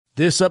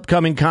This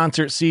upcoming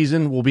concert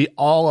season will be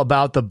all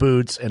about the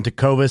boots, and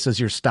Tecovas is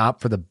your stop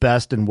for the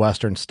best in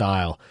Western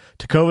style.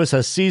 Tecovas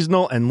has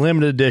seasonal and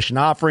limited edition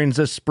offerings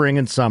this spring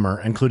and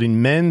summer,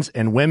 including men's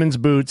and women's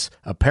boots,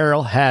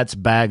 apparel, hats,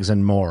 bags,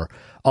 and more.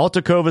 All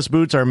Tecovas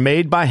boots are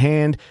made by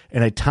hand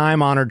in a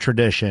time-honored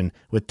tradition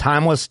with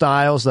timeless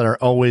styles that are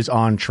always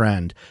on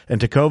trend. And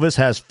Tecovas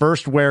has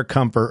first wear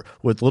comfort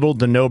with little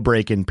to no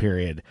break-in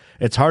period.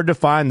 It's hard to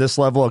find this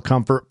level of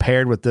comfort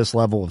paired with this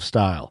level of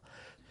style.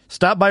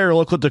 Stop by your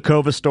local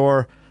Tecovas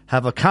store,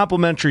 have a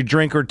complimentary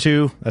drink or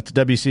two, that's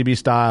WCB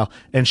style,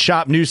 and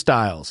shop new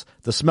styles.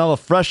 The smell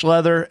of fresh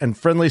leather and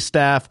friendly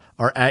staff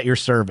are at your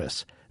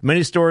service.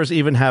 Many stores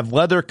even have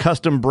leather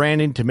custom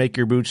branding to make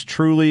your boots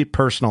truly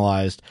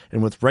personalized.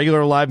 And with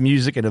regular live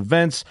music and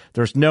events,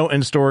 there's no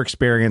in-store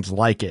experience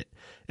like it.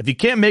 If you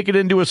can't make it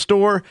into a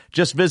store,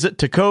 just visit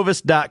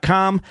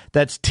Tecovas.com.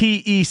 That's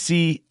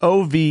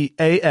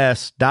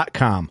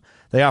TECOVAS.com.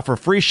 They offer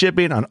free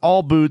shipping on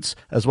all boots,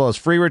 as well as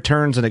free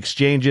returns and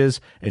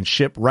exchanges, and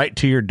ship right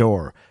to your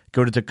door.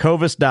 Go to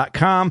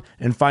Tecovas.com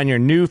and find your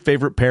new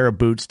favorite pair of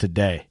boots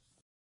today.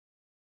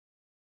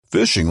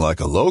 Fishing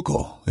like a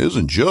local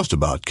isn't just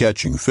about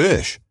catching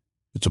fish.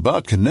 It's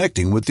about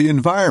connecting with the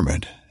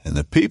environment and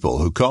the people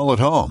who call it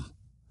home.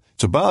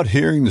 It's about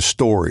hearing the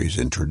stories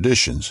and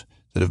traditions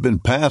that have been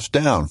passed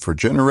down for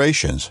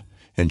generations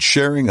and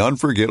sharing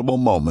unforgettable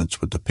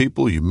moments with the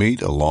people you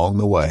meet along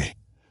the way.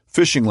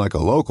 Fishing like a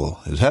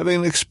local is having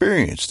an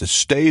experience that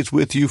stays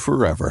with you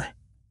forever.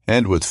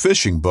 And with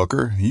Fishing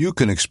Booker, you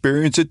can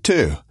experience it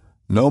too,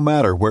 no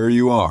matter where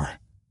you are.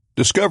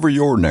 Discover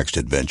your next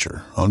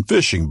adventure on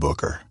Fishing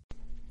Booker.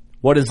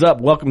 What is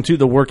up? Welcome to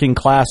the Working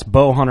Class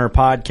Bowhunter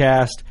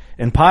Podcast.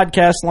 In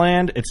podcast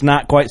land, it's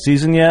not quite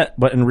season yet,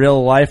 but in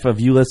real life of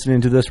you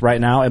listening to this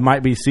right now, it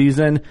might be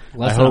season.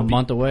 Less than a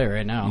month away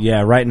right now.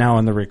 Yeah, right now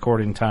in the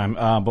recording time.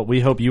 But we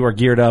hope you are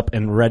geared up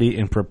and ready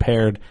and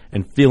prepared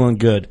and feeling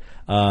good.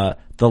 The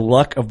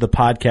luck of the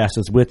podcast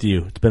is with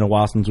you. It's been a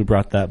while since we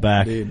brought that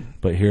back,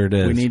 but here it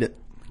is. We need it.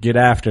 Get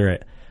after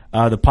it.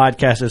 The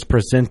podcast is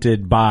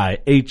presented by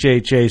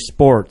HHA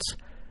Sports.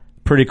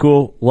 Pretty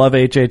cool. Love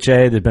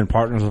HHA. They've been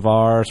partners of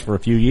ours for a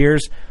few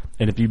years.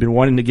 And if you've been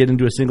wanting to get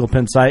into a single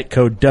pin sight,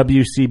 code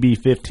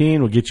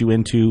WCB15 will get you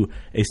into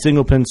a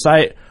single pin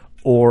sight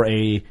or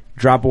a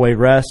drop away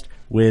rest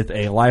with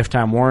a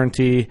lifetime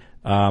warranty.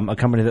 A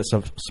company that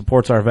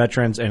supports our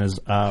veterans and is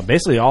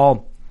basically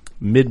all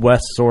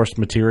Midwest sourced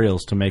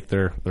materials to make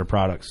their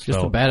products. Just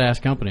a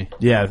badass company.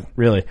 Yeah,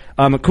 really.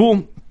 A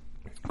cool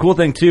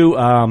thing too.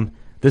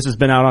 This has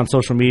been out on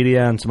social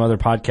media and some other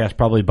podcasts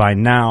probably by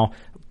now,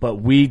 but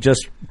we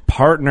just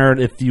partnered,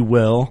 if you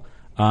will,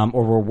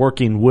 or we're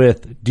working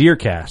with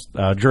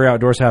DeerCast. Drury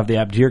Outdoors have the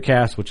app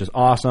DeerCast, which is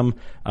awesome.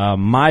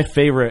 My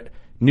favorite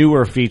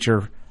newer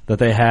feature that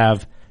they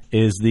have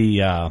is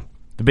the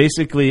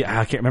basically,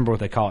 I can't remember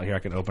what they call it here. I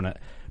can open it.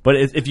 But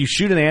if you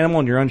shoot an animal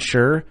and you're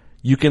unsure,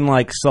 you can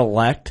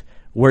select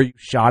where you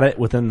shot it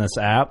within this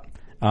app.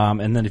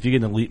 And then if you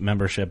get an elite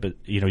membership,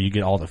 you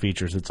get all the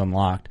features. It's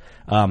unlocked.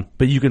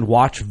 But you can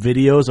watch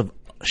videos of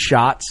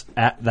shots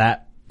at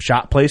that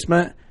shot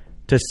placement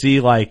to see,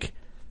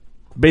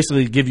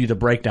 basically give you the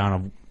breakdown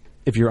of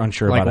if you're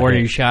unsure about it. Where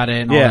you shot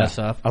it and all that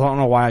stuff. I don't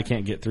know why I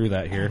can't get through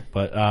that here.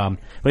 But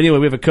anyway,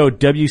 we have a code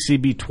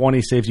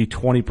WCB20 saves you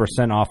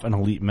 20% off an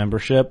elite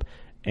membership.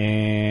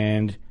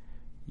 And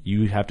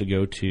you have to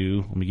go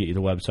to, let me get you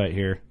the website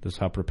here. This is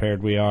how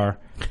prepared we are.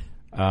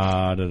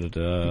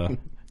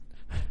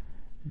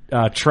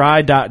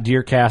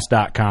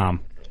 Try.deercast.com.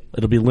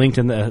 It'll be linked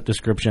in the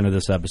description of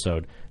this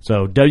episode.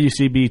 So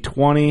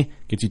WCB20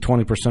 gets you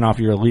 20% off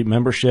your elite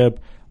membership.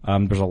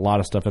 There's a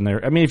lot of stuff in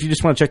there. I mean, if you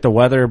just want to check the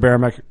weather,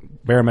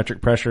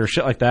 barometric pressure,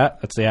 shit like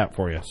that, that's the app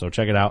for you. So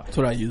check it out. That's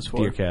what I use for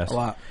DeerCast. a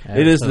lot.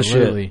 It is the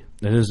shit.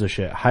 It is the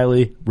shit.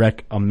 Highly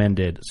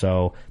recommended.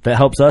 So that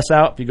helps us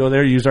out. If you go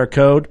there, use our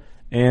code,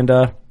 and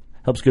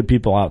helps good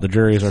people out. The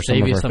juries are some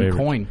of our favorites. Save you some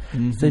coin.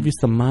 Mm-hmm. Save you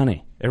some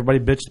money. Everybody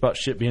bitches about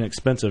shit being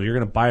expensive. You're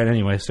going to buy it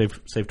anyway. Save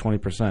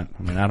 20%. I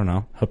mean, I don't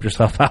know. Help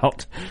yourself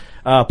out.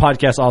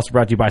 Podcast also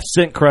brought to you by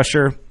Scent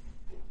Crusher.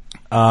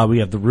 We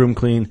have the room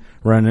clean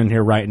running in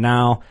here right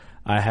now.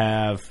 I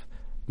have,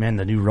 the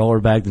new roller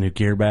bag, the new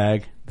gear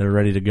bag. They're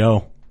ready to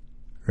go.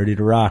 Ready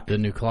to rock. The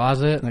new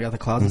closet. I got the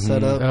closet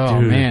set up.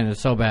 Oh, Dude. man,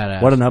 it's so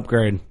badass. What an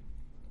upgrade.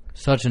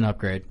 Such an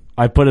upgrade.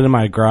 I put it in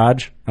my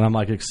garage, and I'm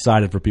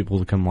excited for people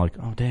to come oh,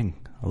 dang.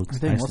 It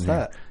looks nice. What's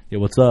that? Yeah,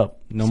 what's up?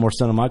 No more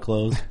sending my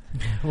clothes.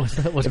 What's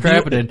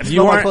happening?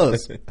 You my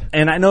clothes.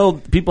 And I know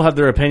people have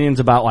their opinions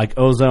about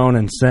ozone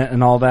and scent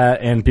and all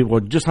that, and people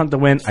would just hunt the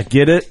wind. I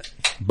get it,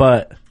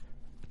 but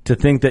to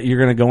think that you're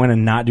going to go in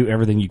and not do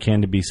everything you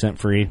can to be scent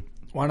free,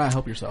 why not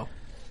help yourself?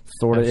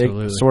 Sort of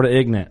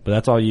ignorant, but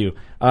that's all you.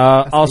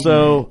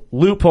 Also,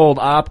 Loophole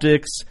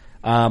Optics.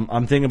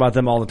 I'm thinking about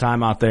them all the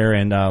time out there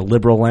in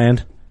Liberal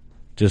Land.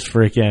 Just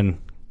freaking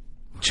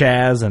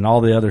Chaz and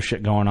all the other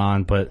shit going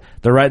on, but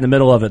they're right in the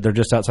middle of it. They're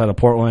just outside of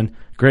Portland.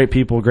 Great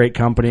people, great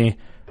company.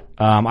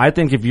 I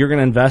think if you're going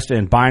to invest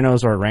in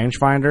binos or a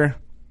rangefinder,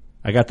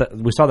 I got that.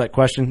 We saw that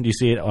question. Do you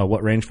see it?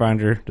 What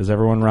rangefinder does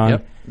everyone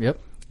run? Yep.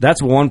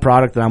 That's one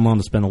product that I'm willing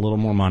to spend a little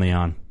more money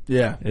on.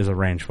 Yeah. Is a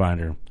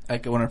rangefinder.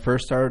 Like when I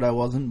first started, I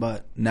wasn't,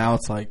 but now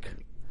it's like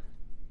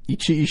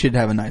you should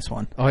have a nice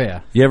one. Oh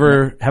yeah. You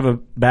ever have a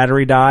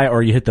battery die,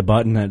 or you hit the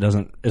button and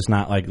it's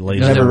not like laser?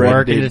 Doesn't Never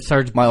work, dude. and it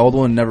starts My old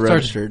one never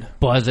starts registered.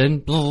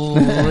 buzzing.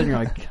 And you're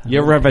like,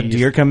 You ever have a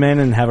deer come in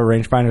and have a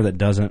rangefinder that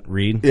doesn't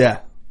read?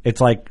 Yeah.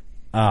 It's like,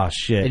 oh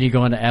shit. and you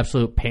go into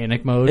absolute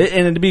panic mode.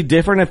 And it'd be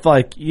different if,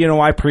 like,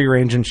 I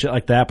pre-range and shit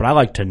like that, but I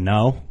like to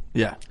know.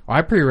 Yeah.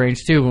 I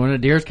pre-range too, but when a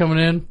deer's coming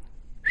in,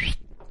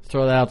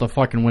 throw that out the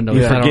fucking window.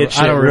 You I don't- forget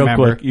I don't shit real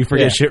remember. quick. You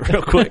forget shit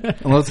real quick.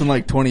 Unless in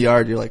like 20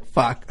 yards, you're like,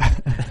 fuck.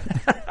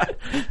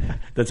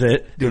 That's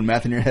it. Doing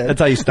math in your head. That's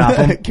how you stop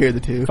 'em. Carry the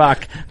two.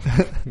 Fuck.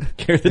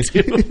 Carry the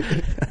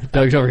two.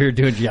 Doug's over here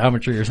doing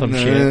geometry or some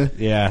shit.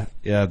 Yeah.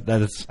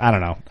 That's, I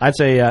don't know. I'd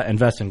say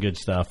invest in good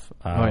stuff.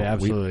 Oh yeah,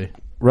 absolutely.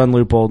 Run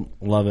Loophole.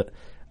 Love it.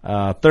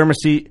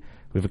 Thermoset.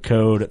 We have a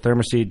code at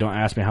Thermoset. Don't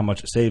ask me how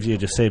much it saves you. It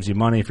just saves you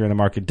money if you're in the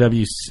market.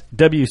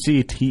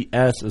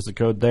 WCTS is the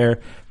code there.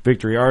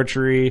 Victory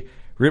Archery.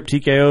 Rip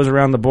TKOs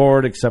around the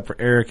board, except for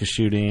Eric is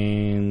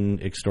shooting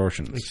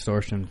extortions.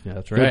 Extortion. Yeah,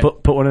 that's Can we right.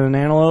 put one in an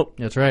antelope?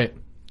 That's right.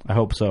 I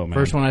hope so, man.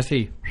 First one I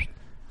see.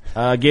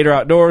 Gator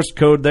Outdoors,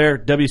 code there.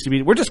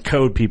 WCB. We're just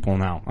code people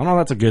now. I don't know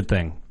if that's a good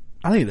thing.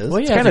 I think it is.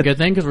 Well, yeah, it's a good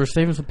thing because we're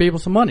saving some people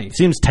some money.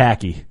 Seems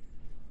tacky.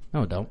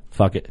 No, don't.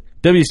 Fuck it.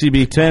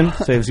 WCB 10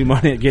 saves you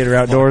money at Gator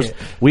Outdoors.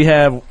 We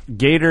have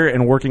Gator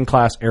and working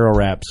class arrow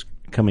wraps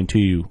coming to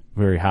you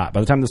very hot.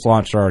 By the time this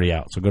launched, they're already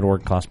out. So go to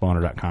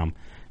workingclassboner.com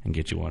and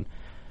get you one.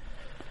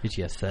 Get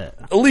you a set.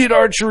 Elite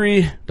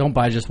Archery. Don't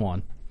buy just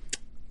one.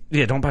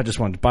 Yeah, don't buy just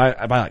one. Buy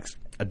like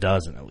a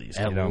dozen at least.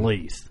 At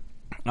least.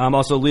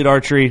 Also, Elite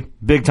Archery,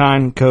 big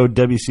time, code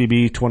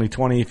WCB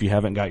 2020 if you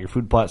haven't got your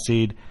food plot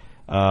seed.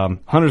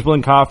 Hunter's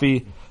Blend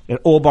Coffee and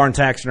Old Barn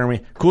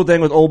Taxidermy. Cool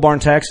thing with Old Barn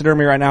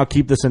Taxidermy right now,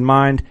 keep this in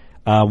mind.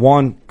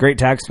 One, great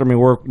taxidermy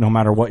work no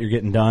matter what you're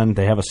getting done.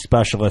 They have a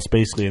specialist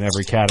basically in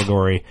every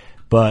category.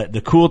 But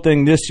the cool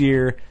thing this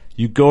year,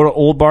 you go to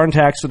Old Barn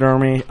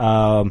Taxidermy.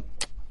 I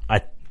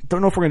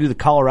don't know if we're going to do the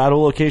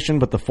Colorado location,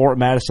 but the Fort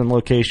Madison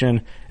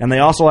location. And they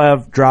also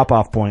have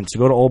drop-off points. So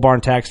go to Old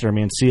Barn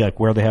Taxidermy and see like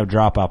where they have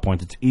drop-off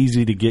points. It's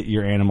easy to get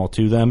your animal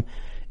to them.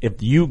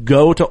 If you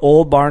go to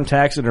Old Barn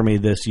Taxidermy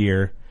this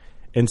year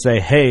and say,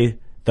 hey,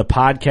 the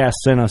podcast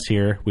sent us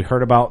here. We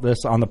heard about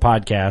this on the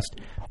podcast.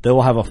 They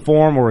will have a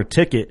form or a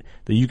ticket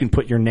that you can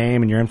put your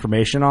name and your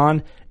information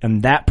on,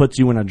 and that puts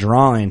you in a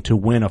drawing to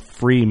win a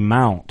free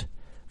mount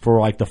for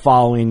like the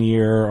following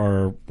year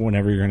or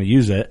whenever you're going to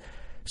use it.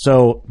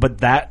 So, but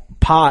that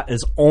pot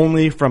is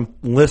only from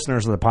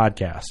listeners of the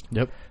podcast.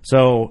 Yep.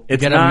 So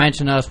it's You got not to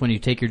mention us when you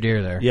take your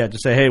deer there. Yeah,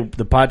 just say, hey,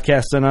 the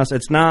podcast sent us.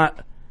 It's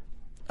not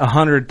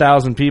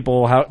 100,000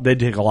 people. They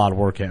take a lot of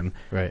work in.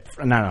 Right.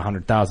 Not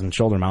 100,000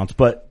 shoulder mounts,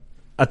 but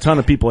a ton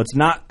of people. It's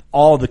not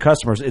all the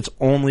customers. It's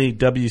only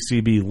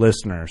WCB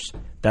listeners.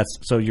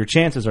 So your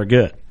chances are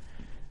good.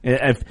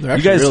 If They're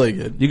actually really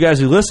good. You guys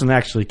who listen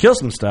actually kill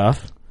some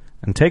stuff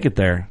and take it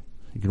there,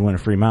 you can win a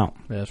free mount.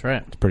 That's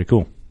right. It's pretty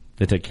cool.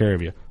 They take care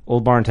of you.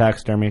 Old Barn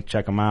Taxidermy,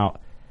 check them out.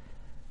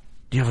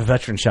 Do you have a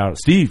veteran shout out?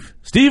 Steve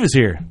is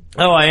here.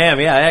 Oh, I am.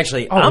 Yeah,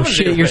 actually. Oh, I'm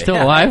shit, you're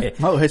still alive?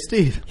 Oh, hey,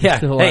 Steve. Yeah.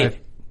 Still Hey, alive.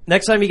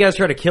 next time you guys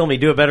try to kill me,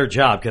 do a better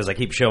job because I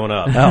keep showing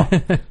up. Oh,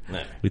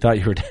 we thought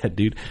you were dead,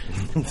 dude.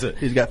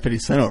 He's got 50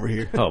 Cent over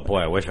here. Oh boy,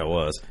 I wish I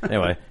was.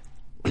 Anyway,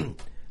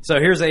 so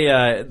here's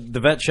the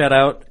vet shout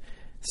out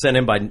sent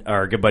in by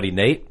our good buddy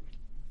Nate.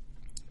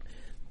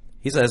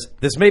 He says,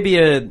 this may be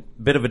a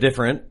bit of a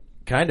different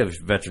kind of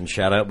veteran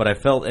shout out, but I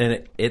felt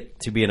it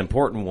to be an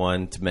important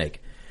one to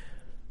make.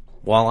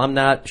 While I'm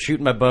not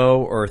shooting my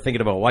bow or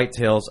thinking about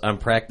whitetails, I'm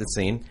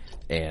practicing.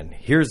 And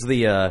here's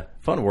the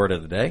fun word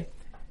of the day.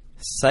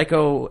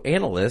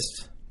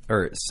 Psychoanalyst.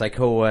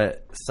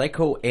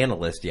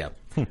 Yeah.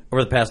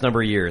 Over the past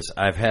number of years,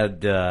 I've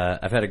had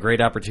a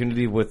great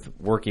opportunity with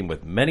working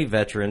with many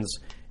veterans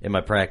in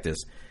my practice.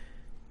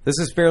 This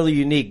is fairly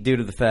unique due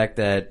to the fact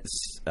that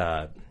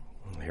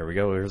here we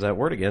go. Here's that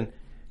word again.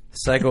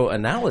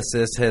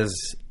 Psychoanalysis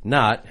has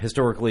not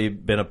historically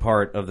been a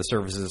part of the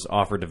services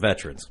offered to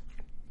veterans,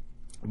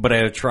 but I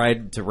have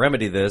tried to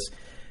remedy this,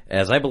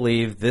 as I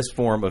believe this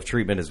form of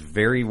treatment is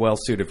very well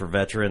suited for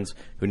veterans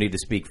who need to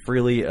speak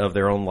freely of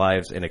their own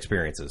lives and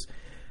experiences.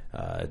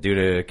 Due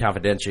to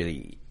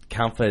confidentiality.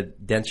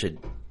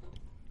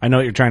 I know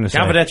what you're trying to say.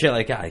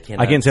 Confidentiality. God,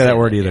 I can't say that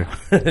word either.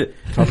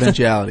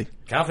 Confidentiality.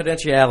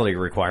 Confidentiality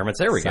requirements.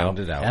 There we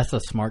Sounded go. out. That's a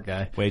smart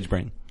guy. Wage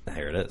brain.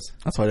 There it is.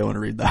 That's why I didn't want to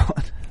read that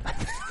one.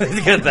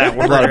 Get that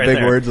word A lot of right big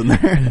there. words in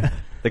there.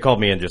 They called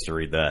me in just to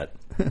read that.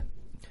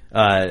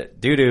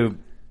 Due to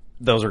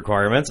those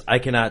requirements, I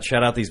cannot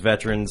shout out these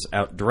veterans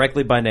out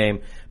directly by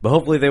name, but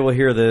hopefully they will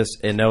hear this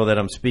and know that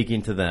I'm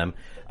speaking to them.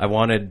 I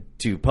wanted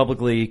to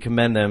publicly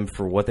commend them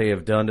for what they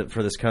have done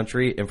for this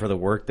country and for the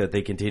work that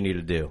they continue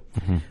to do.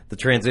 Mm-hmm. The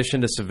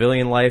transition to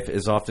civilian life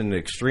is often an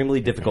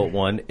extremely difficult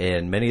one,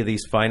 and many of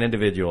these fine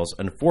individuals,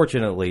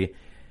 unfortunately,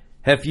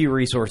 have few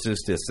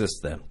resources to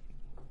assist them.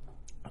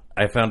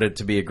 I found it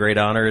to be a great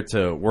honor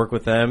to work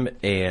with them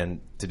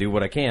and to do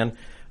what I can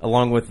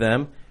along with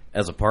them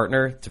as a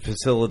partner to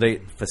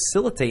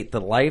facilitate the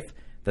life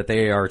that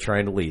they are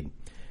trying to lead.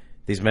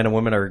 These men and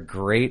women are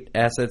great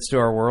assets to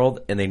our world,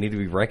 and they need to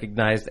be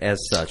recognized as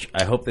such.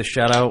 I hope this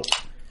shout-out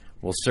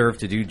will serve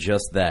to do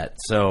just that.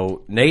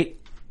 So,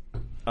 Nate,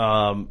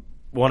 want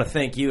to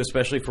thank you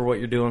especially for what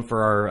you're doing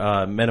for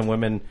our men and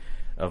women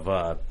of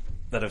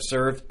that have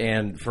served,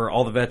 and for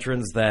all the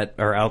veterans that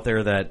are out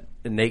there that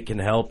Nate can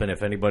help. And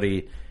if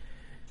anybody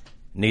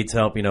needs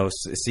help,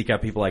 seek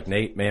out people like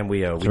Nate. Man,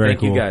 we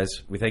thank you guys.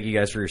 We thank you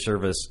guys for your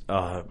service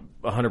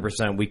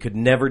 100%. We could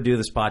never do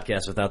this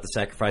podcast without the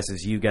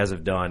sacrifices you guys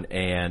have done,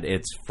 and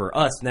it's for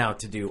us now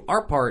to do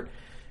our part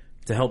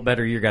to help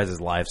better your guys'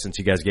 lives. Since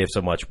you guys gave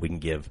so much, we can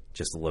give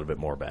just a little bit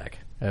more back.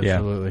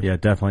 Absolutely. Yeah,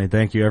 definitely.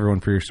 Thank you, everyone,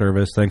 for your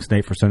service. Thanks,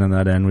 Nate, for sending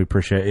that in. We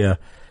appreciate you.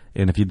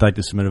 And if you'd like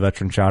to submit a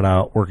veteran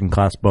shout-out,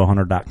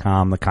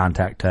 workingclassbowhunter.com, the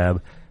contact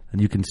tab, and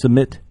you can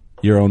submit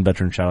your own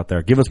veteran shout-out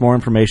there. Give us more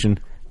information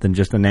than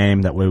just a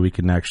name. That way we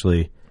can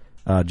actually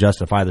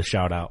justify the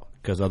shout-out,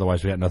 because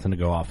otherwise we got nothing to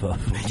go off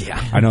of.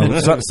 Yeah. I know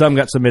some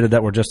got submitted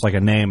that were just like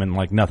a name and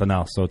like nothing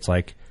else. So it's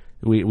like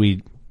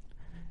we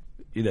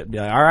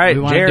all right,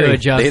 We want Jerry. to do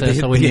it justice,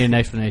 so we need an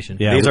explanation.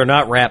 Yeah, These are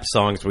not rap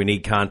songs. We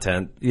need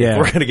content. Yeah.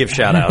 We're going to give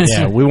shout-outs.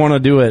 Yeah, we want to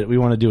do it. We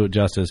want to do it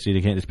justice.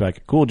 You can't just be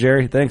like, "Cool,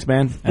 Jerry, thanks,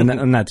 man,"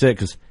 and that's it.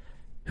 Because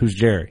who's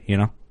Jerry?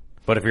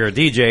 But if you're a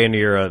DJ and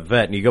you're a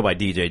vet and you go by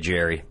DJ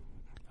Jerry,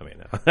 I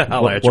mean,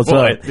 I'll let you What's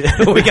boy.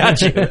 We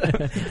got you.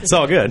 It's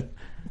all good.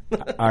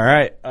 All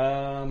right.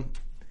 And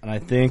I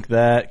think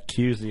that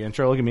cues the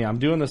intro. Look at me. I'm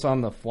doing this on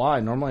the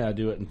fly. Normally I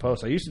do it in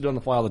post. I used to do it on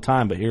the fly all the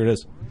time, but here it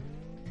is.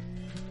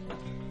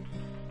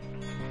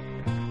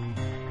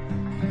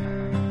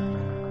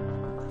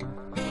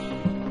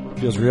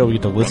 Feels real. We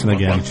get to listen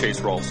again.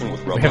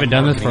 We haven't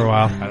done this for a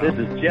while. This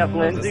is Jeff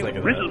Lindsay. This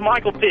is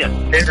Michael Pitt.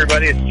 Hey,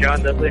 everybody, it's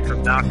John Dudley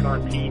from Knock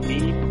on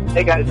TV.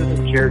 Hey, guys, this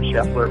is Jared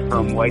Scheffler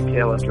from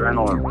Whitetail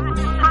Adrenaline.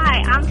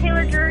 Hi, I'm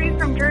Taylor Drury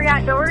from Drury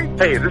Outdoors.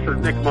 Hey, this is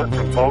Nick Munt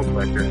from Bone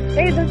Collector.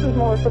 Hey, this is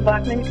Melissa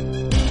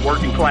Blackman.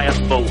 Working Class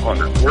Bow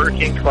Hunter.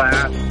 Working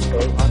Class Bow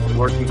Hunter.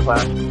 Working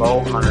Class Bow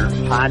Hunter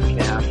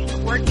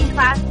Podcast. Working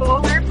Class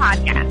Bow Hunter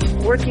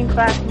Podcast. Working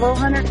Class Bow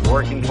Hunter.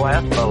 Working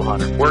Class Bow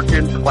Hunter.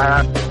 Working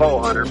Class Bow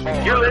Hunter.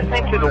 You're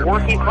listening to the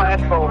Working Class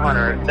Bow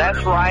Hunter.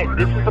 That's right.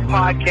 This is a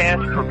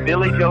podcast for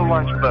Billy Joe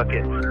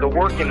Lunchbucket, the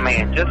working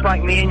man, just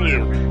like me and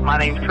you. My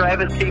name's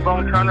Travis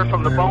T-Bone Turner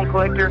from the Bone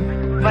Collector.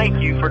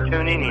 Thank you for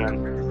tuning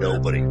in.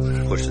 Nobody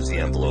pushes the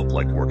envelope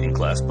like Working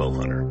Class Bow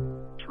Hunter.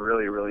 It's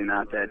really, really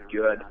not that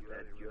good.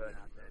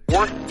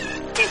 Working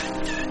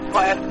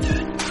Class.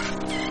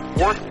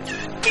 Working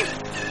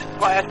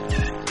Class.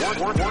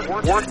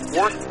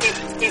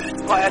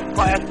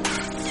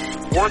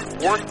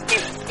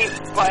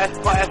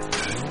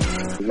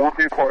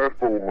 Working Class.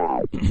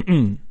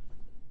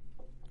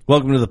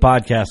 Welcome to the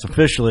podcast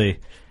officially.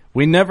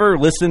 We never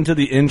listen to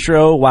the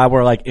intro while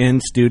we're like in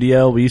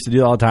studio. We used to do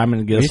it all the time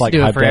and get We us used to like do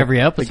it hyped for up. every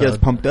It episode. gets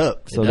pumped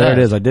up. So It there it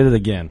does. is. I did it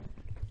again.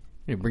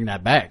 You bring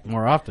that back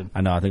more often.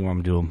 I know. I think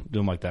I'm gonna do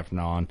them like that from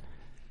now on.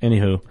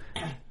 Anywho,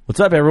 what's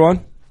up,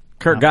 everyone?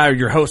 Kurt Geyer,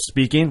 your host,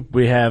 speaking.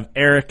 We have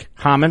Eric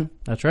Hammond.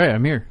 That's right.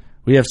 I'm here.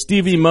 We have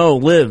Stevie Mo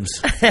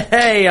lives.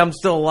 Hey, I'm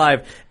still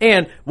alive.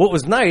 And what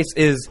was nice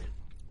is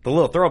the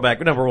little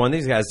throwback. Number one,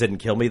 these guys didn't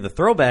kill me. The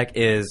throwback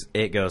is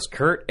it goes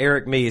Kurt,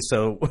 Eric, me.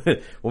 So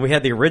when we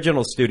had the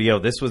original studio,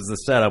 this was the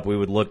setup. We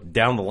would look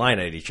down the line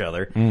at each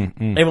other and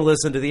we'll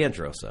listen to the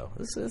intro. So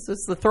this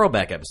is the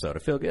throwback episode. I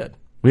feel good.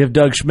 We have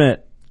Doug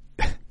Schmidt.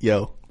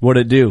 Yo, What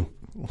it do?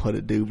 what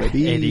it do,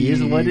 baby? It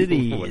is what it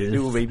is. What it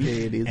do, baby?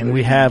 It is And what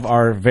we it have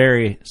our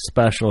very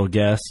special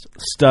guest,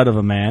 stud of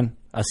a man,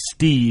 a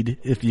steed,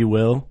 if you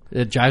will,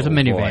 It drives a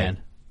minivan.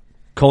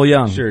 Cole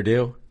Young. Sure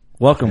do.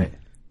 Welcome.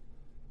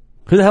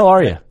 Who the hell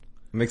are you?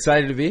 I'm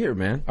excited to be here,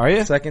 man. Are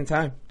you? Second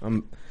time.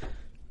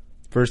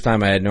 First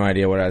time I had no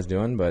idea what I was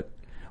doing, but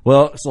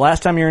Well, it's the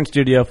last time you're in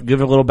studio.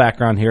 Give a little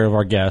background here of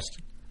our guest.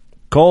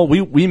 Cole,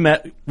 we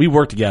met, we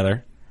worked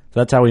together. So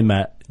that's how we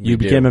met. You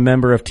We became do. a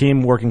member of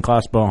Team Working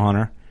Class Bow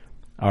Hunter,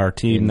 our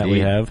team that we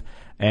Indeed. have.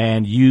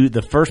 And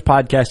the first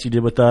podcast you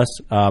did with us,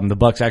 the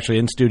Buck's actually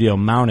in studio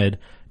mounted,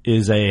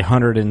 is a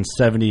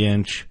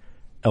 170-inch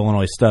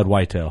Illinois stud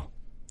whitetail.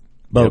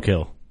 Bow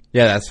kill.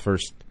 yeah, that's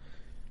first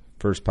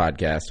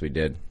podcast we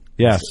did.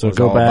 Yeah, It so was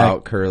go all back.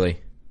 about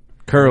Curly.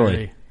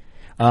 Curly.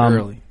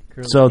 Curly.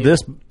 So this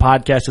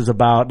podcast is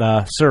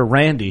about Sir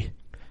Randy.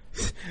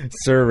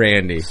 Sir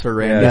Randy. Sir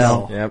Randy.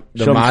 Yes. Yep.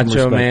 Show The him some Macho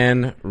respect.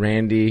 Man,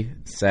 Randy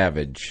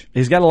Savage.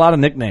 He's got a lot of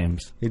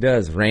nicknames. He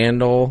does.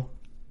 Randall,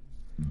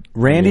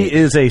 Randy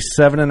is a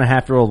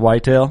 7.5-year-old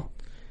whitetail.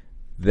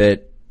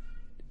 that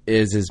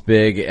is as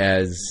big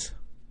as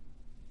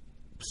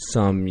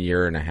some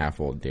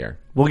 1.5-year-old deer.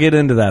 We'll get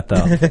into that,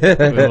 though.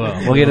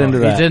 We'll get into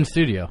that. He's in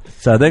studio.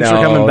 So thanks for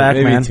coming back,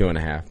 maybe man.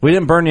 2.5. We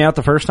didn't burn you out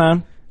the first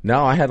time?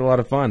 No, I had a lot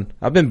of fun.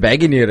 I've been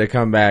begging you to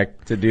come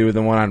back to do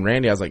the one on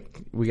Randy. I was like,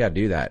 we got to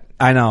do that.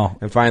 I know.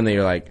 And finally,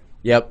 you're like,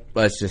 yep,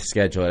 let's just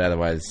schedule it.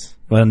 Otherwise,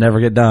 We'll never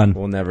get done.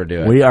 We'll never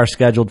do it. We are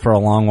scheduled for a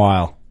long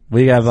while.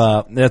 We have,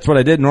 that's what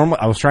I did normally.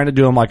 I was trying to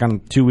do them like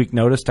on 2-week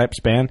notice type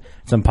span.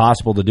 It's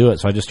impossible to do it.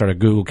 So I just started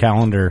Google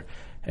Calendar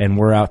and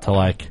we're out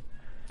to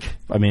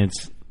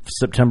it's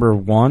September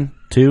 1,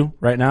 2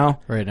 right now.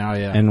 Right now,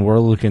 yeah. And we're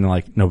looking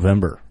like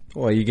November.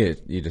 Well, you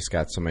just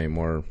got so many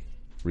more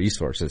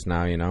resources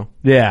now, you know?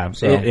 Yeah.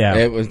 So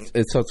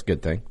it's a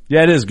good thing.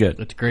 Yeah, it is good.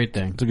 It's a great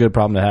thing. It's a good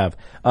problem to have.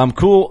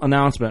 Cool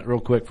announcement real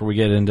quick before we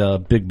get into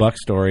big buck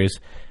stories.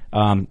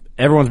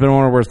 Everyone's been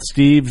wondering where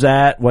Steve's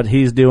at, what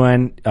he's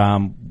doing.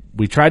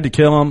 We tried to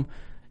kill him.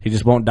 He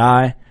just won't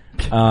die.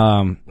 He's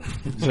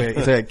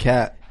like a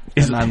cat.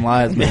 9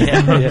 lives,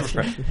 man. That's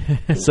right.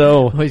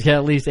 So he's got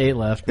at least 8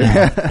 left.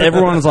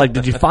 Everyone's like,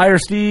 "Did you fire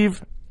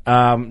Steve?"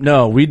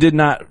 No, we did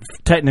not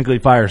technically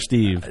fire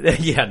Steve.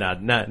 Yeah,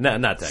 not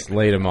technically.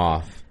 Laid him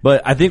off.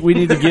 But I think we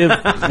need to give.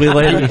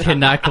 You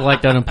cannot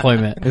collect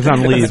unemployment. It's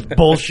on leave.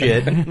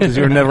 Bullshit. Because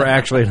you're never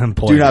actually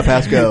unemployed. Do not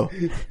pass go.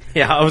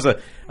 Yeah, I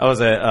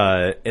was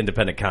a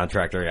independent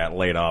contractor. Got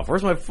laid off.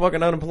 Where's my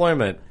fucking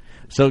unemployment?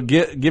 So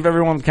give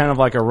everyone kind of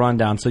like a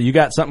rundown. So you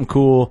got something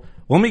cool.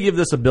 Let me give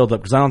this a build up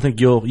because I don't think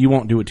you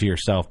won't do it to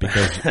yourself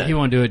because he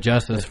won't do it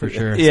justice for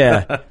sure.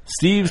 Yeah,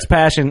 Steve's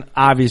passion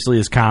obviously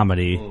is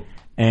comedy,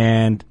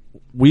 and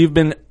we've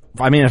been.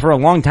 I mean, for a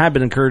long time,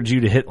 been encouraged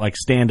you to hit like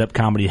stand up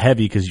comedy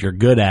heavy because you're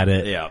good at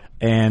it. Yeah,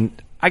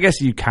 and I guess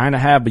you kind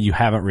of have, but you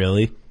haven't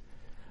really.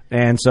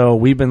 And so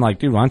we've been like,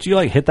 dude, why don't you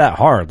like hit that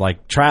hard,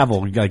 like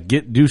travel, like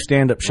do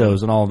stand up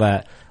shows and all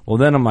that. Well,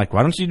 then I'm like,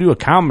 why don't you do a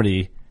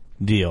comedy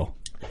deal?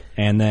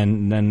 And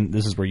then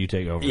this is where you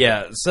take over.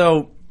 Yeah,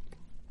 so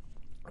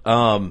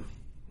I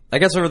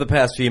guess over the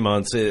past few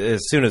months,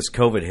 as soon as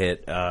COVID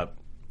hit,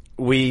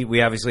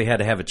 we obviously had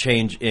to have a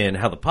change in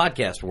how the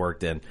podcast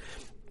worked, and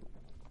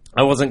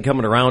I wasn't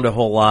coming around a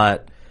whole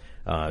lot.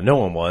 No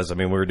one was. I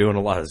mean, we were doing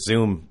a lot of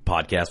Zoom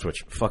podcasts,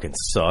 which fucking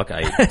suck.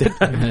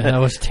 That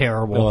was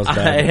terrible. That was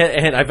bad.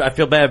 And I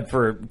feel bad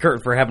for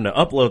Kurt for having to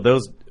upload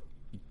those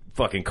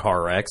fucking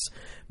car wrecks.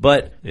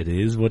 But it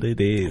is what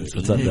it is.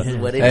 What's up,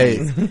 Hey,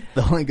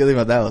 the only good thing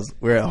about that was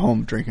we were at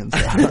home drinking. So.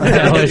 We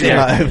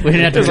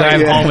didn't have to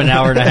drive home an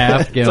hour and a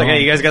half. It's like,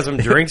 hey, you guys got some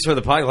drinks for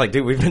the podcast? Like,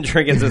 dude, we've been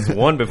drinking since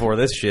 1 before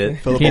this shit.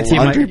 Fill up a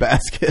laundry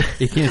basket.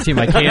 You can't see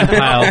my can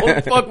pile.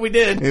 Oh, fuck, we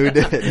did. Yeah, we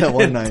did that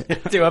one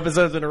night. 2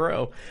 episodes in a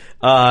row.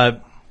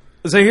 So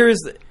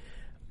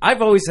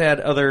I've always had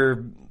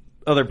other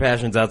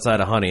passions outside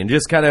of hunting, and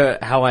just kind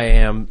of how I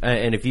am.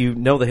 And if you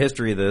know the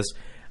history of this,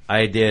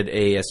 I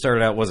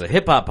started out was a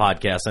hip hop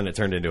podcast, and it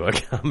turned into a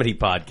comedy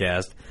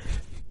podcast.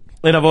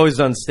 And I've always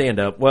done stand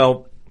up.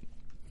 Well,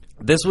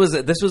 this was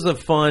a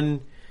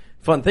fun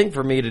thing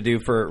for me to do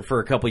for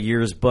a couple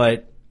years.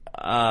 But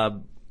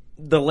the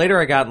later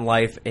I got in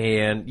life,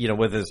 and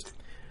with this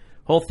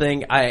whole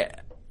thing, I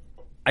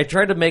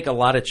tried to make a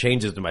lot of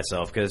changes to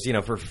myself because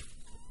for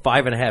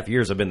 5.5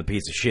 years I've been the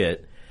piece of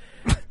shit.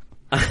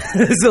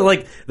 So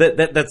like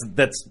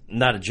that's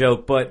not a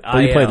joke, but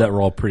you played that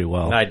role pretty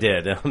well. I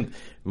did.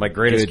 My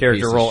greatest Good character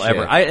piece of role shit.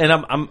 ever. I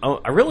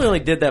really only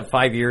did that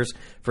 5 years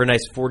for a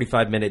nice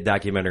 45-minute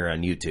documentary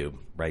on YouTube.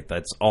 Right,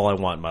 that's all I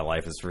want in my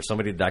life is for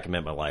somebody to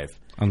document my life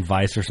on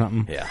Vice or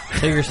something. Yeah.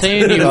 So you're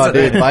saying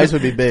dude, Vice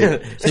would be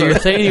big. So you're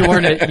saying you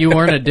weren't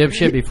a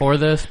dipshit before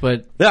this,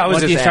 but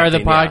once you started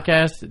the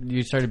podcast,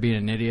 you started being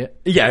an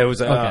idiot. Yeah, it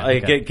was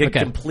Okay.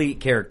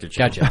 complete character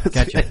change.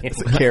 Gotcha.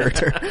 It's a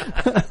character.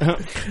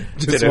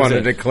 Just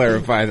wanted to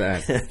clarify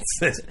that.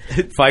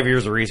 5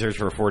 years of research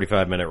for a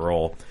 45-minute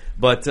role.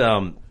 But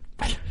no,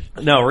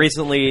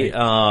 recently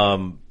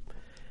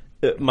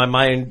my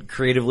mind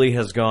creatively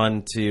has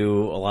gone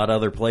to a lot of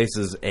other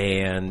places,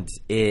 and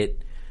it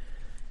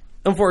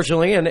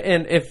unfortunately,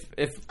 and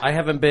if I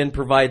haven't been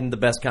providing the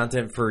best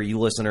content for you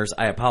listeners,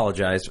 I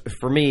apologize.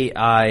 For me,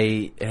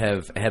 I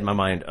have had my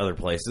mind other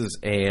places,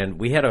 and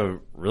we had a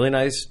really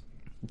nice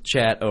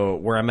chat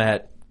where I'm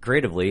at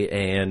creatively,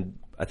 and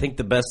I think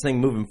the best thing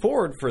moving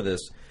forward for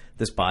this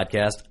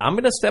podcast, I'm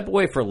going to step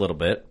away for a little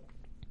bit,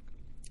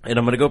 and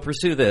I'm going to go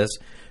pursue this.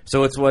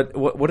 So it's what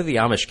do the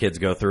Amish kids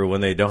go through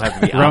when they don't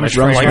have to be Amish?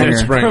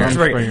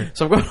 Rumspringer.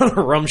 So I'm going on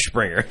a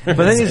Rumspringer. But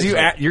the thing is,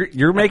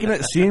 you're making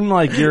it seem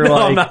like you're No,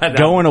 I'm not, no.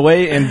 going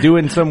away and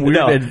doing some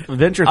weird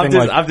adventure thing.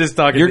 I'm just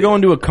talking. You're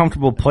going to a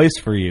comfortable place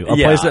for you, a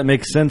place that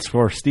makes sense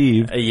for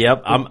Steve.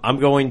 Yep,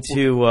 I'm going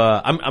to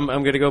I'm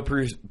going to go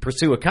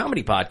pursue a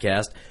comedy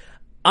podcast.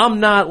 I'm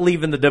not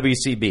leaving the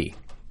WCB.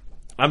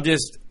 I'm going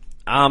to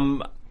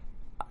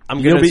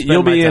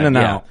you'll be in and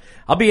out.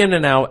 I'll be in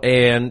and out,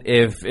 and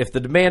if the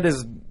demand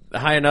is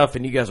high enough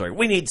and you guys are like,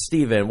 we need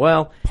Steve in,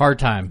 well,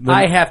 part-time.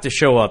 I have to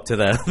show up to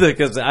that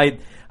because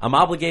I'm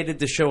obligated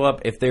to show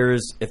up if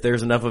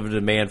there's enough of a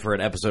demand for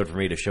an episode for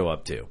me to show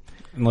up to.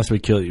 Unless we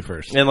kill you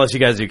first. Unless you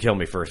guys do kill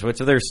me first, which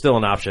there's still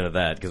an option of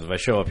that because if I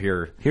show up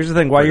here. Here's the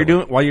thing: while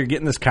you're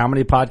getting this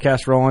comedy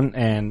podcast rolling,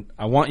 and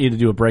I want you to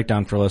do a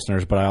breakdown for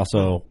listeners, but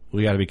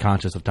we got to be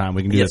conscious of time.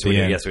 We can do it at the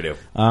end. Yes, we do.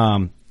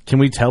 Can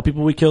we tell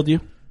people we killed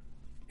you?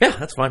 Yeah,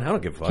 that's fine. I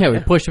don't give a fuck. Yeah, we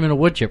pushed him in a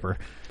wood chipper.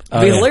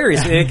 It'd be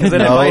hilarious because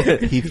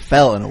then he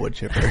fell in a wood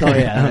chipper. Oh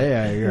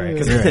yeah, you're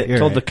right. You're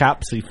told the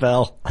cops he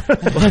fell.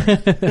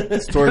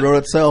 Story wrote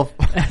itself.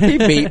 He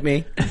beat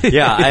me.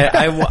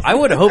 Yeah, I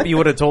would hope you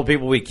would have told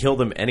people we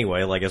killed him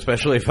anyway. Like,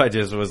 especially if I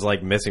just was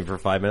like missing for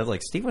 5 minutes.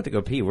 Like, Steve went to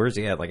go pee. Where's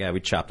he at? Like, we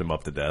chopped him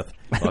up to death.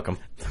 Fuck him.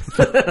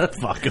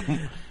 Fuck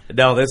him.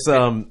 No, this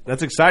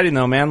that's exciting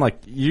though, man.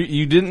 Like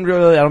you didn't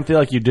really. I don't feel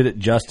like you did it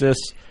justice.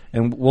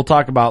 And we'll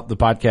talk about the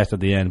podcast at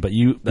the end. But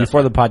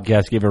before the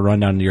podcast, gave a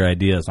rundown of your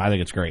ideas. I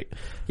think it's great.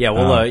 Yeah,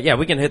 well,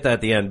 we can hit that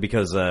at the end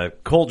because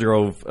Cole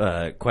drove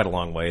quite a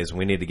long ways, and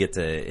we need to get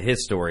to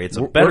his story. It's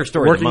a better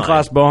story than mine. Working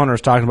Class Bowhunter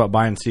is talking about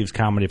buying Steve's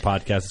comedy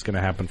podcast. It's going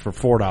to happen for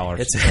 $4.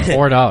 It's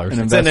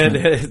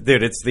 $4.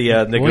 Dude, it's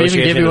the negotiation we'll even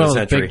give you of one the of those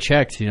century. big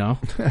checks, you know.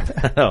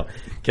 Oh,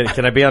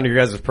 can I be on your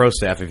guys' pro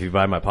staff if you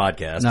buy my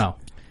podcast? No.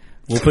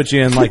 We'll put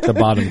you in like the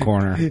bottom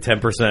corner.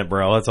 10%,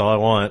 bro. That's all I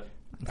want.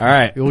 All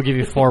right, we'll give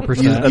you 4%.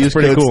 That's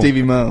pretty cool.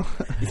 Stevie Mo.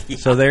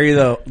 So there you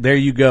go. There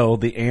you go.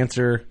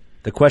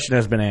 The question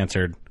has been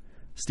answered.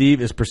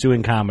 Steve is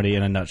pursuing comedy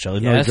in a nutshell.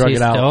 Even though he drug he's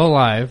it out. still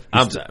alive.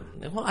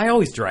 I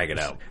always drag it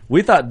out.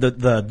 We thought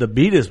the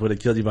beatus would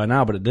have killed you by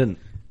now, but it didn't.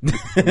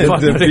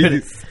 What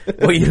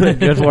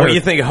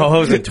you think?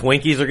 Ho-hos and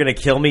Twinkies are going to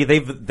kill me?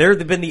 They've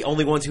been the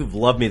only ones who've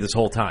loved me this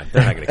whole time.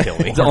 They're not going to kill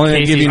me. It's only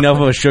going to give you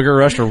enough of a sugar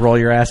rush to roll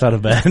your ass out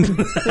of bed.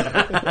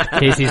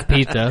 Casey's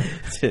Pizza.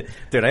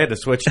 Dude, I had to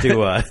switch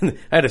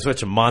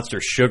to Monster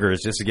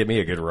Sugars just to get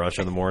me a good rush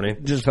in the morning.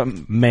 Just a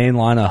main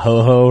line of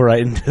ho-ho right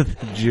into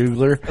the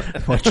jugular.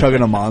 While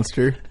chugging a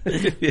Monster.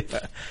 Yeah.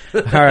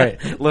 All right.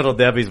 Little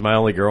Debbie's my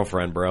only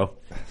girlfriend, bro.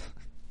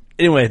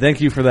 Anyway, thank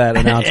you for that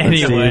announcement,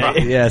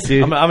 Steve. Yeah,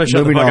 see, I'm going to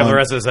shut the fuck up the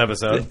rest of this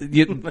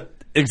episode.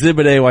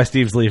 Exhibit A, why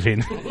Steve's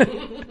leaving.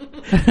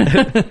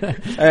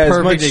 As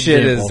much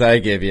shit as I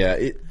give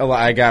you,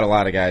 I got a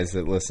lot of guys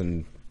that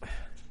listen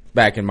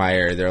back in my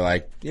area. They're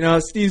like,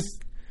 Steve's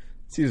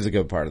a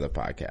good part of the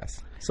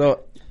podcast.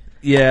 So,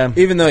 yeah,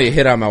 even though you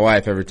hit on my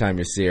wife every time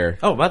you see her.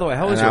 Oh, by the way,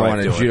 how is your wife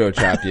doing? I want to judo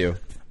chop you.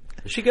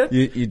 Is she good?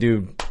 You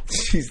do.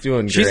 She's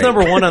doing great. She's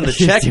number one on the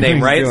check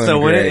name, right? So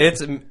when great.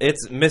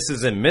 it's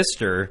Mrs. and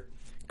Mr.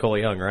 Cole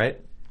Young, right?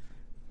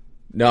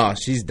 No,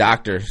 she's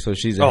doctor, so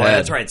she's ahead. Oh,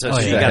 that's right. So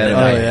she got that.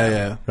 Oh,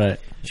 yeah. Right.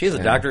 She's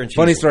a doctor. And she's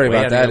funny story way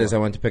about out that of is I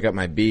went to pick up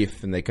my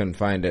beef and they couldn't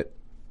find it,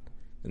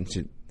 and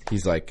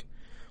he's like,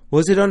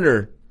 "Was it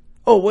under?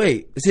 Oh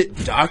wait, is it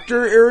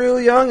Dr.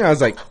 Ariel Young?" I was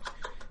like,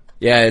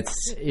 "Yeah,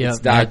 it's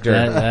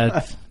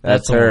Doctor.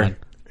 That's her." And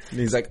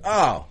he's like,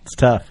 "Oh, it's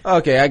tough.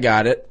 Okay, I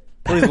got it."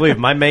 Please believe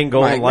my main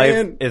goal in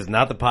life is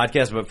not the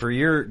podcast, but for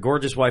your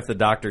gorgeous wife, the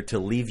doctor, to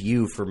leave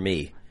you for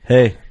me.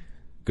 Hey,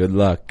 good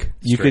luck.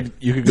 You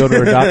could go to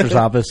her doctor's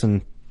office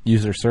and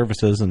use her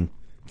services and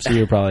see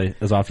her probably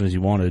as often as you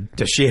wanted.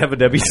 Does she have a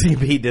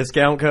WCB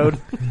discount code?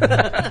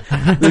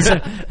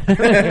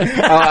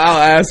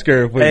 I'll ask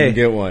her if we can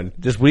get one.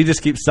 We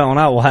just keep selling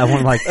out. We'll have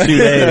one in like 2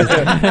 days.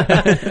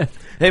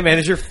 Hey man,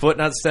 is your foot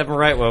not stepping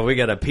right? Well, we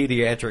got a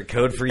pediatric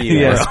code for you.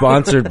 Yeah,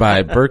 sponsored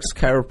by Burke's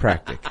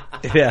Chiropractic.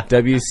 Yeah,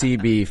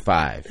 WCB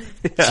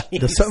 5. Yeah.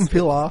 Does something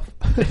feel off?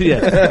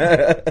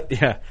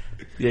 Yeah,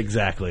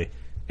 exactly.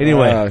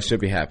 Anyway, should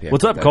be happy.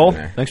 What's up, Cole?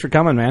 Thanks for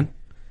coming, man.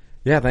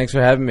 Yeah, thanks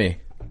for having me.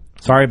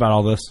 Sorry about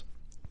all this.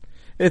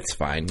 It's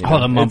fine.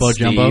 The mumbo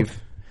jumbo.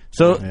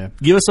 So,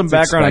 give us some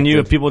background on you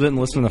if people didn't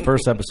listen to the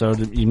first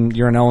episode.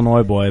 You're an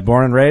Illinois boy,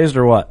 born and raised,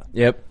 or what?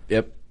 Yep.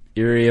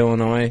 Erie,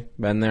 Illinois.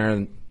 Been there,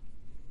 and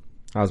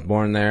I was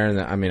born there. And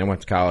I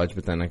went to college,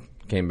 but then I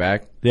came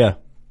back. Yeah,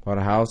 bought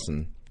a house,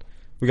 and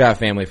we got a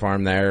family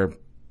farm there.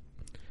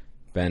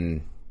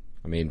 Been,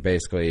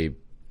 basically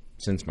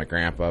since my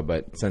grandpa,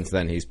 but since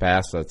then he's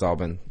passed, so it's all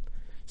been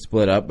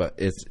split up. But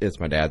it's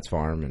my dad's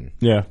farm, and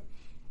yeah,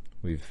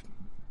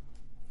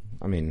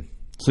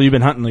 So you've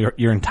been hunting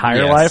your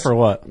entire life, or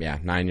what? Yeah,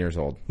 9 years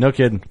old. No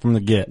kidding, from the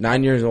get.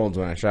 9 years old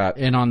when I shot.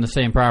 And on the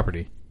same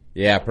property.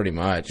 Yeah, pretty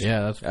much.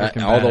 Yeah, that's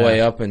freaking all the badass.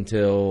 way up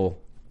until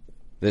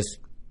this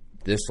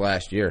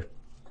last year.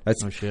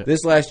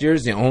 This last year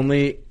is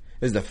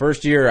the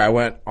first year I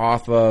went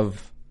off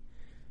of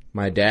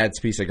my dad's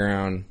piece of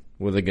ground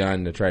with a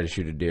gun to try to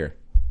shoot a deer.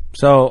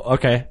 So,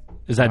 okay.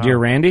 Is that deer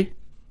Randy?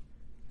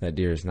 That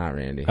deer is not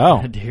Randy.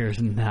 Oh. That deer is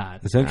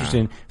not. That's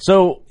interesting.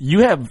 So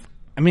you have,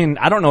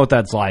 I don't know what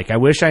that's like. I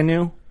wish I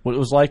knew what it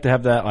was like to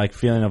have that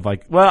feeling of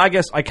I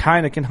guess I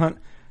kind of can hunt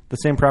the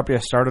same property I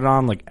started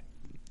on.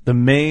 The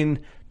main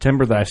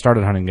timber that I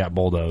started hunting got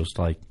bulldozed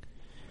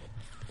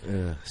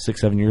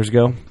 6-7 years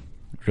ago.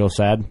 Real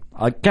sad.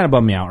 Kind of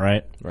bummed me out,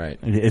 right? Right.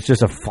 It's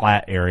just a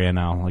flat area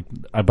now.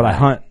 But I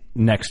hunt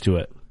next to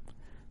it,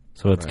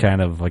 so it's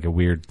kind of like a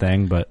weird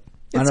thing. But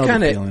I know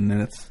the feeling,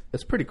 and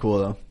it's pretty cool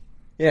though.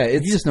 Yeah, you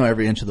just know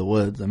every inch of the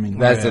woods.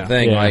 That's the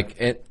thing.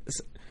 Yeah.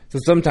 So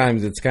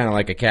sometimes it's kind of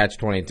like a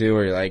catch-22,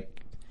 where you're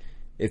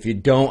if you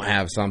don't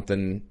have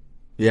something,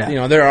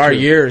 there are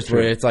years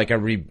where it's like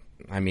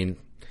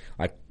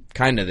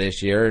kind of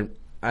this year,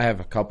 I have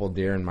a couple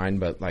deer in mind,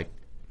 but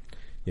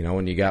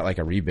when you got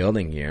a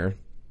rebuilding year,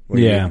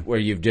 where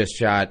you've just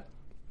shot,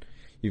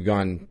 you've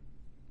gone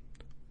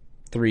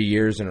 3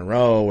 years in a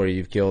row where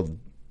you've killed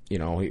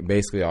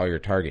basically all your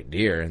target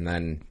deer, and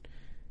then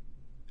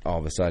all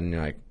of a sudden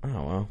you're like, oh,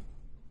 well,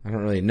 I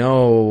don't really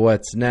know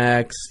what's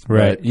next.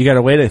 Right. You got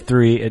to wait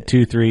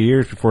 2-3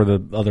 years before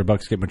the other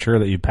bucks get mature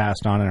that you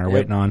passed on and are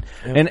waiting on.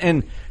 Yep.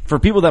 And for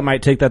people that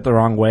might take that the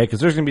wrong way, because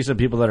there's going to be some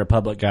people that are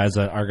public guys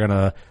that are going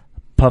to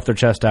puff their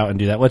chest out and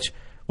do that, which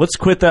let's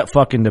quit that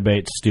fucking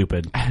debate,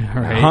 stupid.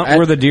 Right. Hunt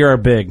where the deer are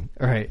big.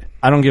 Right.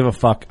 I don't give a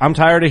fuck. I'm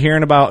tired of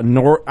hearing about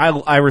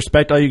I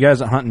respect all you guys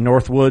that hunt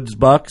Northwoods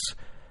bucks.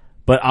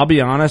 But I'll be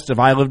honest, if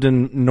I lived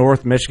in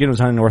North Michigan, was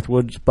hunting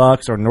Northwoods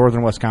bucks, or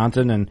northern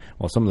Wisconsin, and,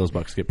 well, some of those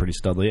bucks get pretty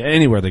studly.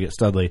 Anywhere they get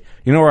studly.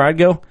 You know where I'd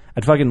go?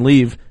 I'd fucking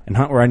leave and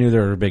hunt where I knew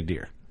there were big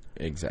deer.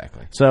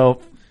 Exactly.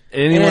 So,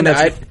 anyone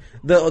that's...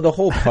 The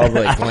whole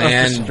public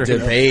land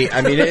debate,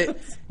 I mean,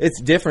 it's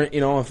different.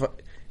 If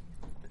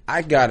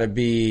I got to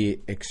be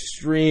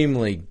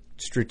extremely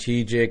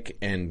strategic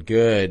and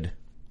good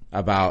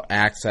about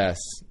access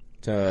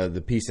to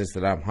the pieces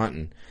that I'm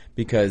hunting,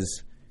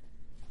 because...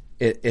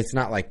 It's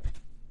not like,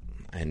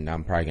 and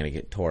I'm probably going to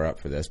get tore up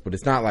for this, but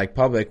it's not like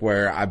public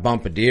where I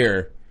bump a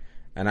deer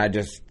and I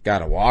just got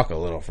to walk a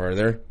little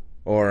further,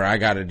 or I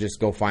got to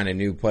just go find a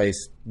new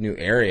place, new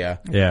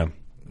area. Yeah.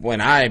 When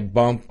I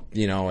bump,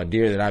 a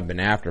deer that I've been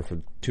after for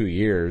 2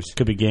 years.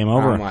 Could be game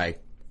over. I'm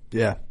like,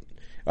 yeah.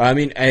 I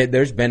mean,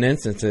 there's been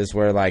instances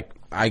where, like,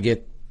 I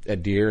get a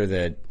deer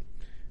that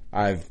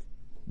I've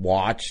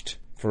watched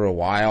for a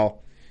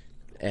while.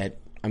 I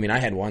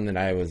had one that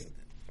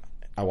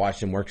I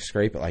watched him work a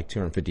scrape at like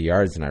 250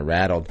 yards, and I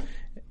rattled,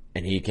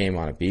 and he came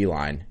on a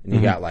beeline, and he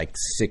got like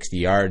 60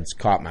 yards,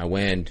 caught my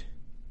wind.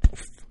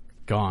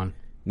 Gone.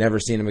 Never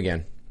seen him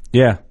again.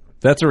 Yeah,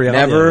 that's a reality.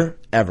 Never,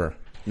 ever.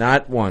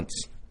 Not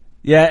once.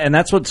 Yeah, and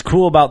that's what's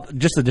cool about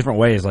just the different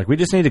ways. Like, we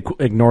just need to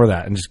ignore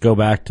that and just go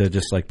back to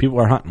just like, people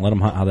are hunting, let them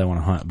hunt how they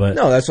want to hunt. But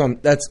no,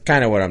 that's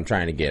kind of what I'm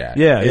trying to get at.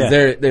 Yeah.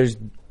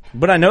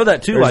 But I know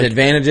that too. There's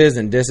advantages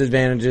and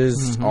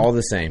disadvantages, all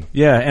the same.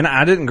 Yeah, and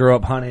I didn't grow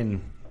up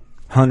hunting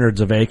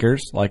hundreds of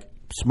acres, like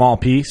small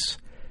piece,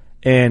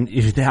 and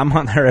I'm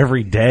on there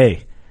every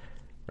day,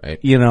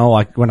 right?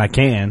 Like when I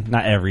can,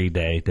 not every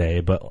day,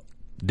 but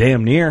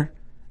damn near,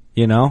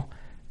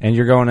 and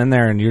you're going in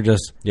there and you're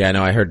just... Yeah, I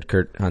know, I heard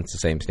Kurt hunts the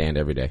same stand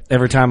every day.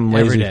 Every time I'm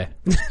lazy. Every day.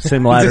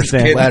 Same ladder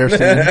stand.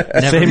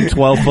 Same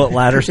 12-foot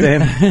ladder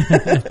stand.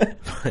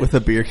 with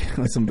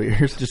some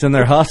beers. Just in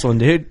there hustling,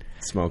 dude.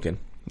 Smoking.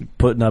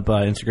 Putting up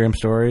Instagram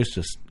stories,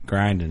 just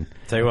grinding.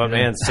 Tell you what,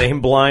 man,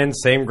 same blind,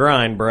 same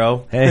grind,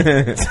 bro. Hey.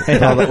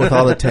 with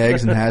all the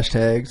tags and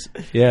hashtags.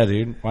 Yeah,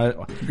 dude.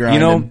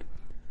 Grinding.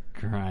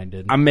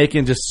 Grinding. I'm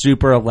making just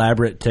super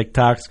elaborate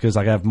TikToks because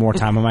I have more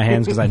time on my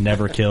hands because I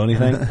never kill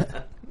anything.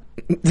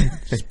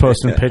 Just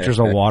posting pictures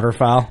of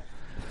waterfowl,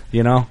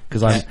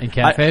 because and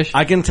catfish.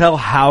 I can tell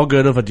how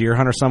good of a deer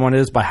hunter someone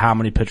is by how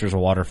many pictures of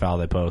waterfowl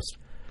they post.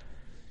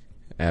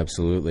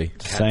 Absolutely.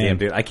 Damn,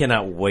 dude. I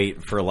cannot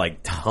wait for like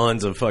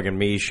tons of fucking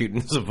me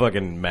shooting some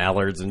fucking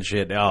mallards and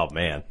shit. Oh,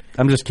 man.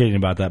 I'm just kidding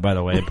about that, by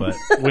the way, but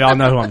we all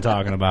know who I'm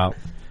talking about.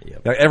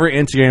 Yep. Like, every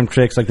Instagram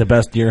chick's like the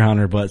best deer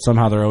hunter, but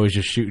somehow they're always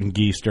just shooting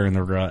geese during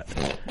the rut.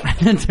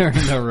 During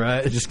the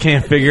rut. Just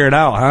can't figure it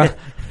out, huh?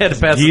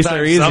 Geese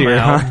are easier,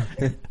 huh?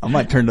 I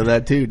might turn to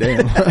that too,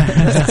 damn.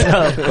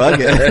 Fuck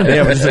it.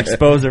 Yeah, we just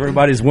expose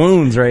everybody's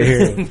wounds right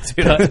here.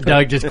 Dude,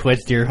 Doug just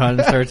quits deer hunting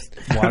and starts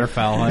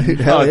waterfowl hunting.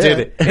 Dude,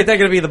 ain't that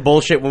going to be the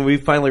bullshit when we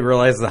finally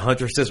realize the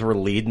huntresses were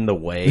leading the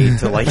way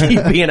to like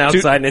being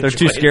outside? They're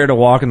too scared to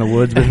walk in the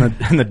woods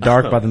in the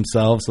dark by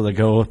themselves, so they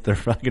go with their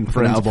fucking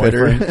friend's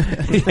boyfriend.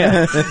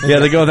 Yeah,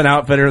 they go with an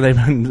outfitter. They've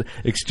been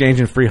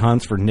exchanging free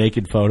hunts for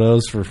naked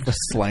photos for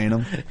slaying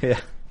them. Yeah.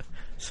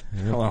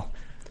 Well.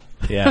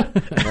 Yeah.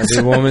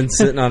 Every woman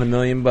sitting on $1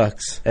 million.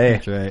 Hey,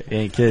 that's right. You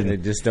ain't kidding. They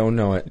just don't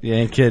know it. You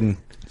ain't kidding.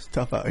 It's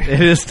tough out here. It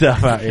is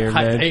tough out here,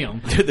 man. Damn.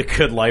 Dude, the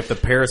good life, the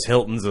Paris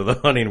Hiltons of the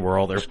hunting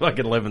world, they're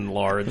fucking living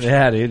large.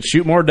 Yeah, dude.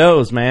 Shoot more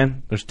does,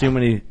 man. There's too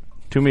many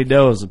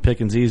does. The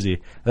picking's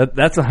easy.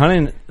 That's the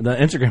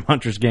Instagram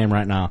hunters game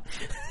right now.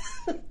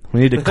 We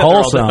need to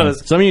cull some.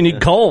 Some of you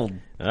need cold.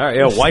 All right,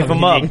 yeah, wipe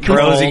them up,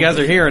 bros. You guys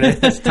are hearing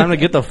it. It's time to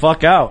get the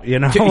fuck out, You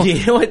know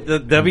what the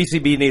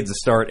WCB needs to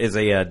start is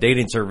a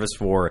dating service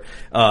for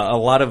a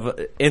lot of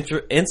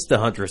Insta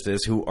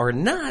huntresses who are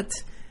not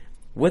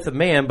with a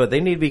man, but they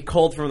need to be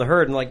culled from the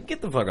herd and like,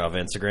 get the fuck off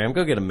Instagram.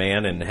 Go get a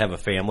man and have a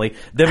family.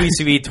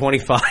 WCB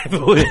 25.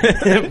 Go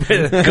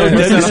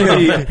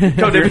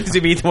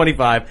WCB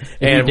 25.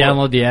 If you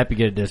download the app, you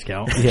get a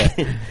discount. Yeah.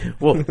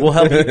 We'll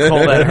help you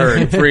cull that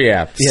herd. Free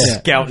app. Yeah.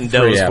 Scouting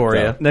does for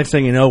you. Next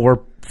thing you know, we're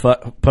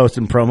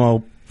posting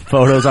promo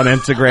photos on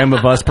Instagram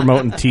of us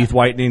promoting teeth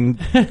whitening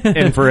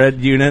infrared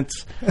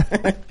units.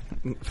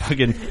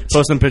 Fucking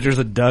posting pictures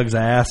of Doug's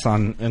ass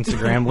on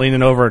Instagram,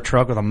 leaning over a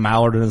truck with a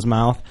mallard in his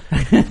mouth.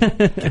 Can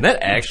that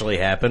actually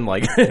happen?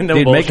 Like, no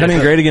dude, bullshit. Make Hunting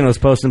Great Again was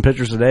posting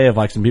pictures today of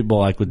like some people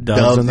like with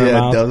doves in their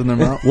mouth. Doves in their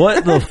mouth.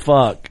 What the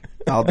fuck?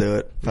 I'll do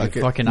it. Fuck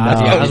it. Fucking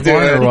Ozzy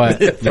Osbourne or what?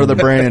 For the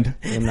brand.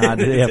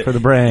 Yeah, for the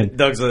brand.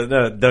 Doug's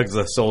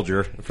a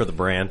soldier for the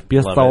brand. Be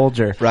a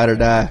soldier. Ride or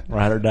die.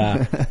 Ride or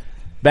die.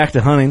 Back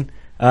to hunting.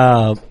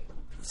 So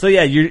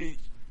yeah,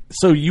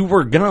 So you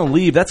were gonna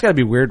leave. That's got to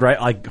be weird, right?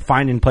 Like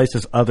finding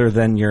places other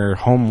than your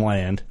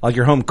homeland, like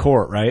your home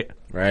court, right?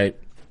 Right.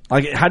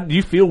 Like, how do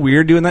you feel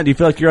weird doing that? Do you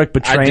feel like you're like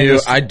betraying?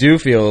 I do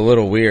feel a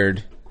little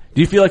weird.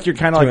 Do you feel like you're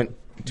kind of like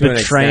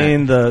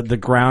betraying the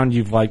ground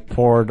you've like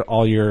poured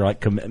all your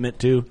like commitment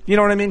to? You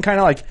know what I mean? Kind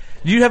of like,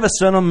 do you have a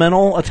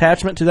sentimental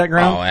attachment to that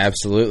ground? Oh,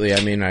 absolutely.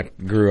 I mean, I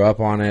grew up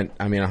on it.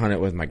 I mean, I hunted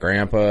with my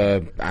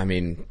grandpa. I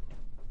mean,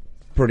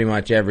 pretty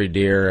much every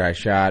deer I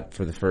shot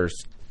for the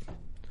first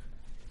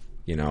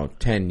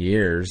 10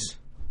 years,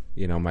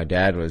 my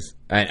dad was,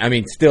 I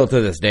mean, still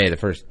to this day, the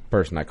first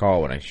person I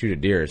call when I shoot a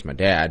deer is my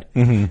dad,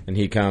 and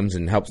he comes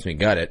and helps me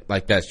gut it.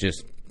 Like, that's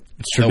just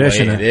it's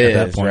tradition the way it is,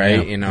 at that point,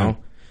 right? Yeah.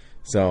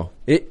 So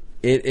it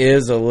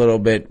is a little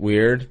bit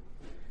weird,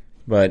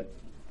 but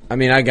I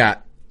mean, I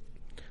get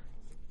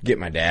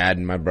my dad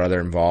and my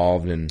brother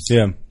involved, and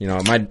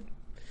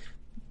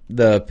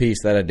the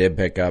piece that I did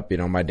pick up,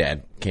 my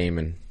dad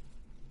came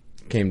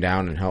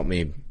down and helped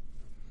me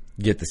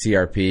get the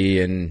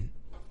CRP and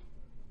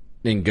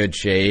in good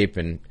shape,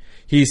 and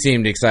he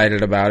seemed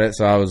excited about it,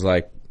 so I was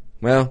like,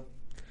 well,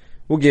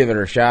 we'll give it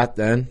a shot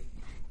then.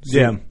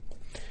 See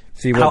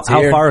what's how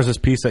here. far is this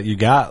piece that you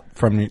got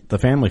from the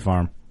family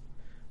farm?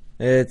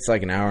 It's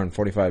like an hour and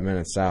 45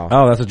 minutes south.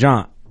 Oh, that's a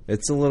jaunt.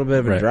 It's a little bit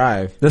of a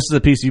drive. This is a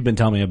piece you've been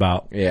telling me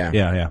about. Yeah.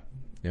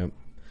 Yep.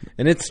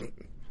 And it's in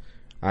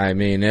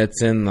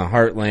the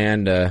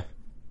heartland.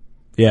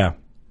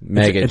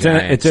 Mega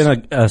it's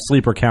in a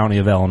sleeper county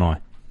of Illinois.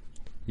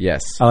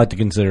 Yes. I like to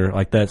consider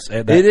like that.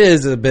 It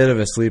is a bit of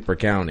a sleeper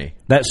county.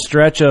 That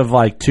stretch of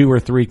like 2 or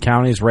 3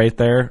 counties right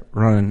there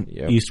running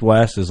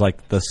east-west is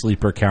like the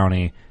sleeper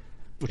county.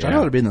 Which I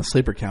know to be in the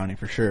sleeper county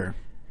for sure.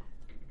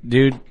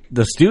 Dude,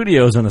 the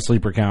studio's in a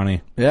sleeper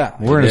county. Yeah.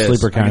 We're in a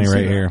sleeper county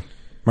right here.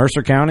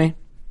 Mercer County,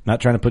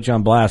 not trying to put you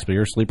on blast, but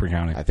you're a sleeper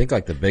county. I think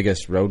like the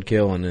biggest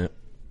roadkill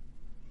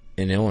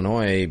in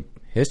Illinois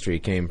history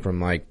came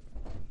from like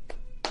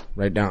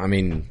right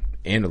down,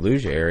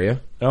 Andalusia area.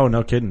 Oh,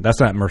 no kidding. That's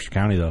not Mercer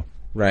County, though.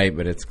 Right,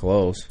 but it's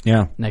close.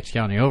 Yeah. Next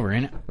county over,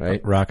 ain't it?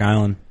 Right. Rock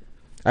Island.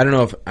 I don't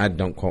know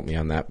don't quote me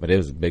on that, but it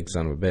was a big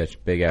son of a bitch.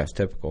 Big ass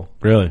typical.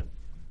 Really? I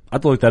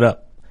have to look that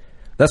up.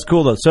 That's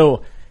cool, though.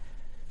 So,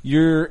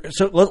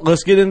 let's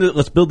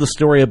build the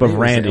story up of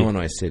Randy.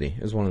 Illinois City.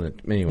 It was one of the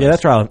many ways. Yeah,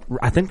 that's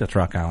I think that's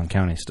Rock Island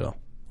County still.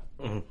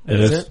 Mm-hmm. It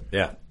is?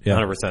 Yeah.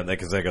 100%.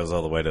 Because that goes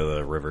all the way to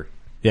the river.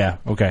 Yeah,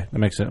 okay. That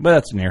makes sense. But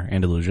that's near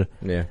Andalusia.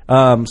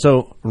 Yeah.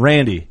 So,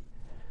 Randy.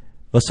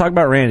 Let's talk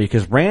about Randy,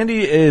 because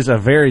Randy is a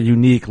very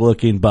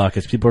unique-looking buck,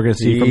 as people are going to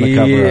see from the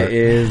cover art. He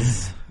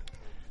is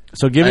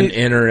an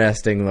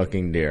interesting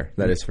looking deer,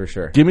 that is for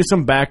sure. Give me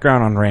some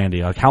background on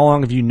Randy. Like, how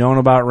long have you known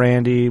about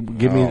Randy?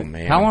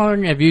 Man. How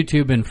long have you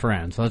two been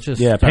friends? Let's just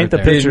paint the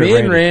picture. Me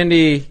and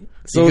Randy,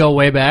 so you go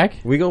way back.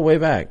 We go way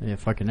back. Yeah,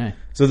 fucking A.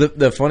 So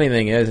the funny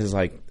thing is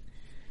like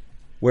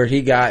where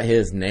he got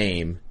his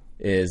name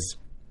is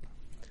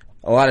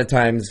a lot of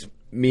times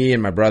me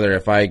and my brother,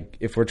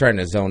 if we're trying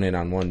to zone in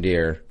on one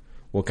deer,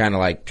 we'll kind of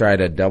like try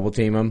to double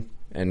team him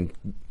and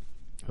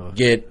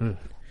get. I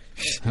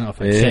don't know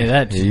if I say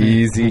that.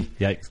 Easy.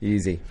 Yikes.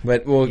 Easy.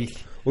 But we'll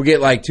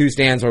get like 2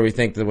 stands where we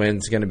think the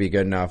wind's going to be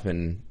good enough,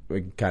 and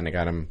we kind of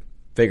got him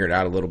figured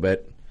out a little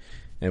bit.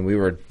 And we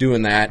were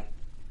doing that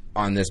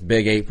on this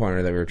big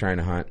 8-pointer that we were trying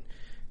to hunt.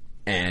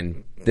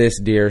 And this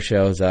deer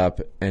shows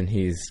up, and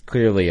he's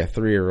clearly a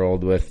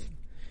 3-year-old with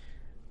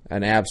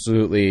an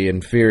absolutely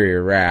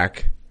inferior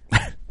rack.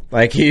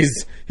 Like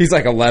he's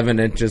like 11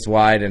 inches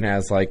wide and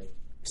has like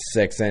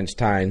 6-inch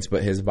tines,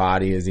 but his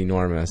body is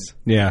enormous.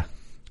 Yeah.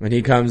 And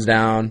he comes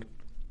down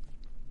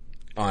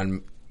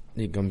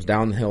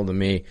the hill to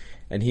me,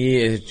 and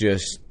he is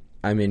just,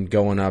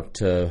 going up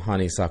to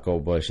honeysuckle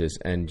bushes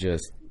and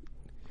just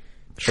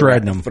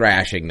shredding them,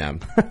 thrashing them.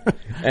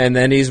 And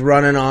then he's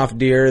running off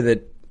deer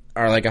that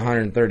are like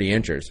 130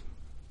 inches.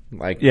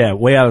 Like, yeah,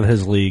 way out of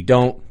his league.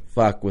 Don't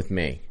fuck with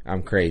me.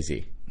 I'm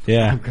crazy.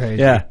 Yeah. I'm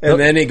crazy. Yeah. And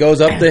then he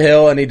goes up the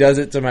hill and he does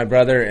it to my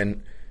brother,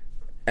 and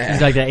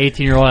he's like that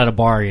 18-year-old at a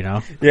bar, you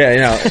know?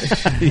 Yeah,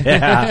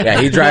 Yeah,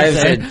 he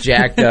drives a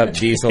jacked up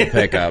diesel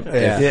pickup.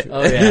 Yeah.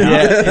 Oh,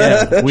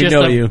 yeah. We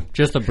know you.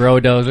 Just a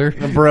bro-dozer.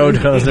 A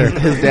bro-dozer.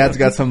 His dad's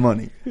got some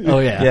money. Oh,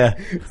 yeah. Yeah.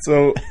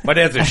 So my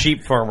dad's a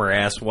sheep farmer,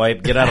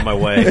 asswipe. Get out of my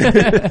way.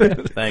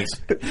 Thanks.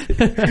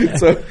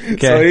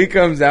 So he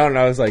comes down, and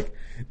I was like,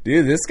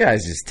 dude, this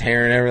guy's just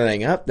tearing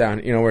everything up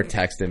down. We're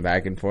texting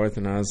back and forth,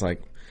 and I was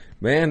like,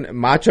 man,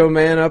 Macho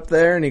Man up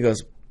there? And he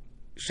goes,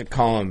 we should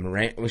call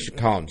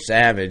him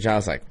Savage. I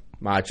was like,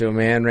 Macho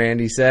Man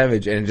Randy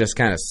Savage, and it just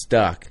kind of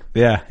stuck.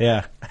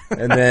 Yeah.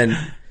 And then,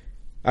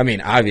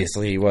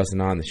 obviously he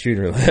wasn't on the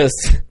shooter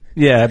list.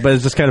 Yeah, but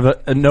it's just kind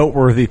of a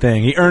noteworthy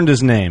thing. He earned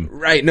his name.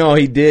 Right, no,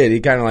 he did. He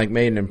kind of like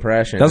made an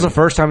impression. That was the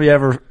first time you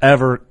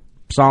ever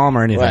saw him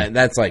or anything? Well,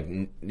 that's like,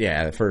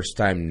 the first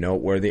time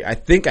noteworthy. I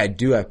think I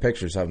do have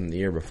pictures of him the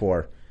year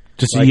before.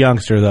 Just a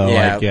youngster, though.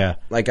 Yeah,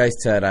 like I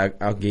said,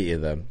 I'll get you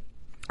them.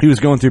 He was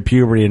going through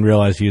puberty and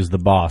realized he was the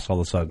boss all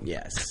of a sudden.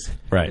 Yes.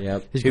 Right.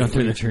 Yep. He's going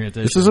through the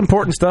transition. This is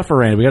important stuff for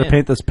Randy. We got to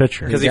paint this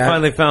picture. Because he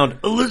finally found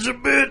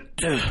Elizabeth.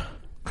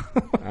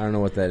 I don't know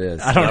what that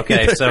is.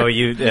 Okay, so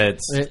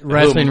it's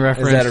wrestling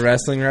reference. Is that a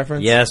wrestling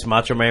reference? Yes,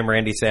 Macho Man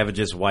Randy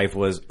Savage's wife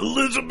was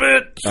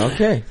Elizabeth.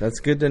 Okay, that's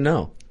good to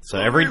know. So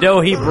every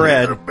dough he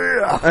bred.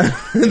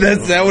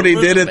 That's that what he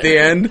did at the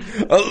end?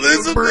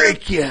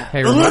 Elizabeth!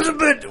 Hey,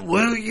 Elizabeth,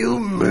 will you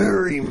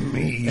marry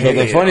me? So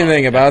the funny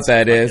thing about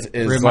that is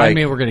remind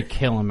me we're going to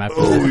kill him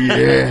after this.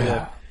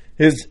 Yeah.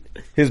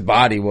 His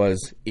body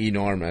was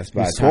enormous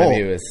by the time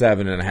he was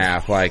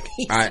 7.5. Like,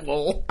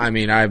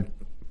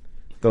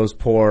 those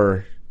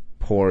poor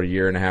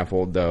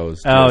 1.5-year-old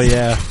does. Oh,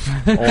 yeah.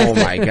 Oh,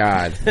 my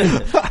God.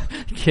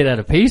 Kid had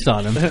a piece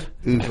on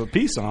him. A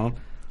piece on him.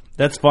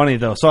 That's funny,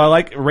 though. So I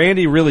like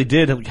Randy really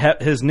did.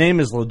 His name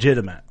is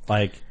legitimate.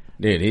 Like,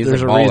 dude, he's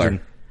there's a a baller.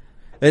 reason.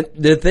 And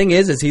the thing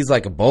is he's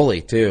like a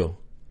bully, too.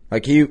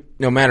 Like,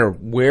 no matter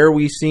where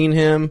we seen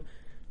him,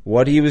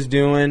 what he was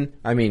doing,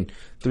 3.5,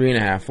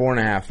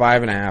 4.5,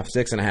 5.5,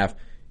 6.5,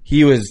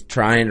 he was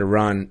trying to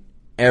run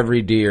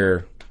every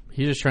deer.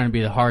 He was just trying to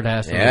be the hard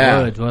ass of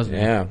the woods, wasn't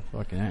he? Yeah.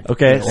 Fucking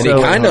okay, and so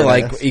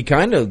he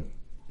kind of,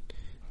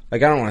 I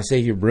don't want to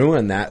say he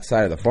ruined that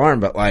side of the farm,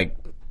 but like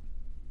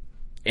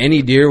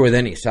any deer with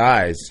any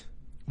size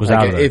was like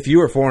out of there. if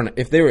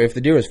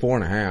the deer was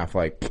 4.5,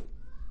 like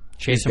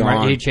chase him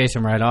right, he'd chase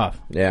him right off.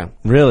 Yeah,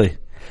 really.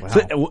 Wow.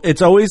 So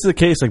it's always the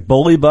case. Like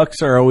bully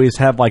bucks are always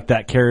have like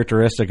that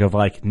characteristic of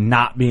like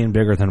not being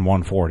bigger than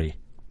 140,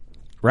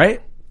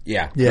 right?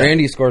 Yeah.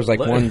 Randy scores like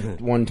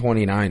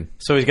 129.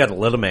 So he's got a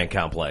little man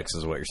complex,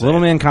 is what you're saying.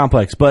 Little man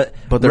complex, but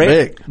they're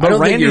big. I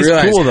don't think you Randy's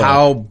realize cool, though.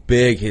 how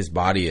big his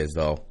body is,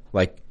 though.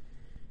 Like,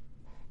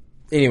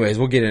 anyways,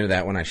 we'll get into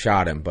that when I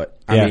shot him. But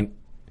I mean,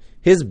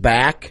 his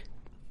back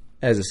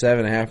as a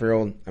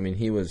 7.5-year-old,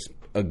 he was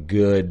a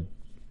good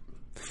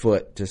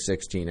foot to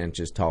 16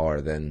 inches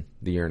taller than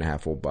the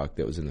 1.5-year-old buck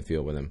that was in the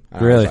field with him. I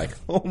Really? was like,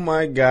 oh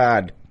my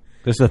God.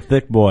 This is a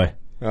thick boy.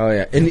 Oh,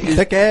 yeah. And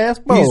Thick ass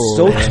boy. he's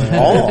so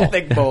tall.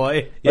 Thick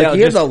boy. Like,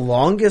 he has the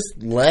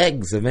longest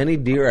legs of any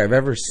deer I've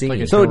ever seen. Like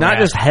a So not giraffe.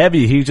 just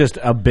heavy, he's just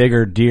a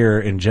bigger deer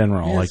in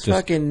general. His like just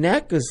fucking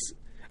neck was...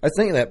 I was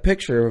thinking of that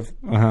picture of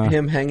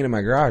him hanging in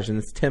my garage, and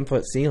it's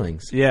 10-foot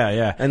ceilings.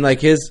 yeah. And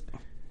like his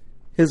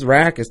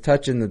rack is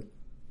touching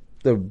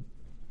the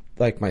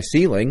like my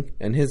ceiling,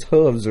 and his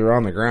hooves are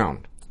on the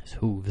ground. His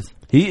hooves.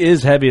 He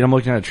is heavy, and I'm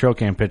looking at a trail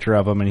cam picture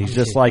of him, and he's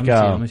just like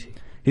let me see.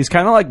 he's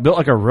kind of like built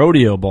like a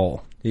rodeo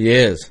bull. He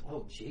is.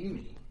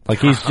 Like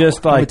he's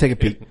just Let me like take a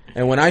peek.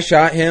 And when I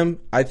shot him,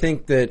 I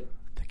think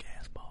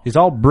he's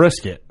all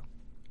brisket.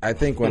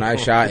 when I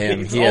shot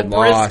him, he had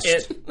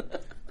lost.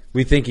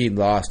 We think he'd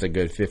lost a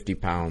good 50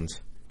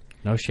 pounds.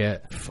 No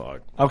shit.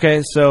 Fuck.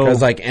 Okay, so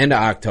Because like end of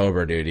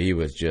October, dude, he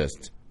was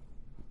just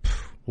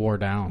Wore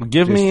down.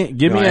 give me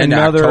end of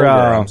another.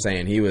 October, I'm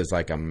saying he was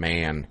like a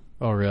man.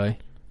 Oh, really?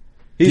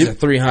 He's a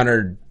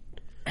 300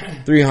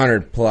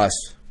 plus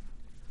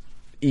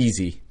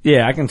easy.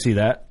 Yeah, I can see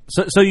that.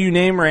 So you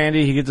name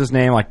Randy, he gets his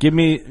name. Like, give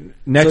me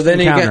next So then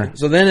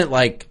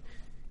encounter.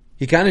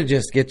 he kind of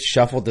just gets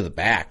shuffled to the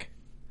back.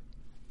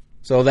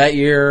 So that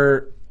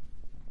year,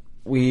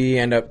 we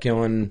end up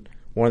killing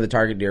one of the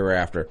target deer we're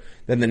after.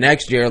 Then the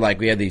next year, like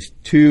we had these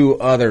 2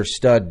 other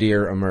stud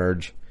deer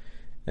emerge,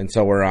 and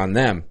so we're on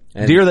them.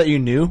 And Deer that you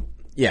knew?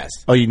 yes.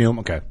 Oh, you knew him.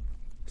 Okay.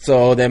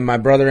 So then my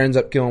brother ends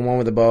up killing one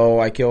with a bow.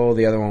 I kill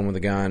the other one with a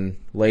gun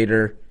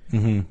later,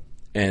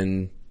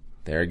 and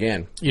there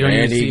again, You don't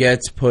even Randy see-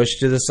 gets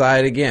pushed to the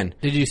side again.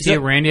 Did you see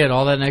Randy at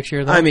all that next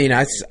year, though?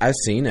 I've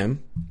seen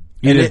him.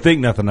 You didn't think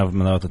nothing of him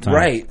though at the time,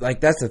 Right,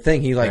 like that's the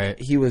thing. He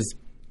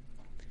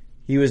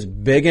was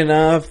big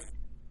enough.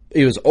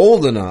 He was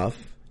old enough,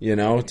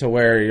 to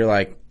where you're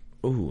like,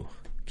 ooh,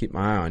 keep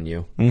my eye on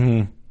you.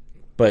 Mm-hmm.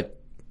 But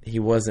he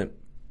wasn't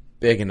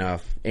big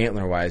enough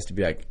antler wise to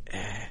be like.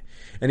 Eh.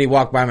 And he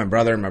walked by my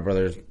brother, and my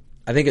brother's.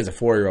 I think as a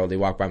 4-year-old, he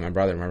walked by my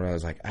brother, and my brother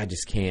was like, I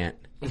just can't.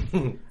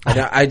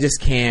 I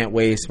just can't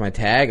waste my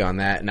tag on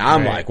that. And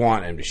I'm like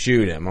wanting him to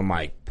shoot him. I'm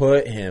like,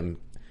 put him.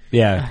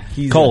 Yeah,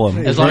 He's cull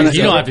him. as long as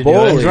you don't have to do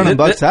bully. it. He's running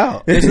bucks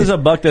out. This is a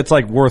buck that's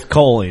like worth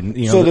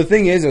culling. So the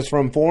thing is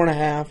from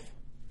 4.5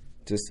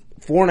 to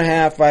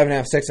 4.5,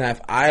 5.5,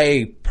 6.5.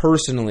 I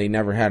personally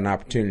never had an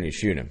opportunity to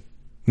shoot him.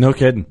 no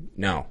kidding.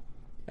 No,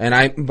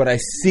 but I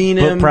seen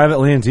But him. private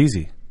land's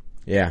easy.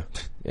 Yeah.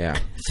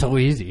 So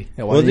easy.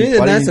 Well, dude,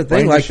 and that's the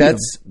thing. Like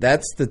that's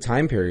the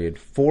time period.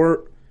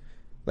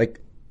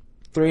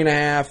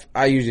 3.5.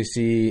 I usually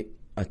see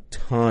a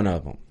ton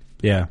of them.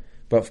 Yeah.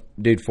 But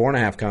dude,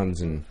 4.5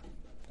 comes, and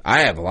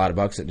I have a lot of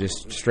bucks that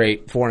just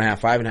straight 4.5,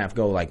 5.5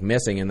 go like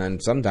missing, and then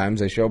sometimes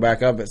they show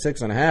back up at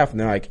 6.5, and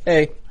they're like,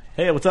 "Hey,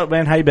 what's up,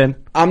 man? How you been?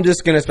 I'm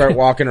just gonna start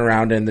walking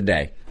around in the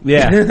day."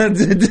 Yeah,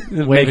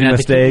 Waving making at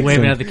mistakes.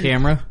 waving and- at the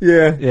camera.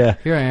 Yeah. Yeah.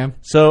 Here I am.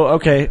 So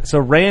okay, so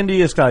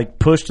Randy is like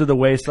pushed to the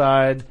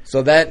wayside.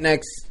 So that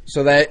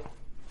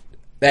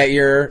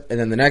year, and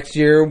then the next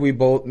year, me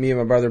and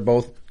my brother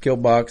both kill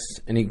bucks,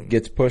 and he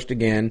gets pushed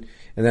again,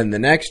 and then the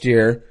next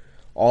year,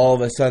 all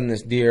of a sudden,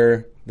 this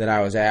deer that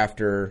I was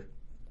after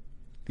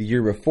the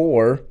year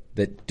before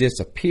that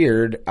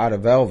disappeared out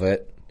of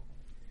velvet,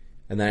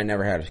 and then I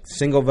never had a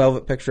single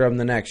velvet picture of him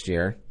the next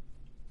year.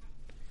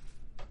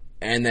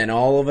 And then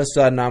all of a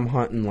sudden, I'm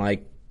hunting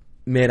like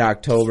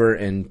mid-October,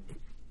 and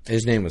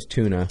his name was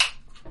Tuna.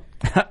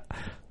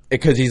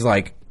 Because he's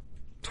like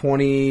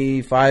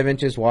 25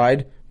 inches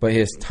wide, but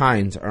his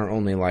tines are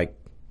only like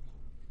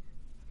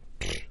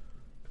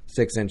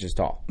 6 inches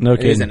tall. No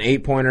kidding. He's an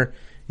 8-pointer.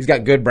 He's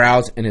got good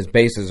brows, and his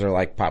bases are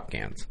like pop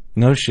cans.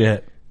 No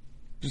shit.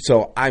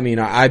 So, I mean,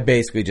 I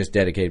basically just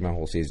dedicated my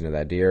whole season to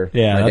that deer.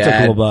 Yeah, that's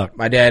a cool buck.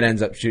 My dad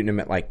ends up shooting him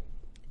at like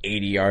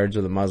 80 yards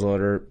with a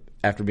muzzleloader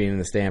after being in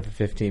the stand for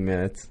 15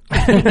 minutes.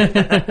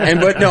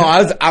 But no,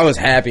 I was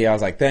happy. I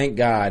was like, thank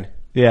God.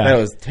 Yeah. That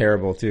was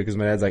terrible, too, because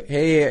my dad's like,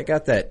 hey, I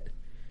got that.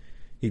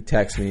 He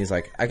texts me. He's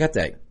like, I got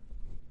that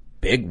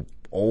big,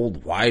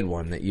 old, wide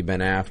one that you've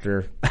been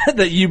after.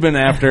 That you've been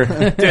after.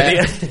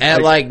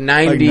 at like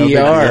 90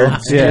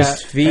 yards,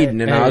 just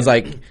feeding. And I was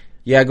like,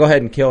 yeah, go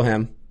ahead and kill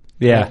him.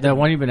 Yeah. That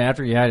one you've been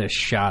after, I just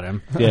shot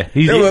him. Yeah,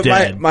 he's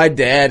dead. My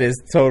dad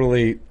is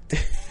totally,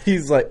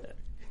 he's like,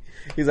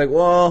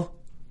 well,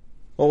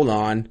 hold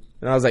on.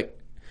 And I was like,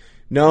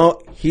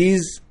 no,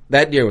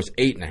 that deer was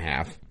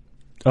 8.5.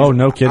 Oh,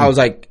 no kidding. I was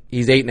like,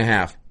 he's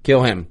 8.5.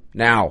 Kill him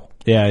now.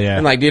 Yeah.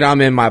 And like, dude,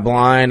 I'm in my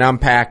blind. I'm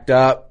packed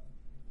up.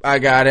 I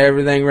got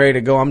everything ready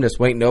to go. I'm just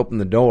waiting to open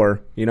the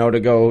door, to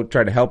go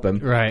try to help him.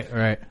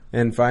 Right.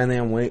 And finally,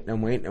 I'm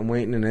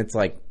waiting, and it's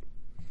like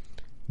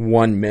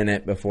 1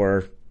 minute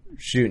before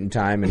shooting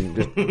time, and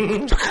just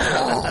and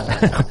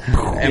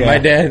my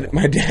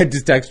dad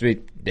just texted me,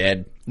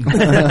 dead.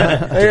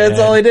 That's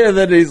all he did. And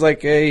then he's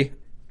like, hey,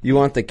 you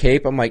want the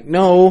cape? I'm like,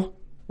 no,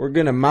 we're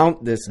gonna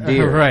mount this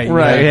deer. Right.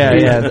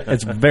 Yeah.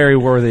 It's very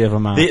worthy of a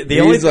mount.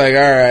 He's like,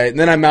 all right. And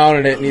then I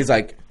mounted it, and he's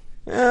like,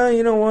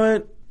 you know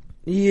what?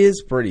 He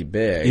is pretty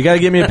big. You got to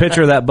give me a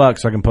picture of that buck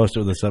so I can post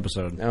it with this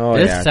episode. Oh,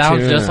 this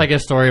sounds just like a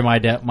story my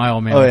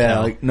old man would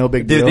tell. Like no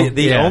big deal. No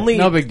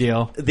big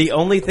deal. The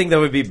only thing that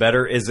would be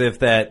better is if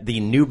the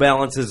New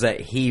Balances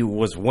that he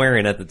was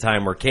wearing at the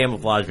time were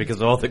camouflage because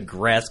of all the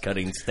grass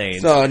cutting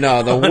stains. So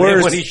no, the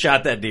worst when he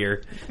shot that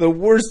deer. The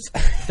worst.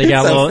 They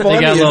got a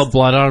little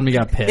blood on him. He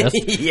got pissed.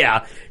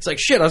 Yeah, it's like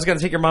shit. I was going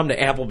to take your mom to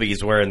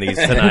Applebee's wearing these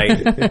tonight.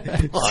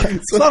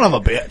 Son of a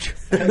bitch.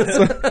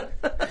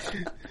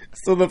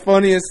 So the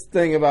funniest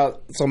thing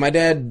my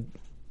dad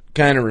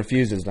kind of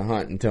refuses to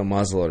hunt until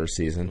muzzleloader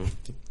season.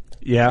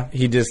 Yeah.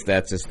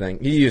 That's his thing.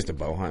 He used to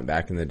bow hunt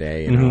back in the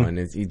day, and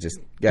he just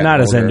got not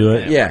as into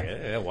it.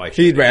 Yeah.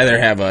 He'd rather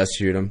have us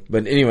shoot him.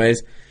 But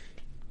anyways,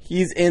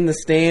 he's in the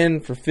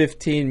stand for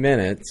 15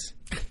 minutes,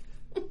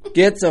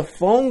 gets a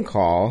phone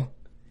call,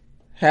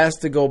 has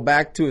to go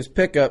back to his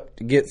pickup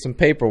to get some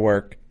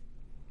paperwork,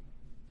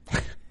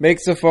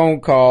 makes a phone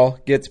call,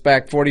 gets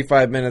back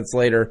 45 minutes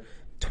later.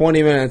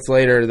 20 minutes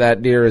later,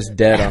 that deer is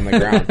dead on the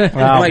ground.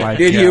 I'm like,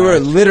 dude, you were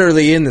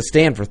literally in the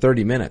stand for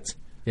 30 minutes.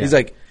 Yeah. He's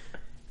like,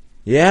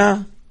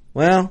 yeah,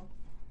 well,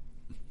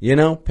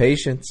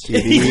 patience.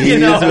 That's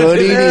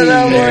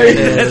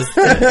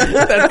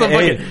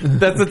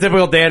the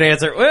typical dad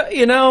answer. Well,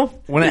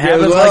 when it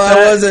happens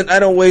like that, I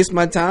don't waste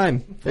my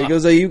time. He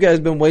goes, you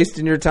guys been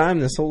wasting your time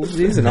this whole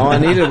season. All I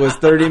needed was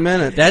 30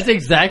 minutes. That's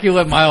exactly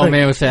what my old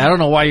man would say. I don't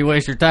know why you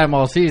waste your time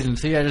all season.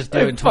 See, I just do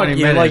it in 20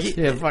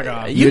 minutes. Fuck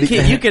off.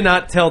 You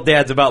cannot tell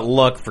dads about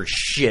luck for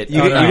shit.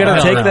 You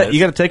gotta take that. You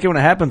gotta take it when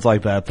it happens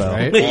like that, though.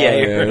 Right?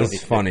 It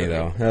was funny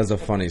though. That was a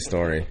funny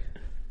story.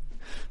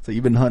 So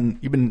you've been hunting.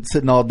 You've been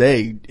sitting all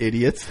day,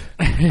 idiots.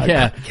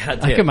 Yeah,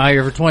 I come out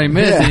here for 20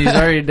 minutes and he's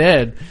already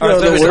dead. All right,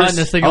 so hunting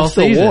this thing all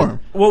season. Warm.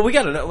 Well, we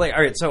got to know. All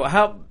right, so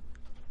how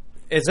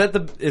is that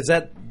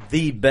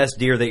the best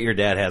deer that your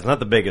dad has? Not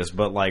the biggest,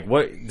 but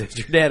what does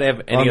your dad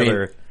have?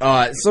 Other?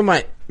 So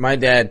my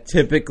dad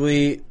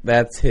typically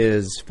that's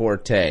his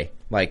forte.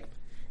 Like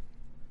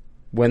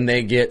when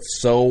they get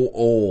so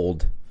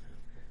old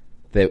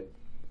that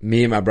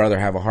me and my brother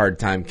have a hard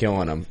time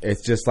killing them.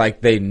 It's just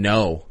like they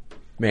know,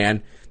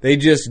 man. They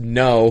just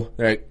know.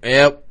 They're like,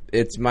 yep,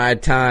 it's my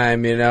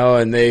time,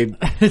 and they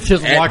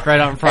just walk right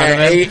out in front of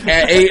him.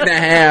 At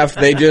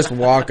 8.5, they just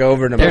walk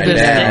over to my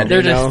dad.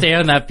 They're just standing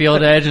on that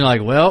field edge and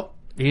like, well,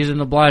 he's in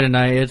the blind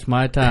tonight. It's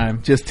my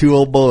time. Just two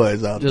old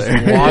boys out there.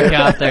 Just walk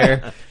out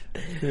there.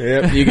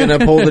 Yep, you gonna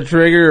pull the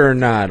trigger or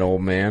not,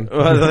 old man?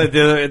 Well,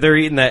 they're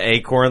eating that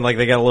acorn like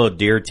they got a little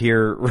deer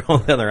tear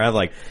rolling down their eye.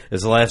 Like, this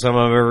is the last time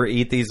I've ever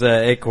eat these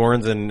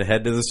acorns and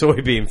head to the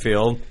soybean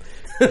field.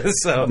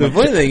 So the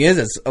funny thing is,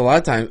 it's a lot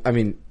of times. I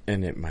mean,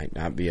 and it might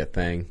not be a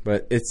thing,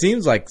 but it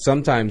seems like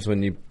sometimes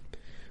when you,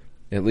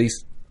 at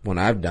least when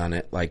I've done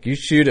it, like you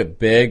shoot a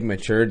big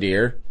mature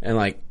deer, and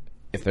like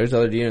if there's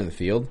other deer in the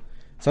field,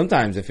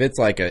 sometimes if it's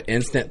like an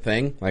instant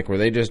thing, like where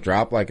they just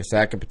drop like a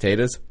sack of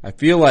potatoes, I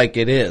feel like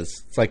it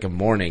is. It's like a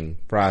mourning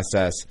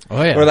process.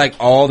 Oh yeah. Where like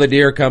all the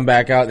deer come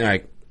back out and they're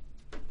like,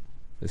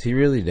 is he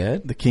really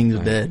dead? The king's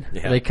dead.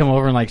 Yeah. They come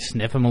over and like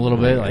sniff him a little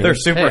bit. Like, they're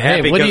super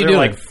happy because they're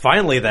like,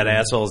 finally that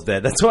asshole's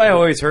dead. That's why I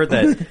always heard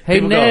that.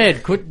 Hey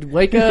Ned,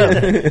 wake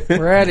up.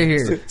 We're out of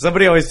here.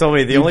 Somebody always told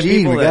me the only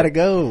people we gotta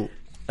go.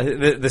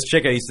 This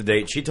chick I used to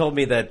date, she told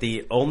me that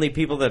the only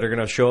people that are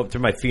going to show up to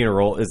my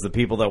funeral is the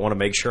people that want to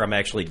make sure I'm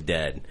actually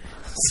dead.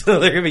 So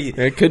they're going to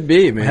be... It could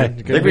be, man.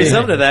 There could be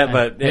something to that,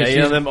 but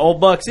them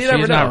old bucks, you never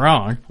know. She's not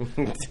wrong.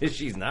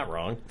 She's not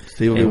wrong.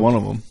 Steve will be one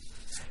of them.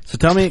 So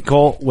tell me,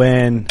 Cole,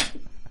 when...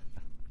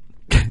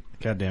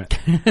 God damn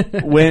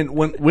it.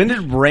 When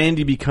did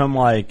Randy become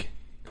like...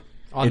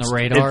 On the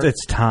radar?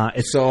 It's time.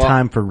 It's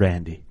time for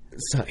Randy.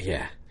 So,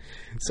 yeah.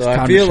 So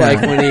I feel like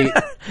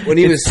when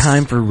he was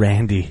time for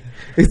Randy.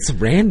 It's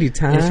Randy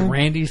time. It's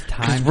Randy's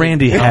time. Because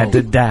Randy had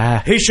to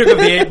die. He shook up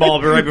the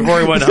 8-ball right before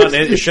he went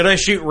hunting. Should I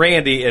shoot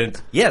Randy?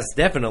 And yes,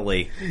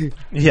 definitely.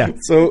 Yeah.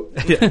 So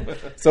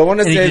I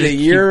want to say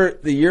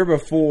the year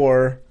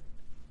before.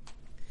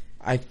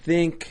 I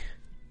think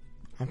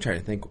I'm trying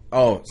to think.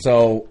 Oh,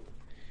 so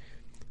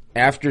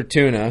after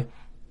tuna,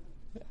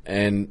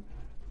 and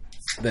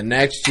the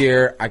next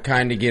year I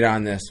kind of get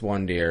on this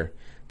one deer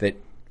that,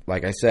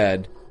 like I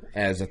said,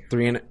 as a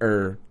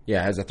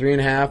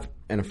 3.5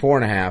 and a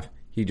 4.5,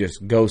 he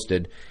just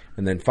ghosted,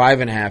 and then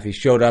 5.5, he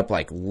showed up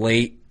like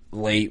late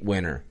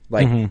winter,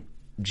 like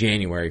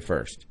January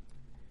 1st.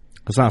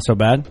 That's not so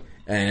bad.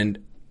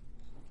 And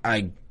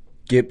I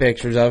get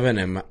pictures of it,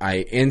 and I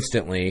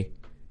instantly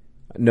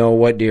know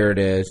what deer it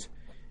is,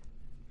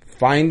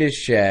 find his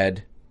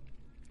shed,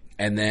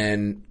 and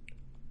then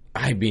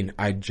I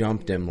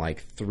jumped him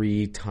like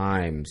 3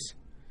 times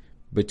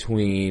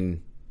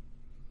between,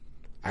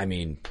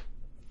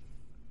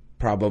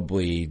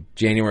 probably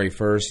January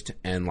 1st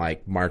and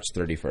like March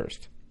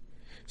 31st.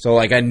 So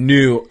like I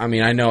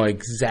know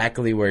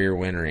exactly where you're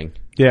wintering.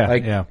 Yeah,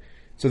 yeah.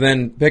 So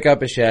then pick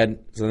up a shed.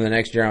 So then the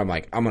next year I'm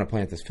like, I'm going to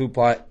plant this food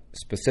plot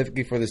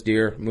specifically for this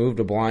deer. Moved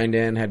a blind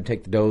in, had to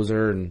take the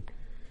dozer and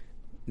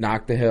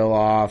knock the hill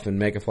off and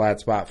make a flat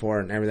spot for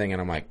it and everything.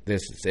 And I'm like,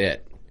 this is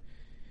it.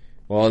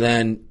 Well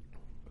then,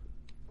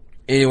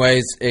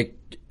 anyways, it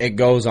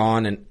goes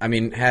on,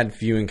 and had a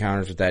few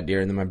encounters with that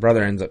deer, and then my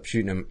brother ends up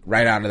shooting him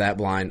right out of that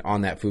blind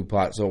on that food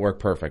plot, so it worked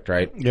perfect,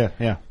 right?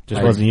 Yeah.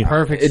 Just wasn't you.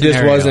 Perfect. It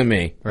scenario. just wasn't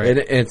me. Right.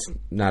 It's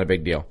not a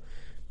big deal.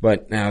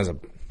 But now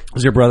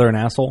Was your brother an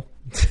asshole?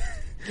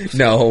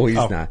 No, he's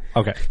not.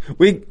 Okay.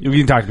 You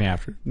can talk to me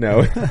after.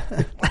 No.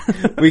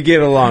 We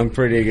get along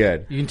pretty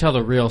good. You can tell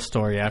the real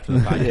story after the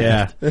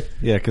podcast.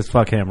 Yeah, because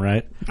fuck him,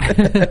 right?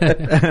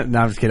 No,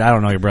 I'm just kidding. I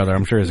don't know your brother.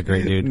 I'm sure he's a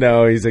great dude.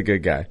 No, he's a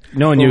good guy.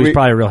 Knowing you, he's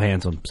probably real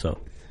handsome, so.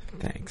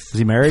 Thanks. Is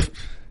he married?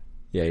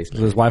 Yeah, he's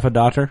married. Is his wife a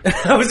doctor?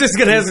 I was just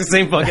going to ask the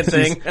same fucking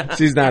thing.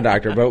 She's not a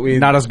doctor, but we...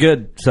 Not as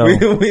good, so.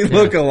 We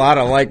look a lot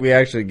alike. We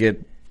actually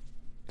get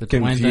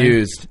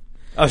confused.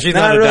 Oh, she's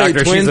not not a really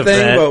doctor. Twin She's a thing,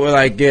 vet. but we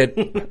like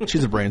get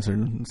she's a brain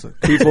surgeon.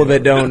 People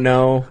that don't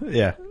know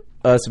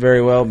us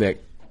very well.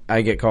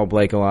 I get called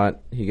Blake a lot.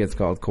 He gets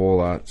called Cole a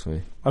lot.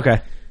 So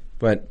okay,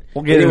 but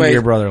we'll get into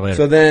your brother later.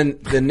 So then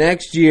the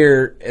next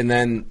year, and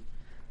then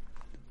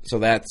so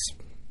that's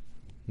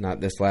not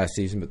this last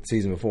season, but the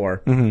season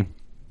before. Mm-hmm.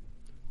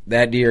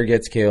 That deer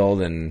gets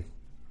killed, and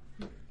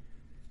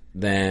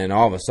then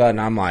all of a sudden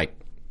I'm like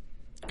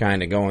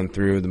kind of going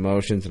through the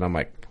motions, and I'm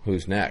like,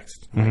 who's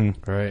next?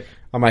 Mm-hmm. Right.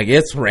 I'm like,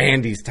 it's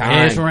Randy's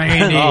time. It's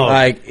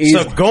Randy.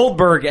 So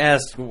Goldberg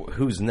asked,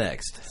 "Who's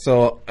next?"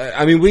 So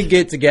we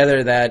get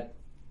together that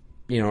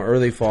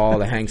early fall,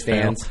 the hang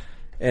stands,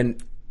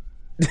 and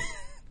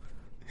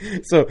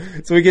so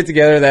we get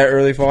together that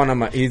early fall, and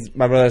my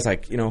brother's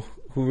like, who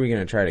are we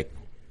gonna try to?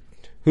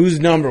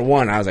 Who's number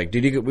one? I was like,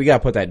 dude, we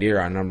gotta put that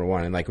deer on number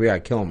one, and like we gotta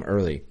kill him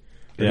early.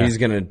 Yeah. He's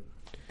gonna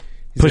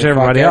push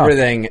everybody up.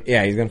 Everything.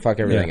 Yeah, he's gonna fuck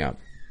everything up.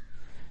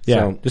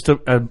 Yeah, so, just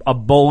a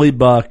bully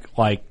buck,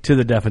 like, to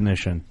the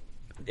definition.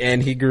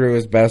 And he grew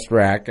his best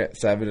rack at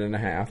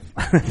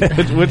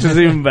 7.5. Which is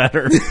even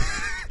better.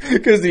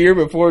 Because the year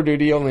before, dude,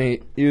 he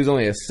was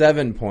only a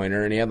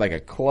 7-pointer, and he had like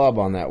a club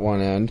on that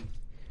one end,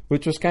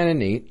 which was kind of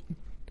neat.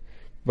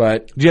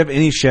 But do you have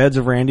any sheds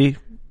of Randy?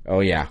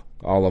 Oh, yeah.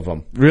 All of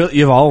them. Really?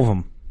 You have all of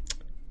them?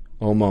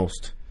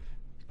 Almost.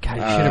 God,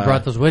 you should have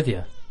brought those with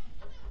you.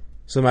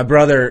 So my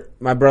brother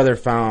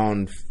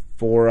found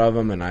 4 of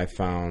them, and I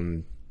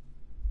found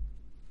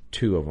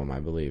 2 of them, I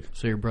believe.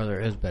 So your brother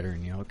is better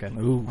than you. Okay.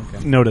 Ooh.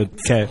 Okay. Noted.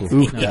 Okay.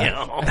 Ooh.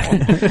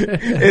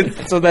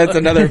 So that's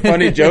another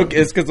funny joke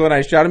is because when I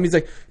shot him, he's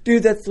like,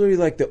 dude, that's literally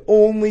like the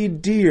only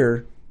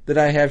deer that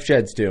I have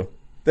sheds to.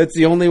 That's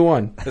the only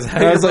one. Is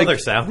that how your brother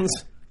sounds?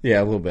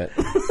 Yeah, a little bit.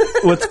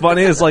 What's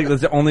funny is like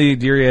that's the only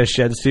deer he has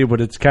sheds to,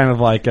 but it's kind of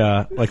like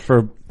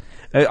for...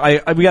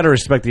 we got to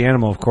respect the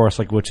animal, of course,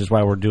 like which is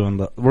why we're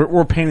doing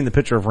we're painting the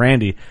picture of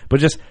Randy, but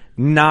just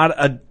not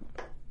a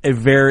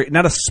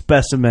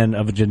specimen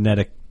of a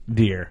genetic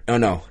deer. Oh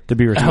no, to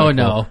be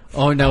respectful.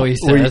 Oh no, he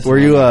says. Were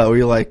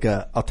you like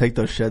I'll take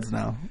those sheds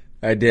now?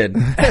 I did. Do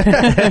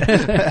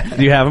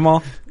you have them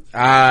all?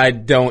 I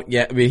don't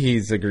yet.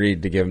 He's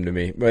agreed to give them to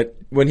me, but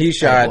when he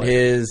shot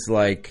his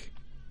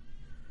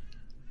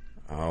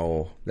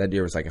that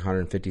deer was like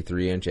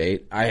 153-inch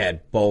 8. I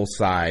had both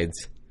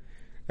sides.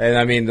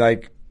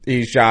 And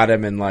he shot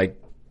him in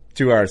like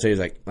 2 hours. So he's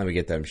like, let me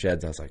get them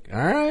sheds. I was like, all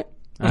right.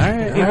 All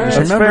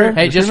right.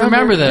 Hey, just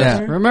remember this. Yeah.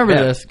 Remember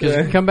this,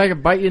 because come back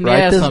and bite you in the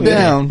ass someday.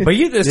 Down. But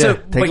you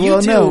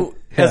two,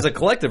 as a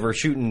collective, are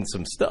shooting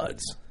some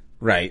studs.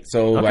 Right.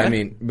 So, I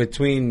mean,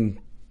 between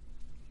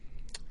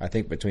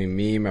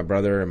me, my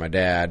brother, and my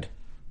dad,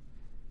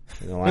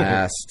 in the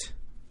last,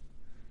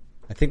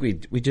 I think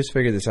we just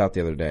figured this out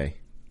the other day.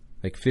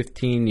 Like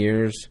 15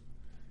 years,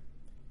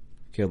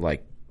 killed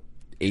like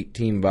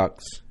 18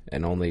 bucks,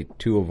 and only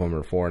 2 of them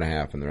are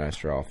 4.5, and the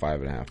rest are all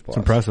 5.5 plus. It's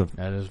impressive.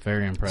 That is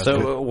very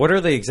impressive. So, what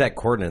are the exact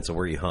coordinates of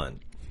where you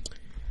hunt?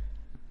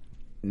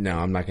 No,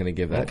 I'm not going to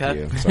give that to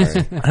you. I'm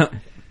sorry.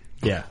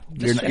 Yeah.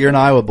 You're an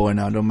Iowa boy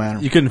now. Don't matter.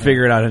 You couldn't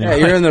figure it out anyway.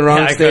 Yeah, you're in the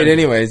wrong state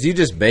anyways. You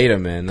just bait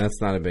them in.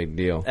 That's not a big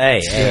deal.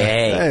 Hey,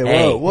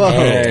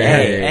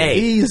 whoa.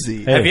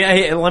 Easy.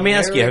 Let me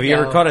ask you, have you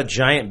ever caught a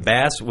giant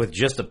bass with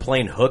just a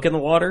plain hook in the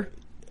water?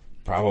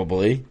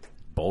 Probably.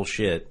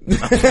 Bullshit. I'm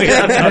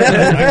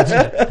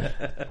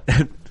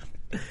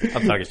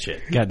talking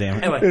shit. God damn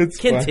it. Anyway,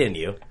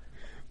 continue.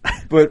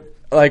 But,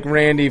 like,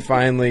 Randy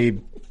finally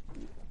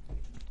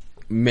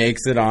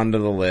makes it onto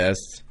the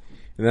list.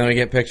 And then we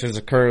get pictures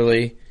of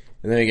Curly.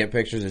 And then we get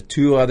pictures of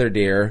 2 other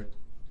deer.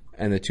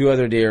 And the 2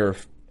 other deer,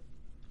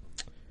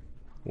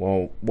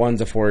 well, one's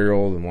a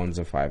 4-year-old and one's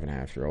a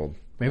 5.5-year-old.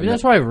 Maybe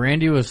that's why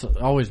Randy was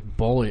always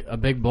a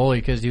big bully,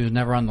 because he was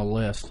never on the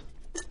list.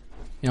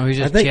 You know, he's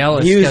just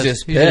jealous. He was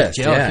just pissed.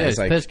 Yeah, he's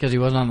pissed because he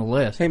wasn't on the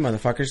list. Hey,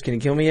 motherfuckers, can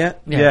you kill me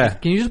yet? Yeah.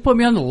 Can you just put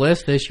me on the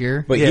list this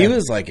year? But he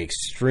was, like,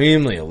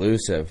 extremely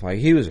elusive. Like,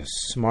 he was a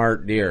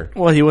smart deer.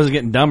 Well, he wasn't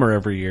getting dumber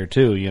every year,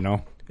 too, you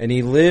know. And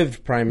he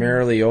lived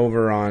primarily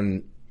over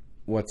on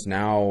what's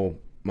now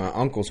my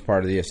uncle's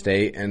part of the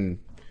estate. And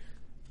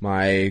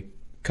my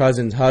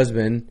cousin's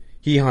husband,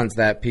 he hunts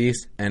that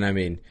piece. And, I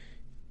mean,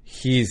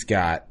 he's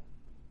got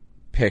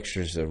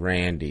pictures of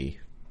Randy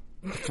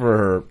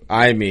for,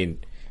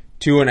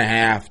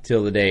 2.5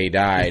 till the day he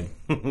died,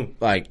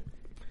 like,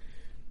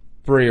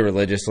 pretty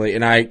religiously.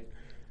 And I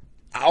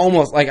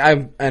almost, like,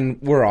 and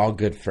we're all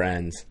good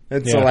friends.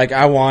 And so, like,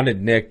 I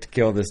wanted Nick to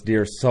kill this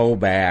deer so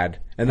bad.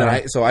 And then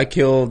I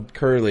killed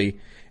Curly.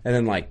 And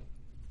then, like,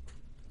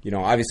 you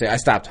know, obviously I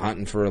stopped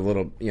hunting for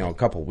a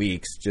couple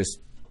weeks just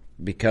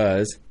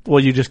because.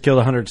 Well, you just killed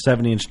a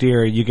 170-inch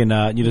deer. You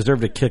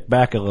deserve to kick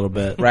back a little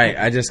bit. Right.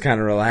 I just kind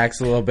of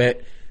relaxed a little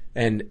bit.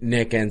 And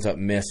Nick ends up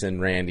missing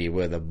Randy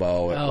with a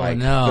bow at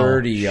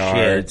 30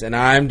 yards. Shit. And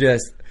I'm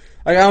just,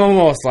 like, I'm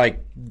almost,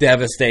 like,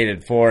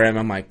 devastated for him.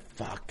 I'm like,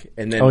 fuck.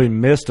 And then, he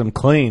missed him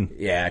clean.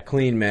 Yeah,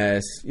 clean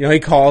miss. You know, he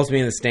calls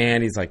me in the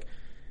stand. He's like,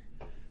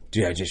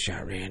 dude, I just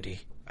shot Randy.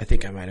 I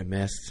think I might have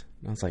missed.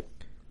 And I was like,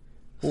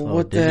 well, so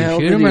what the hell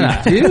did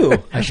he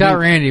do? I shot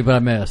Randy, but I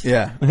missed.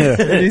 Yeah.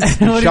 He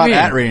shot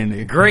at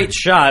Randy. Great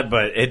shot,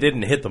 but it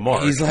didn't hit the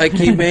mark. He's like,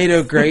 he made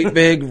a great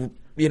big,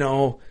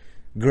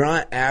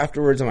 grunt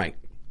afterwards. I'm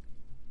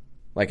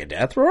like a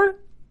death roar?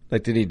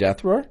 Like, did he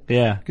death roar?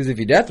 Yeah. Because if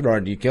he death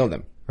roared, you killed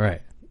him.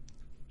 Right.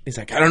 He's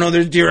like, I don't know,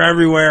 there's deer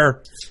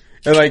everywhere.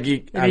 And like,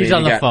 he's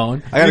on the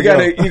phone.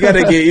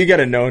 You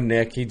gotta know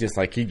Nick. He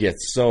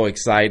gets so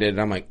excited. And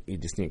I'm like, you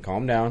just need to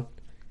calm down.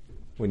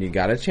 When you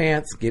got a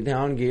chance, get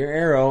down, get your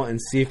arrow, and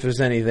see if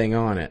there's anything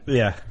on it.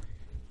 Yeah.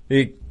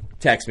 He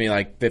texts me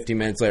like 15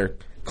 minutes later.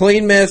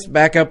 Clean miss,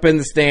 back up in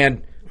the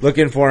stand.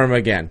 Looking for him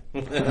again.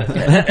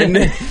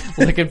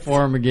 Looking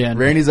for him again.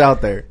 Randy's out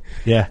there.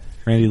 Yeah,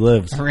 Randy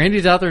lives.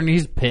 Randy's out there and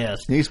he's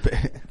pissed.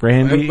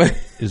 Randy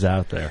is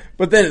out there.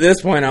 But then at this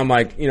point, I'm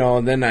like,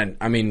 then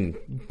I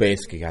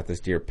basically got this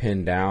deer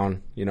pinned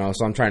down,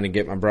 so I'm trying to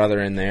get my brother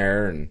in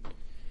there, and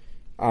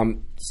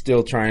I'm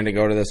still trying to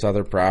go to this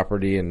other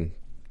property and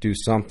do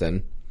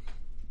something.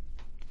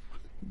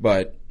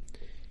 But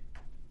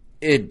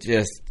it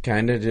just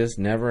kind of just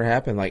never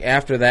happened. Like,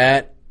 after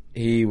that,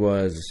 he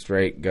was a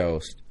straight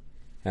ghost.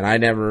 And I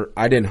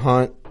didn't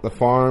hunt the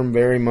farm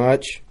very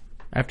much.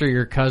 After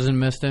your cousin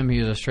missed him, he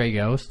was a stray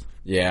ghost?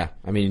 Yeah.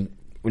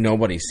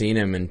 Nobody's seen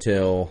him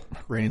until...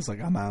 Randy's like,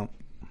 I'm out.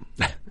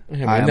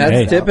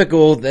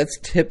 That's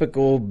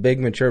typical big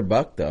mature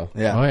buck, though.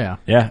 Yeah. Oh, yeah.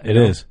 Yeah, it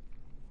is.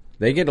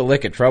 They get a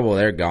lick of trouble,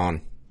 they're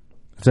gone.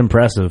 It's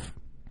impressive.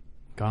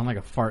 Gone like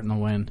a fart in the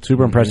wind.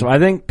 Super impressive. I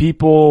think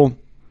people...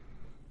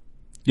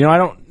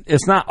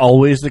 it's not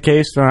always the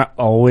case. They're not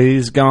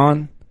always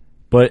gone.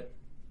 But...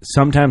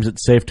 sometimes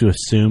it's safe to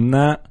assume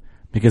that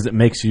because it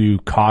makes you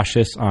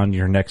cautious on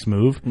your next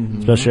move,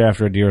 especially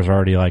after a deer is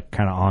already like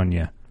kind of on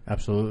you.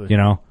 Absolutely.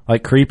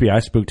 Like Creepy, I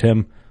spooked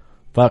him,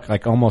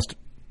 like almost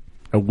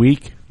a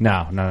week.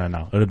 No.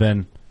 It would have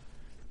been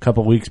a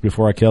couple weeks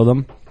before I killed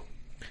him.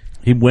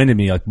 He winded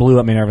me, like blew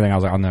at me and everything. I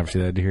was like, I'll never see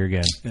that deer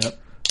again. Yep.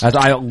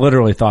 I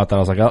literally thought that. I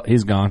was like, oh,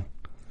 he's gone.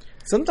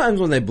 Sometimes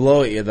when they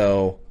blow at you,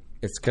 though,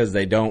 it's because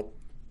they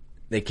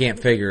can't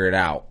figure it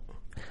out.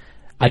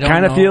 I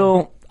kind of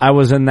feel I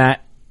was in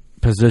that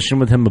position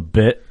with him a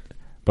bit,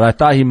 but I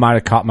thought he might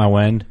have caught my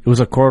wind. It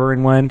was a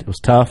quartering wind. It was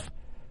tough.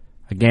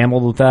 I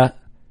gambled with that.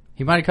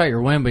 He might have caught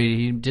your wind, but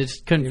he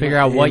just couldn't figure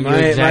out what you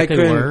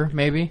exactly were,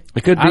 maybe.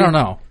 It could be. I don't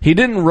know. He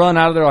didn't run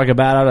out of there like a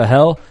bat out of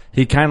hell.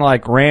 He kind of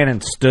like ran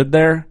and stood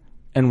there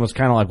and was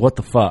kind of like, what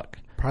the fuck?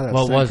 Probably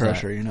What was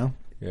crusher, that? you know?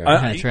 Yeah.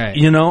 That's right.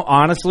 You know,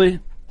 honestly,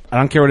 I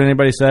don't care what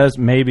anybody says.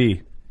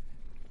 Maybe.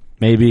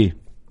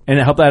 And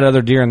it helped that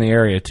other deer in the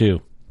area, too.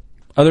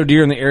 Other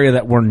deer in the area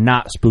that were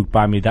not spooked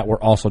by me that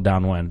were also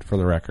downwind, for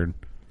the record.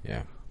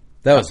 Yeah.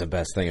 That was the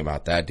best thing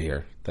about that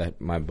deer,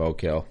 my bow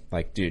kill.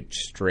 Like, dude,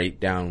 straight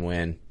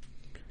downwind,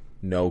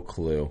 no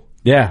clue.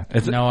 Yeah.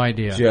 It's No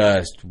idea.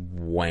 Just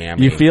whammy.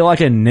 You feel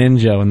like a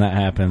ninja when that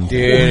happens. Dude,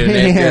 and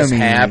it just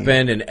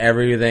happened, and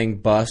everything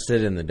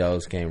busted, and the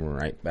does came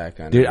right back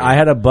on. Dude, I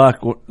had a buck,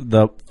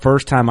 the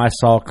first time I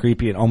saw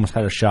Creepy and almost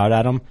had a shot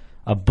at him,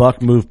 a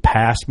buck moved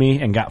past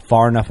me and got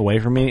far enough away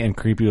from me, and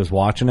Creepy was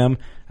watching him,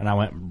 and I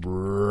went,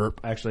 brrr.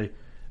 Actually,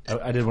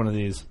 I did one of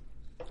these.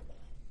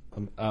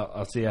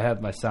 I'll see, I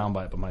had my sound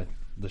bite, but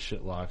the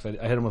shit locks. I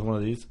hit him with one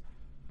of these.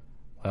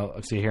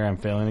 Well, see here, I'm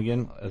failing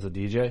again as a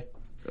DJ.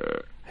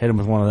 Hit him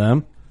with one of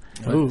them.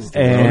 Ooh.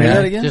 And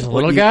that again? Just a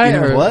little guy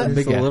or what?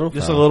 big guy?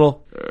 Just a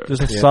little,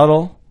 just a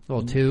subtle. A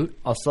little toot.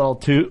 A subtle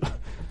toot. A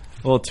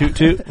little toot.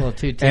 Little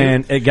toot.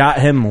 And it got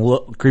him,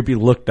 Creepy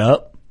looked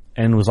up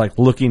and was like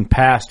looking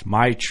past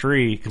my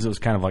tree because it was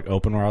kind of like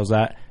open where I was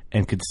at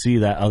and could see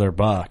that other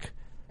buck.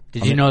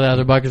 Did you know the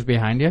other buck was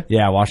behind you?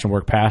 Yeah, I watched him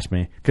work past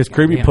me because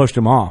Creepy pushed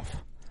him off.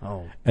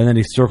 Oh. And then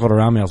he circled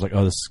around me. I was like,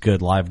 oh, this is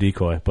good, live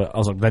decoy. But I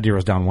was like, that deer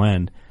was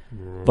downwind.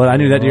 But I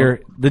knew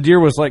the deer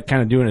was like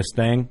kind of doing his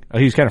thing.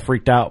 He was kind of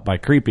freaked out by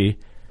Creepy.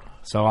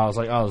 So I was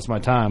like, oh, this is my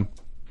time.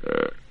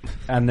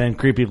 And then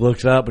Creepy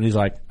looks up and he's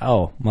like,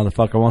 oh,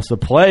 motherfucker wants to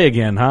play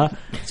again, huh?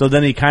 So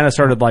then he kind of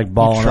started like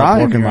balling up,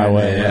 working my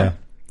way. Yeah.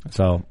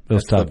 So it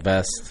was tough. The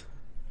best.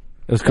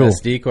 It was cool.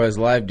 Best decoy is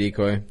live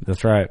decoy.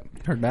 That's right.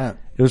 Heard that.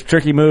 It was a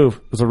tricky move.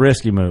 It was a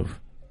risky move.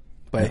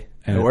 But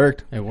And it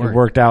worked. It It worked.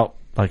 worked out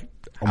like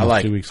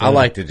almost 2 weeks I later.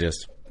 like to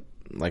just,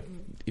 like,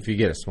 if you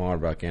get a smaller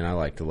buck in, I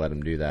like to let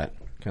him do that.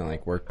 Kind of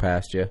like work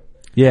past you.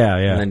 Yeah.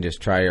 And then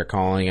just try your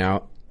calling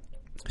out.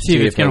 See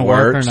if it's going to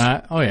work or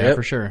not. Oh, yeah,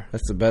 for sure.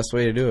 That's the best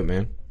way to do it,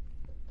 man.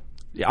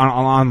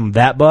 On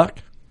that buck?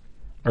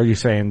 Or are you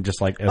saying just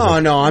like...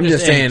 I'm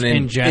just saying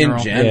in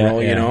general. Yeah,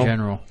 you know? In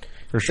general.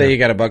 For sure. Say you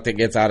got a buck that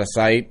gets out of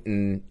sight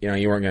and, you know,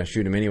 you weren't going to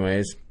shoot him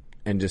anyways.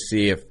 And just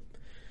see if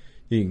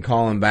you can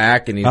call him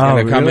back and he's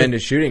going to come into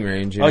shooting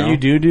range. You know? You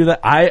do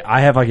that?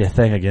 I have like a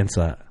thing against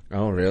that.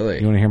 Oh, really?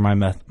 You want to hear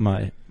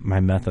my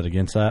method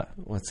against that?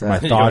 What's that? My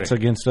thoughts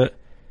against it?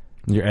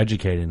 You're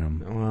educating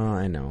them. Well,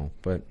 I know,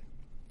 but...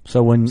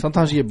 So when...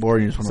 Sometimes you get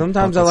bored and you just want to...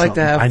 Sometimes I like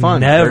to have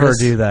fun. I never Curtis.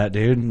 do that,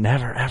 dude.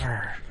 Never,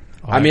 ever.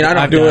 I mean, I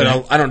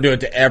don't do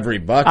it to every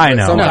buck. I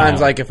know. Sometimes,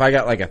 like, if I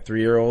got, like, a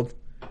 3-year-old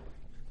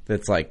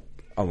that's, like,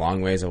 a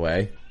long ways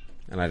away,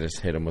 and I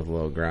just hit him with a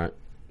little grunt.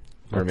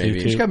 Or maybe...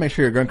 You just got to make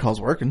sure your grunt call's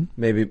working.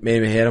 Maybe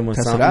hit him with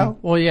Test something. it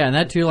out. Well, yeah, and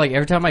that too, like,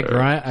 every time I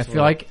grunt, I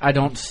feel like I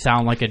don't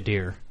sound like a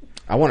deer.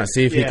 I want to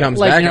see if he comes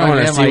Like, back. you know I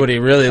want to see what he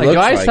really looks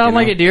like. Do I sound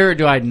like a deer or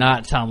do I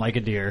not sound like a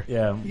deer?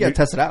 Yeah. You got to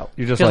test it out.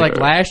 You just Because, like,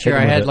 last year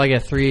I had, like, a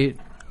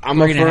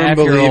I'm a firm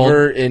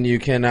believer in you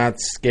cannot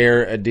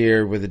scare a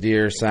deer with a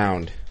deer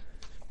sound.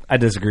 I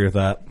disagree with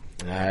that.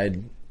 I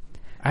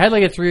had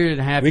like a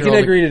 3.5-year-old. We can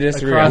agree to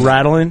disagree.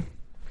 Rattling?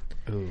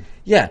 Ooh.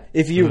 Yeah,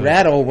 if you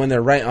rattle when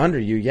they're right under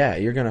you, yeah,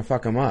 you're going to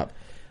fuck them up.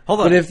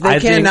 Hold on. But if they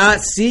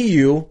cannot see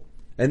you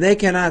and they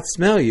cannot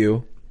smell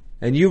you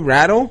and you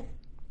rattle,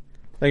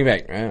 they can be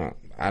like,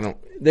 I don't.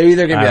 They're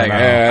either going to be like,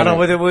 I don't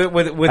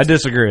know. With I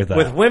disagree with that.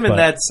 With women,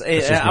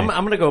 I'm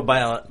going to go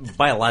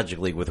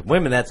biologically. With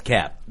women, that's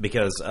cap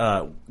because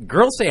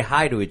girls say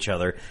hi to each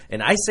other,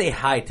 and I say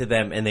hi to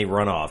them, and they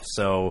run off.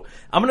 So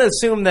I'm going to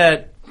assume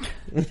that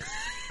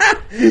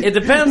it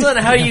depends on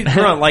how you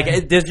grunt.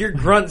 Like, does your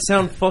grunt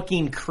sound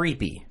fucking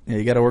creepy? Yeah,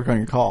 you got to work on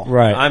your call.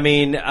 Right. I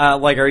mean,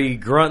 like, are you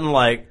grunting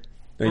like?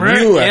 You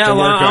have to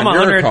work I'm on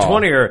your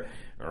 120 or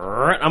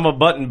I'm a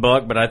button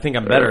buck, but I think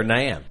I'm better than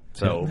I am.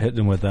 So hit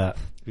them with that.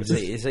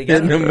 Hit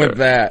them with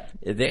that.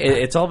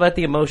 It's all about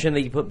the emotion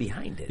that you put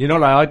behind it. You know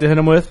what I like to hit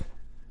him with?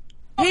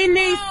 He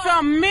needs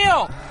some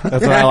milk.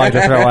 That's what I like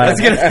to throw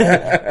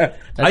at.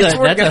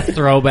 That's a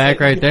throwback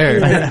right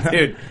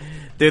there.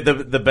 Dude,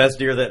 the best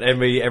deer that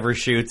anybody ever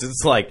shoots,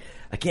 it's like,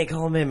 I can't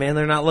call him in, man.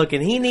 They're not looking.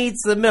 He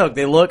needs the milk.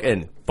 They look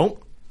and boom.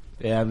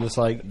 Yeah, I'm just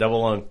like...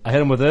 Double lung. I hit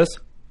him with this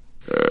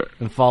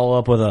and follow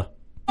up with a...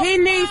 He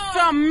needs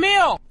some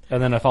milk.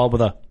 And then I follow up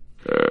with a...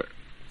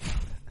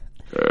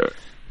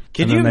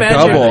 Can you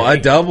imagine a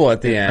double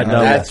at the end?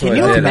 Can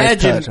you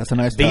imagine That's a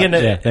nice being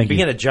touch.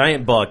 being a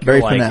giant buck? Very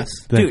you're like,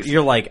 finesse. dude.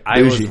 You're like,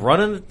 I was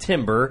running the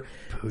timber,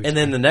 and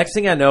then the next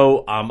thing I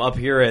know, I'm up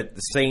here at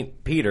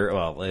St. Peter.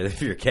 Well,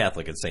 if you're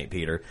Catholic, it's St.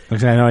 Peter. I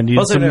know I need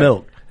some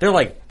milk. They're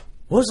like,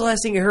 what was the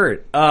last thing you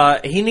heard?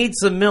 He needs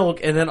some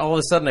milk, and then all of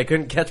a sudden I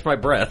couldn't catch my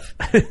breath.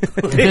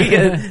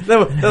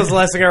 That was the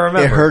last thing I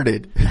remember. It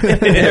hurted.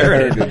 It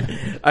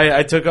hurted.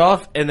 I took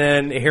off, and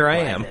then here I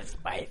am.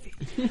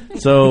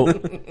 So,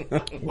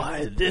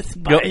 Why this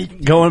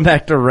going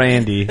back to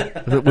Randy,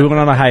 we went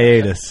on a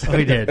hiatus.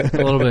 We did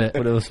a little bit,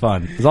 but it was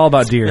fun. It was all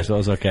about deer, so it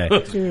was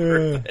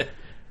okay.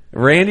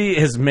 Randy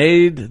has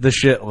made the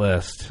shit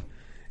list.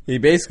 He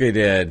basically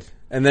did,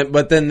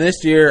 but then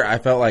this year I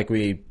felt like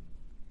we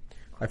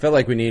I felt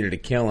like we needed to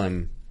kill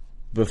him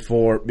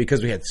before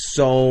because we had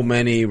so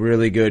many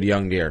really good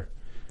young deer.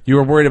 You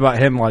were worried about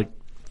him like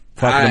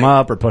fucking him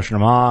up or pushing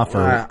him off,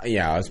 or I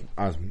was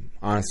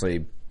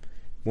honestly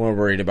more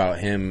worried about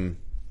him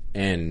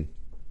and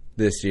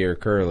this year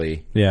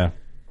Curly. Yeah.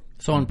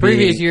 So in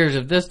previous years,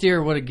 if this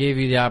deer would have gave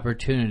you the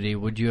opportunity,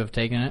 would you have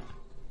taken it?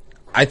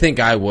 I think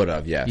I would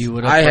have. Yes, you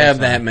would have. I have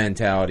that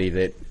mentality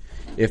that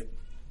if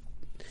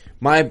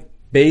my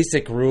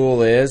basic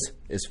rule is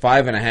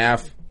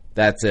 5.5,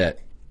 that's it.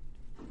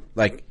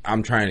 Like,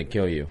 I'm trying to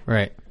kill you.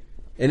 Right.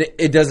 And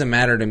it doesn't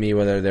matter to me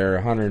whether they're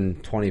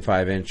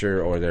 125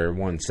 incher or they're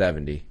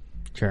 170.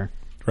 Sure.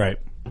 Right.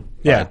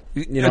 Yeah.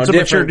 You know, it's a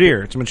mature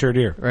deer. It's a mature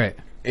deer. Right.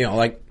 You know,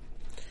 like,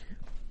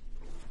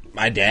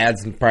 my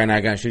dad's probably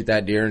not going to shoot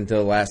that deer until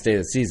the last day of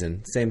the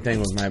season. Same thing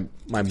with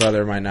my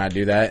brother might not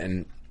do that.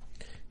 And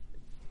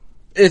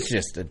it's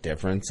just a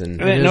difference. And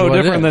no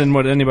different than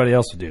what anybody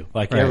else would do.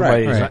 Like,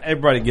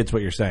 everybody gets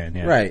what you're saying.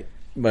 Yeah. Right.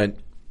 But,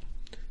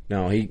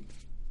 no, he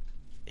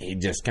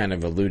just kind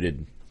of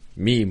eluded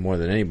me more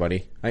than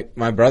anybody. Like,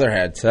 my brother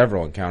had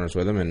several encounters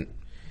with him, and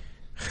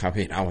I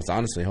mean, I was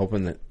honestly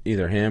hoping that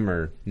either him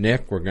or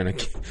Nick were gonna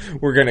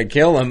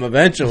kill him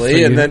eventually, so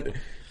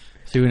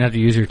you wouldn't have to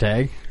use your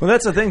tag. Well,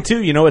 that's the thing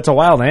too. You know, it's a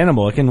wild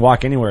animal; it can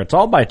walk anywhere. It's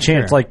all by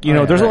chance. Sure. Like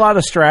there's a lot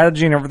of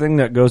strategy and everything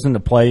that goes into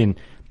play, and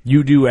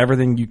you do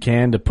everything you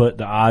can to put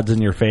the odds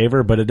in your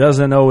favor, but it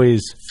doesn't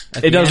always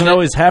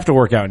have to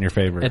work out in your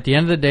favor. At the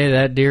end of the day,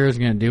 that deer is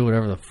going to do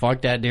whatever the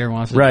fuck that deer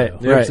wants to do. Right,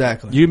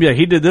 exactly. You can be like,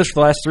 he did this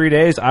for the last 3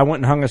 days. I went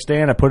and hung a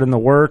stand. I put in the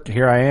work.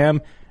 Here I am.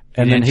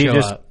 And then he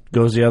just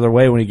goes the other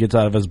way when he gets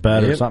out of his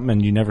bed or something,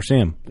 and you never see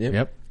him.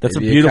 Yep. That's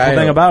maybe a beautiful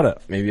thing about it.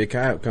 Maybe a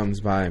coyote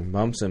comes by and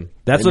bumps him.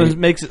 That's what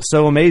makes it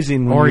so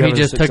amazing. Or he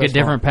just took a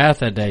different path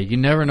that day. You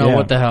never know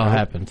what the hell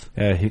happens.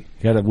 Yeah, he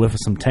got a whiff of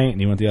some taint,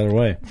 and he went the other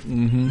way.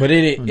 Mm-hmm. But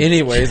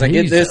anyways, I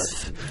get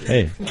this.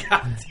 Hey.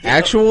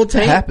 Actual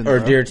taint or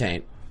deer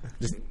taint?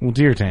 Well,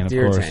 deer taint, of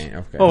course. Taint,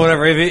 okay. Well,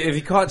 whatever. If he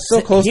caught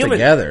so close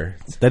together,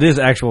 that is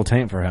actual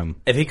taint for him.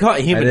 If he caught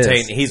human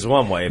taint, he's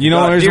one way. You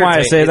know the reason why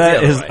I say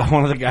that is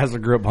one of the guys I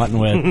grew up hunting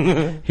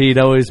with. He'd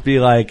always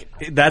be like,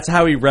 that's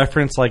how he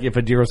referenced like if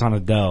a deer was on a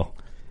doe.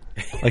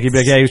 Like he'd be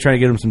like, yeah, he was trying to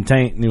get him some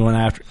taint, and he went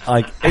after.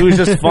 Like it was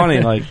just funny.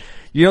 Like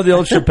you know the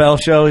old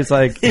Chappelle show. He's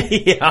like,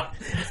 yeah.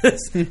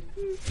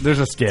 There's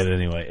a skit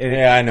anyway.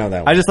 Yeah, I know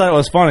that one. I just thought it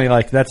was funny.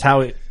 Like that's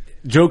how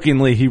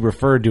jokingly he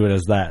referred to it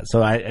as that.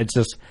 So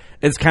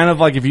it's kind of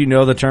like if you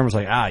know the term, it's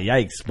like,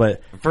 yikes.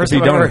 But if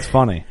you don't, it's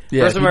funny.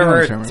 Yeah, first time I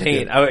ever heard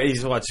taint, I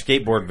used to watch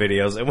skateboard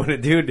videos, and when a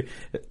dude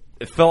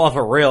fell off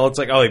a rail, it's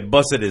like, oh, he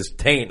busted his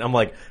taint. I'm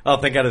like, oh,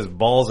 thank God his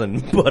balls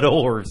and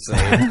butthole were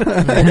saved.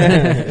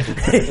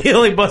 He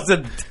only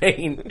busted the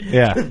taint.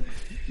 Yeah.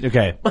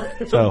 Okay.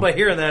 So, but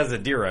hearing that as a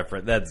deer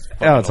reference, that's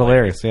it's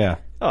hilarious. Yeah.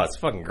 Oh, it's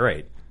fucking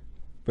great.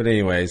 But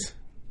anyways,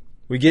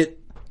 I get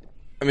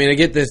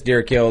this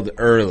deer killed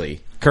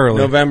early. Curly.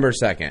 November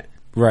 2nd.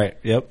 Right.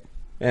 Yep.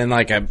 And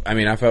like, I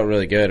felt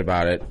really good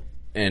about it.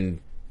 And,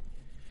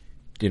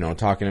 you know,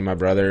 talking to my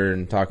brother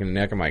and talking to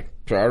Nick, I'm like,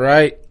 all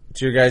right,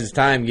 it's your guys'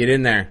 time. Get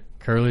in there.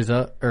 Curly's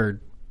up, or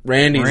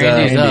Randy's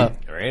up.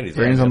 Randy's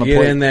on the Get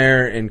plate. in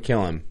there and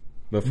kill him.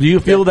 Do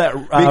you feel that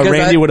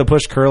Randy would have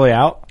pushed Curly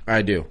out?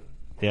 I do.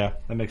 Yeah,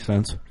 that makes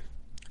sense.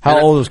 How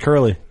old is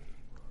Curly?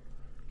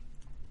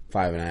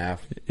 5.5.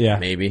 Yeah.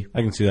 Maybe.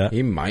 I can see that.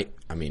 He might,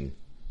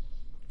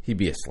 he'd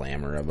be a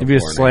slammer of a 4.5. He'd be a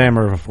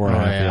slammer of a 4.5.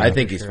 Yeah, I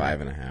think he's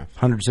 5.5.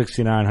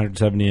 169,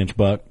 170-inch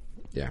buck.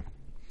 Yeah.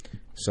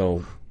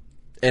 So,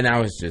 and I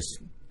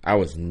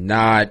was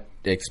not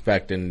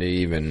expecting to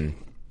even.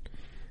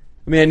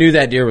 I mean, I knew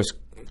that deer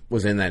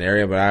was in that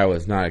area, but I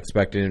was not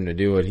expecting him to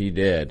do what he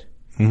did.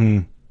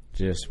 Mm-hmm.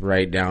 Just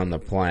right down the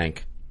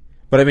plank.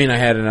 But I mean, I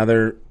had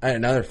another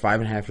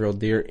 5.5-year-old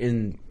deer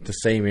in the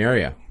same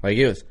area. Like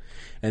it was,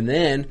 and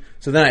then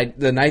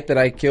the night that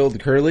I killed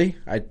Curly,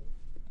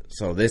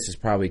 so this is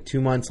probably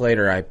 2 months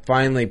later. I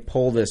finally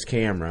pull this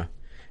camera.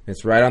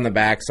 It's right on the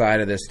back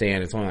side of this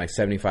stand. It's only like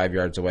 75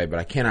 yards away, but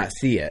I cannot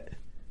see it.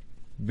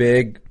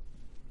 Big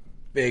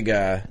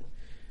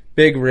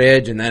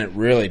ridge, and then it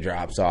really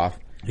drops off.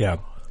 Yeah.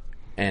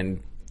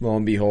 And lo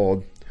and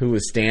behold, who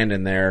was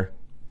standing there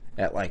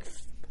at like,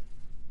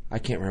 I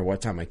can't remember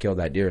what time I killed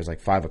that deer. It was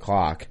like 5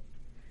 o'clock.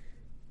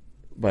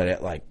 But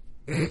at like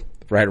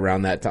right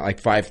around that time,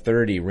 like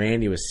 5:30,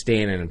 Randy was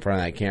standing in front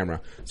of that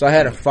camera. So I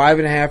had a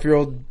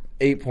 5.5-year-old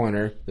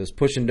 8-pointer that was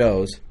pushing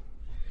does,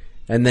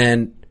 and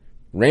then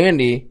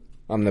Randy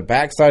on the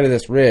backside of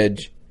this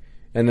ridge,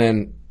 and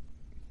then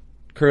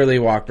Curly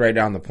walked right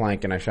down the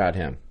plank, and I shot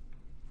him.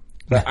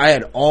 But I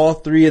had all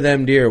 3 of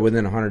them deer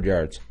within 100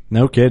 yards.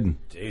 No kidding.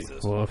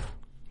 Jesus. Woof.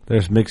 They're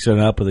just mixing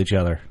it up with each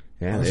other.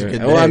 Yeah.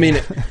 I mean,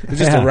 it's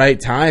just the right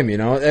time, you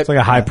know. It's like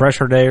a high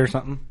pressure day or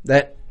something.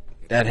 That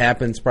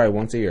happens probably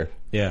once a year.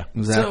 Yeah.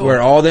 Exactly.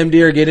 Where all them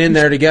deer get in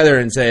there together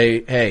and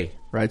say, hey,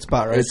 right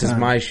spot, right this time. is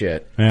my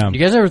shit. Yeah. You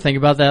guys ever think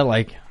about that?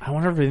 Like, I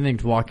wonder if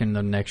anything's walking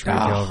the next ridge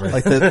over.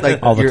 Like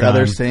all the your time.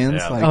 other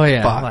stands. Yeah. Like, oh,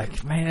 yeah. fuck.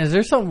 Like, man, is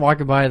there something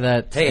walking by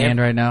that stand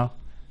right now?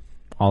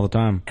 all the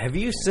time. Have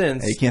you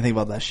since... Hey, you can't think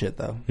about that shit,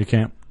 though. You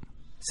can't.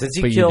 Since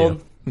you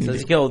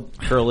killed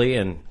Curly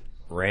and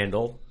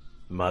Randall,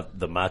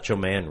 the Macho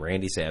Man,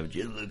 Randy Savage,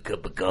 a little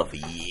cup of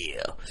coffee,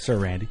 yeah. Sir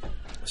Randy.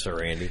 Show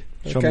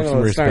me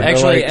some respect.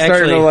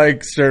 Starting to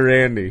like Sir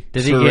Randy.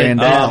 Did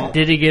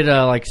he get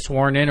like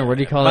sworn in, or what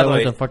do you call that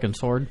with the fucking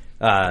sword?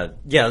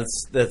 Yeah,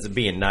 that's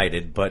being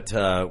knighted. But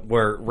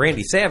where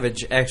Randy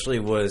Savage actually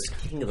was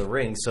King of the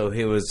Ring, so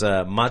he was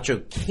Macho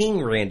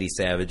King Randy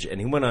Savage,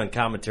 and he went on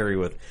commentary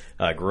with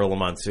Gorilla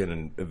Monsoon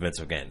and Vince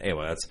McMahon.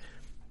 Anyway, that's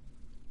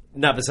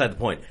not beside the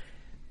point.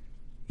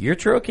 Your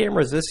trail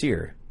cameras this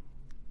year,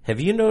 have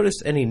you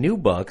noticed any new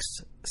bucks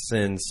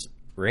since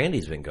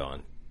Randy's been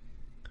gone?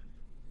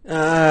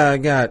 I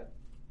got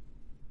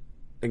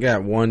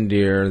one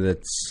deer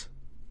that's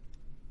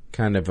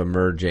kind of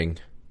emerging.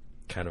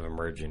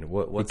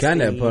 What? He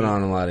kind of put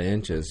on a lot of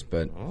inches,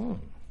 but do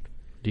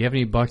you have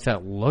any bucks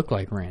that look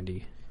like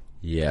Randy?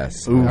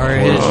 Yes.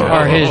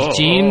 Are his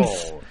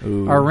genes?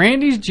 Are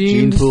Randy's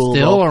genes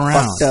still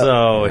around?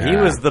 So he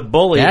was the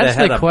bully. That's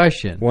the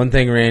question. One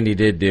thing Randy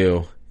did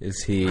do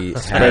is he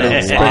spread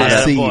a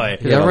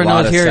seed. Everyone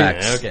knows here.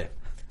 Okay.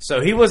 So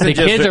he wasn't.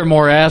 The kids are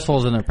more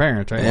assholes than their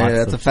parents, right? Yeah,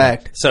 that's a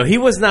fact. So he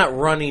was not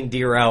running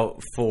deer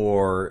out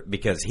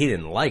because he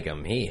didn't like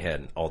them. He had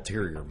an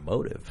ulterior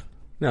motive.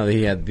 No,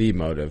 he had the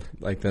motive.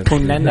 Like that's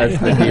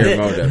the deer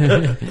motive.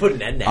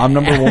 I'm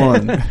number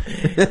one.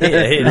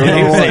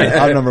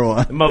 I'm number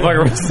one.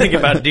 Motherfucker was thinking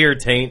about deer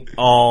taint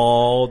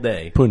all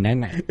day.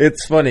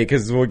 It's funny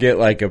because we'll get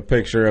like a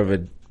picture of a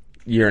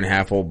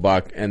 1.5-year-old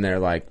buck, and they're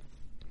like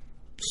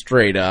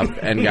straight up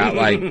and got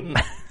like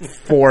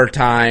 4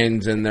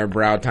 tines, and their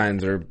brow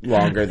tines are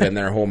longer than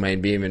their whole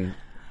main beam, and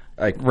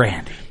like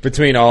Randy.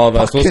 Between all of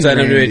us, we'll send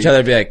them to each other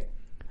and be like,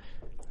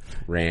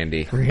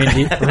 Randy's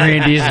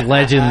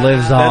legend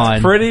lives on.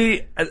 That's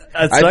pretty.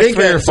 It sucks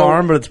for your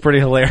farm, but it's pretty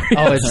hilarious.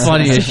 Oh, it's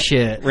funny as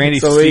shit. Randy.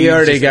 So we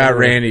already got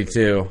Randy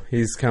too.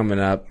 He's coming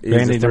up. He's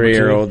Randy, a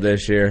 3-year-old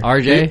this year.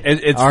 RJ.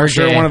 It's RJ. For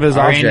sure one of his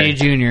Randy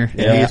Jr.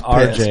 Yeah,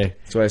 RJ.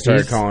 So I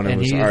started calling him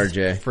was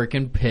RJ.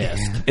 Freaking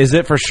pissed. Is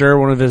it for sure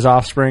one of his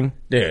offspring?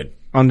 Dude,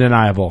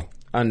 undeniable.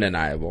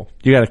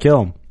 You got to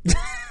kill him.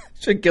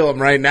 Should kill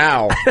him right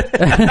now.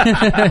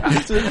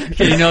 It's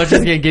just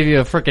going to give you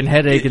a freaking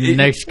headache in the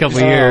next couple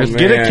of years. Man.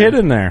 Get a kid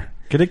in there.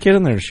 Get a kid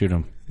in there to shoot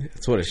him.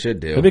 That's what it should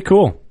do. It'd be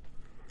cool.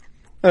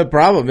 The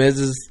problem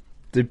is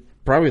they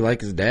probably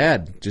like his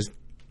dad. Just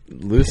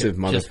elusive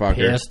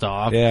motherfucker. Pissed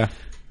off. Yeah.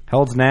 How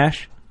old's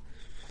Nash?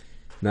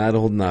 Not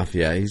old enough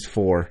yet. He's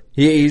 4.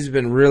 He's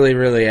been really,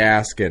 really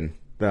asking,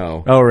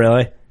 though. Oh,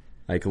 really?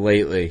 Like,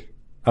 lately.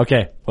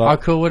 Okay. Well, how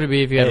cool would it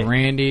be if you had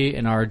Randy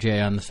and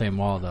RJ on the same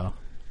wall, though?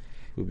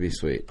 Would be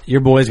sweet. Your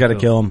boy's got to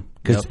kill him.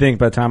 Because think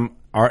by the time...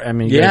 he'll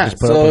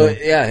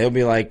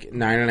be like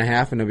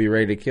 9.5 and he'll be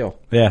ready to kill.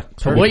 Yeah.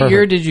 So what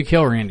year did you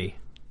kill Randy?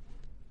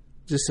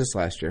 Just this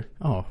last year.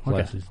 Oh,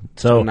 okay.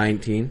 So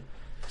 19.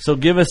 So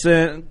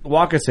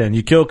walk us in.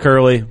 You kill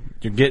Curly.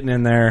 You're getting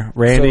in there.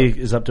 Randy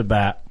is up to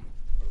bat.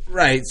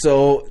 Right.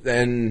 So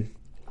then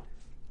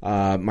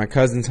my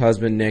cousin's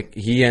husband, Nick,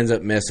 he ends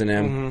up missing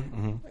him.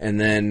 Mm-hmm. And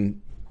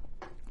then,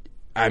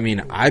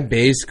 I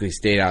basically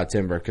stayed out of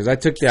timber because I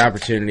took the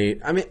opportunity.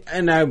 I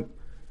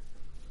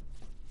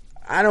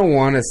don't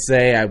want to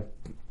say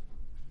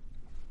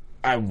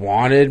I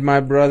wanted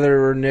my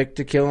brother or Nick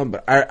to kill him,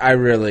 but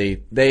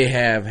they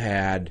have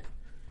had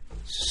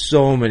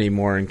so many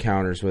more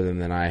encounters with him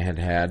than I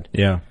had.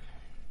 Yeah.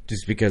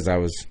 Just because I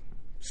was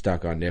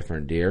stuck on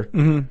different deer.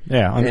 Mm-hmm.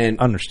 Yeah,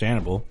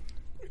 understandable.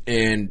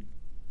 And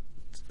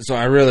so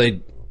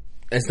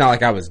it's not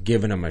like I was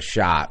giving him a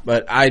shot,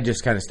 but I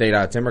just kind of stayed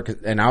out of timber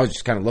and I was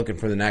just kind of looking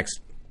for the next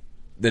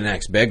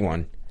big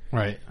one.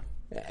 Right.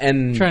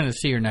 And trying to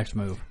see your next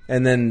move.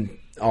 And then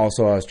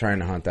also I was trying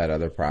to hunt that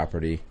other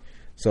property.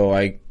 So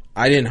I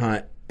didn't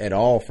hunt at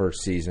all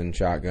first season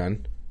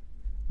shotgun.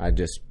 I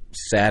just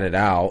sat it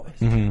out.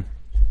 Mm-hmm.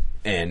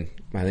 And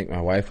I think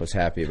my wife was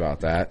happy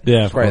about that.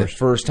 Yeah, it's probably the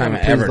first time I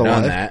ever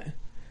done that.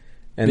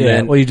 And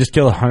then, you just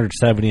killed a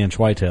 170-inch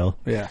whitetail.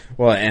 Yeah.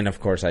 Well, and of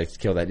course I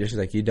killed that. She's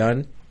like, "You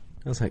done?"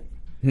 I was like,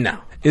 "No."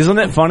 Isn't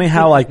it funny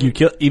how you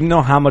kill, even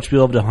though how much we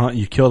love to hunt,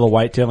 you kill the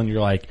whitetail and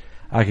you're like,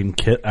 I can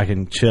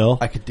chill.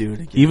 I could do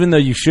it again. Even though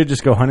you should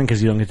just go hunting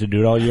because you don't get to do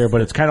it all year,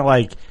 but it's kind of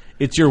like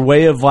it's your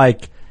way of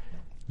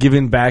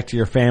giving back to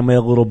your family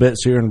a little bit,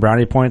 so you're in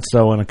brownie points.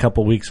 So in a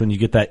couple of weeks, when you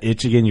get that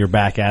itch again, you're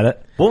back at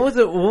it. What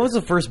was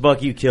the first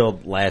buck you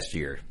killed last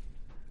year?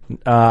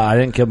 I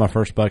didn't kill my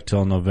first buck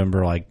till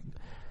November,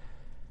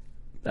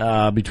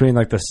 between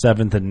the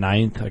 7th and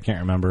 9th. I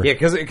can't remember. Yeah,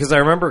 because I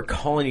remember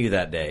calling you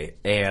that day,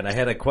 and I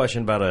had a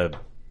question about a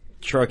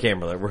truck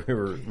camera that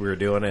we were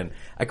doing, and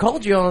I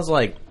called you and I was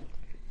like,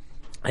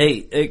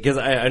 "Hey," because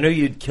I know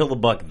you'd killed a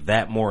buck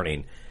that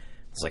morning.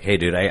 It's like, "Hey,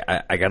 dude,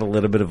 I got a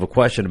little bit of a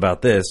question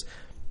about this."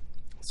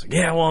 It's like,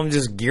 "Yeah, well, I'm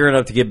just gearing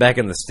up to get back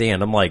in the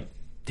stand." I'm like,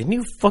 "Didn't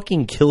you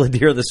fucking kill a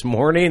deer this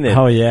morning?" And,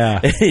 oh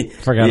yeah,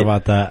 forgot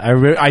about that.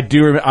 I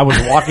do remember. I was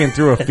walking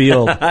through a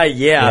field.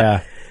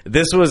 Yeah.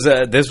 This was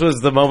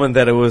the moment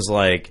that it was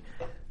like,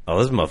 Oh,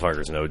 this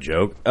motherfucker's no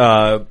joke.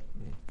 I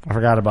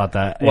forgot about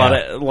that.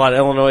 A lot of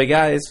Illinois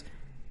guys.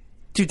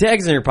 2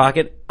 tags in your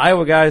pocket.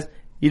 Iowa guys,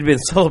 you'd been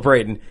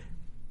celebrating.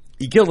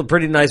 You killed a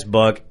pretty nice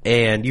buck,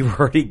 and you were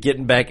already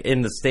getting back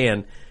in the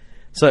stand.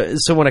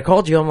 So when I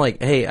called you, I'm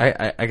like, hey,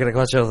 I got to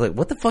call you. I was like,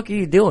 what the fuck are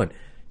you doing?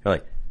 You're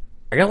like,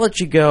 I got to let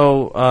you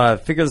go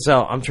figure this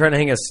out. I'm trying to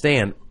hang a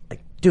stand.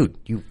 Like, dude,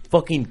 you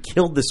fucking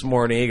killed this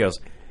morning. He goes,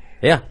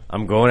 yeah,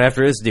 I'm going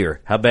after this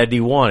deer. How bad do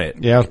you want it?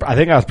 Yeah, I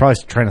think I was probably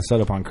trying to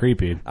set up on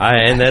Creepy.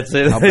 And that's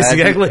it. That's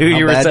exactly who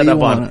you were setting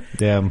up on.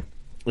 Damn.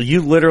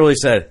 You literally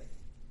said,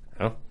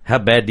 oh, how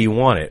bad do you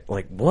want it?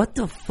 Like, what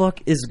the fuck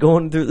is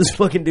going through this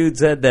fucking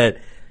dude's head that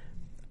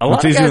a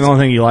lot of guys... the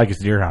only thing you like is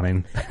deer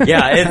hunting.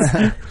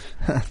 Yeah,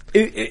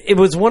 it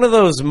was one of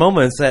those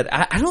moments that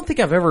I don't think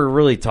I've ever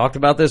really talked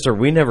about this, or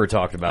we never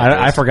talked about this.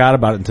 I forgot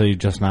about it until you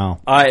just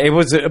now.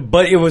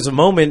 It was a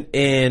moment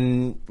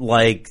in,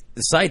 like,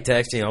 side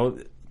text,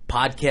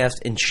 podcast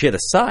and shit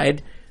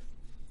aside.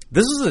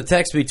 This was a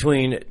text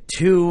between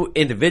 2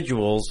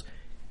 individuals,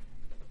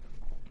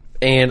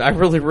 and I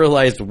really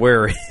realized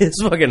where his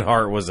fucking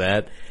heart was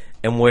at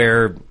and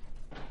where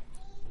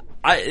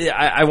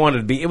I wanted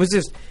to be. It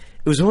was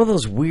one of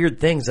those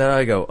weird things that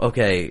I go,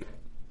 okay,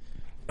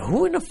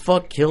 who in the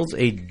fuck kills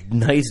a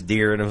nice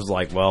deer? And it was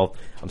like, well,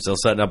 I'm still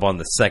setting up on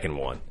the second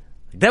one.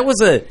 That was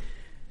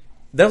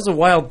a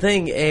wild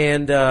thing,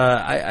 and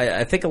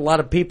I think a lot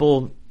of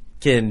people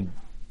can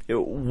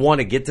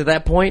want to get to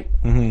that point,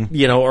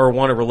 or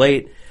want to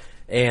relate.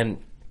 And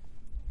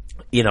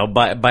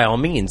by all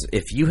means,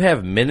 if you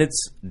have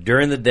minutes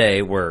during the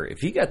day where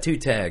if you got 2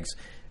 tags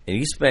and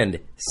you spend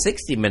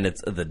 60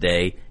 minutes of the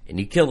day and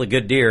you kill a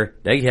good deer,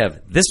 now you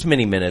have this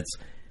many minutes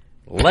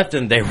left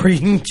in the day where you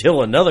can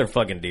kill another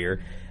fucking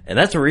deer, and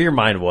that's where your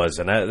mind was,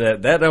 and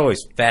that always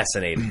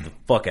fascinated the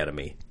fuck out of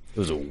me. It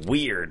was a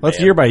weird. That's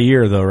year by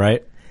year, though,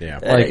 right? Yeah,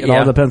 it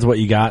all depends what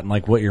you got and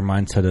like what your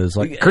mindset is.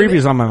 Like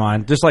Creepy's on my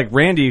mind, just like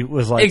Randy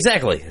was like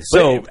exactly.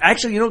 So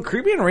actually,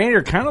 Creepy and Randy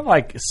are kind of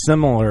like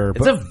similar.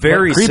 It's a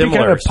very Creepy similar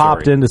kind of story.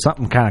 popped into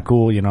something kind of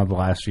cool, the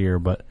last year.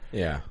 But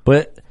yeah,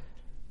 but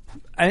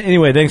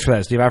anyway, thanks for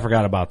that, Steve. I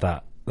forgot about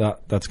that.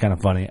 That's kind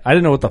of funny. I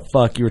didn't know what the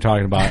fuck you were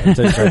talking about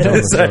until you started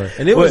telling the story.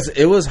 And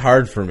it was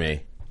hard for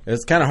me. It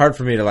was kind of hard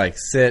for me to like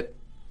sit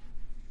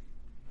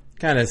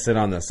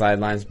on the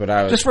sidelines, but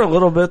I was just for a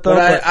little bit though.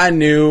 But I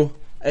knew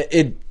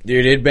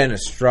it'd been a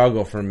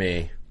struggle for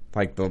me,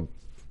 like the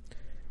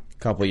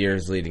couple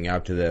years leading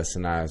up to this,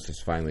 and I was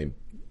just finally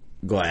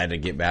glad to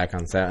get back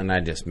on set, and I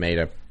just made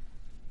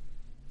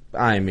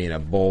a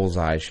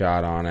bullseye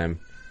shot on him.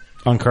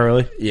 On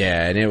Curly?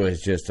 Yeah, and it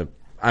was just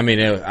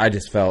I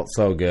just felt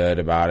so good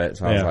about it,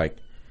 so I was like,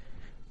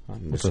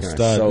 I'm just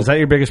stud. Is that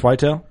your biggest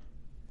whitetail?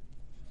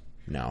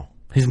 No.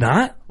 He's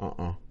not?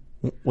 Uh-uh.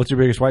 What's your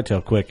biggest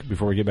whitetail, quick,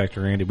 before we get back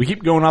to Randy? We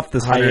keep going off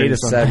this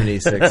hiatus.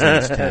 176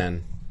 inch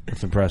 10.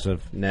 That's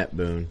impressive. Net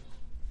boon.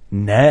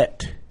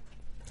 Net.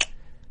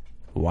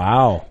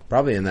 Wow.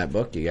 Probably in that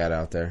book you got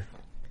out there.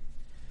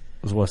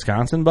 Was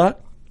Wisconsin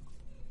buck?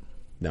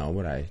 No,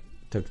 but I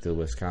took the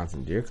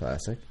Wisconsin Deer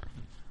Classic.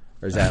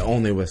 Or is that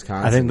only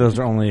Wisconsin? I think those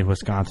are only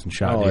Wisconsin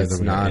shot deer. Oh, it's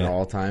not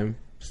all-time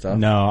stuff?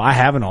 No, I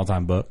have an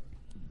all-time book.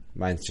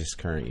 Mine's just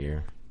current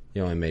year.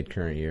 You only made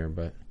current year,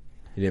 but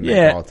you didn't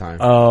make all-time.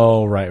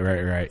 Oh, right.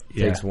 It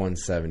takes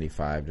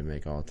 175 to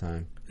make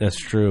all-time. That's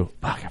true.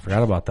 Fuck, I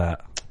forgot about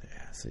that.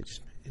 Yeah, so it's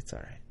all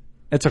right.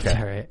 It's okay. It's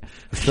all right.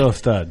 Still a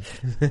stud.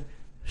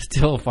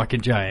 Still a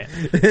fucking giant.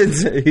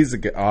 He's a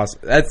good,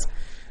 awesome.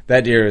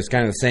 That deer is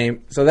kind of the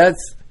same. So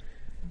that's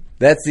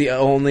the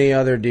only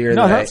other deer.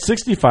 No, that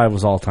 65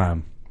 was all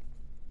time.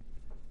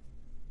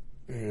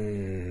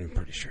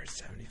 Pretty sure it's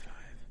 75.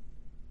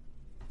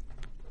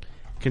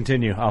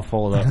 Continue. I'll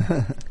pull it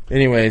up.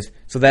 Anyways,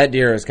 so that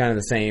deer is kind of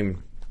the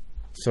same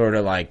sort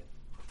of like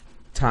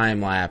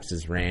time lapse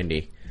as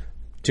Randy.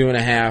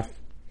 2.5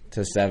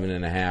 to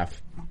 7.5,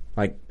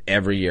 like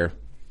every year.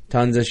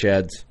 Tons of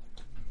sheds.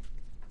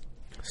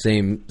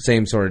 Same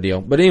sort of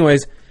deal. But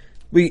anyways,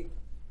 we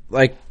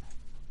like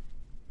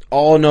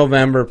all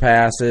November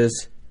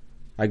passes.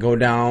 I go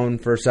down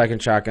for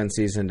second shotgun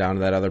season down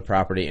to that other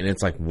property, and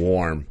it's like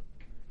warm.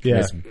 Yeah,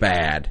 it's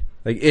bad.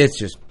 Like it's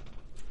just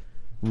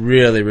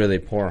really, really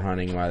poor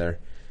hunting weather,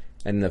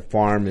 and the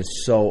farm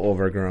is so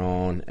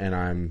overgrown, and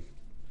I'm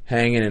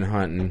hanging and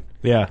hunting.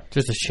 Yeah,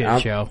 just a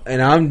shit show.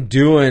 And I'm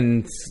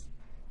doing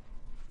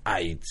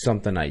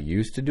something I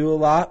used to do a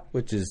lot,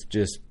 which is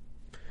just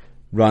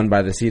run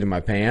by the seat of my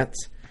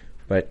pants.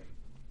 But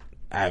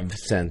I've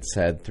since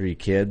had 3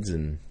 kids,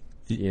 and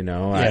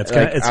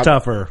it's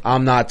tougher.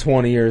 I'm not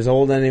 20 years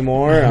old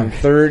anymore. I'm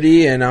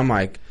 30, and I'm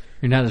like,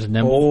 you're not as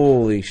nimble.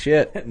 Holy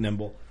shit,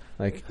 nimble!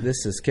 Like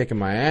this is kicking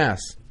my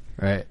ass.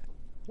 Right.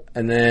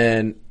 And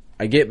then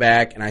I get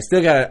back, and I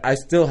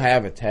still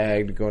have a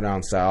tag to go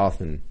down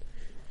south, and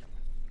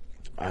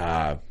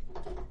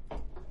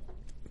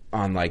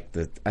on like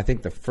I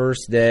think the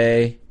first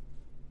day,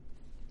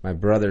 my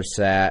brother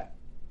sat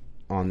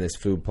on this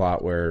food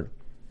plot where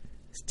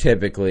it's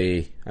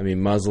typically,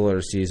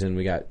 muzzleloader season,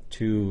 we got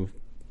 2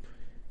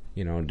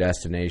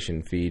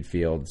 destination feed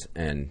fields,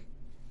 and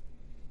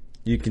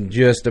you can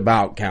just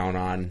about count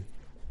on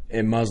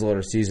in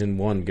muzzleloader season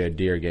one good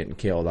deer getting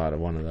killed out of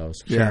one of those.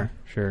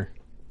 Sure.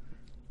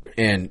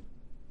 And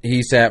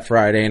he sat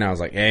Friday, and I was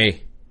like,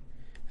 hey,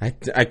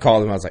 I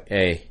called him. I was like,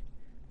 hey,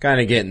 kind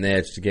of getting the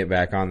itch to get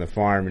back on the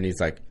farm. And he's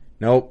like,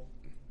 nope.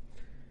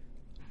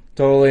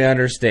 Totally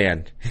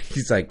understand.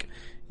 He's like,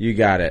 you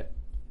got it.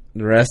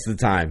 The rest of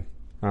the time.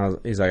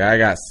 He's like, I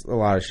got a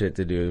lot of shit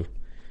to do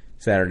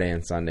Saturday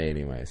and Sunday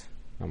anyways.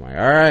 I'm like,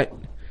 all right.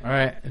 All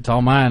right. It's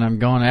all mine. I'm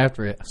going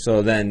after it.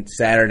 So then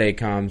Saturday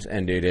comes,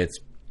 and, dude, it's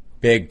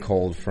big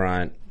cold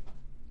front.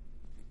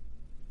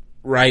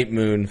 Right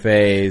moon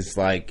phase.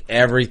 Like,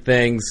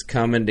 everything's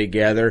coming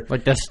together.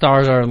 Like the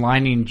stars are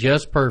aligning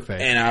just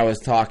perfect. And I was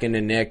talking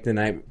to Nick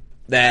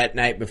that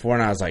night before,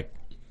 and I was like,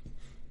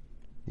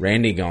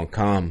 Randy gonna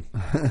come.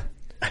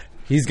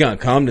 He's gonna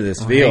come to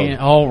this field.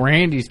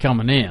 Randy's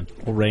coming in.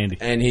 Randy.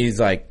 And he's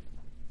like,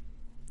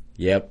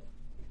 yep.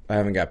 I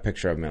haven't got a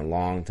picture of him in a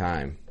long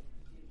time.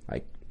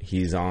 Like,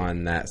 he's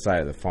on that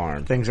side of the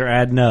farm. Things are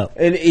adding up.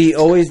 And he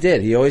always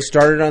did. He always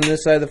started on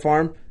this side of the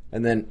farm,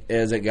 and then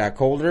as it got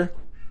colder,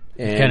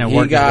 and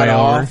he got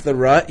off the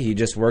rut, he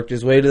just worked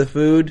his way to the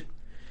food.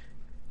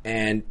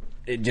 And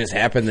it just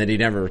happened that he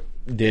never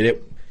did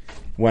it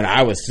when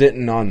I was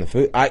sitting on the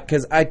food,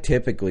 because I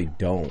typically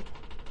don't.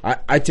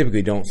 I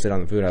typically don't sit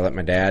on the food. I let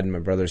my dad and my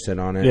brother sit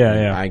on it.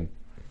 Yeah. I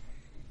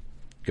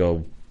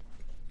go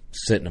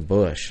sit in a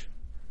bush.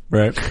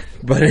 Right.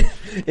 But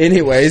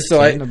anyway,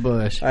 so sit in the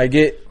bush. I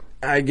get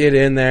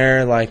in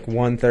there like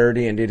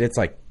 1:30, and dude, it's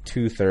like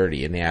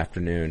 2:30 in the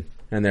afternoon,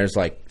 and there's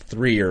like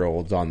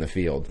 3-year-olds on the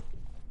field.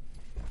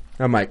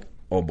 I'm like,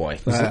 oh boy,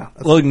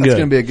 looking good. It's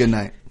gonna be a good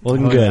night.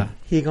 Looking good. Yeah.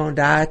 He gonna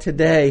die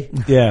today.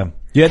 Yeah.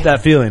 You had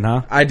that feeling,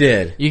 huh? I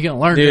did. You can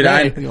learn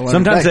today.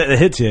 Sometimes it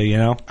hits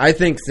you, I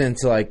think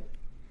since 8,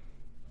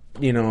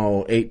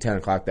 10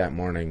 o'clock that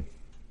morning,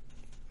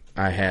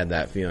 I had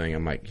that feeling.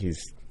 I'm like,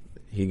 he's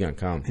gonna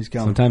come. He's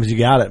coming. Sometimes you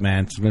got it,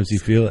 man. Sometimes you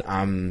feel it.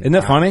 Isn't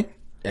that funny?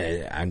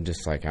 I'm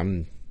just like,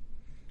 I'm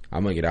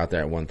gonna get out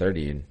there at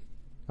 1:30 and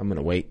I'm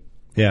gonna wait.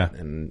 Yeah.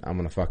 And I'm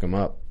gonna fuck him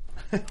up.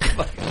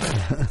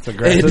 It's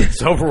aggressive.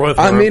 It's over with.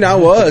 I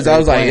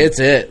was like, it's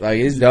it. Like,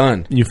 he's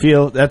done. You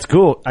feel that's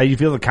cool. You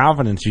feel the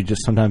confidence. You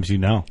just sometimes You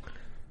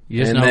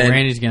just know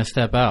Randy's gonna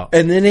step out.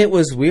 And then it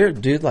was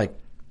weird, dude. Like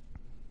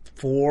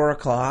 4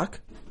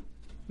 o'clock,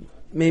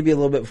 maybe a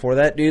little bit before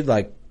that, dude.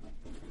 Like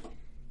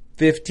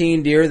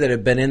 15 deer that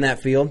have been in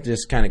that field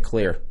just kind of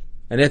clear,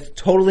 and it's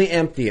totally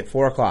empty at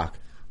 4 o'clock.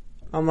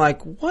 I'm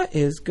like, what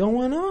is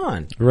going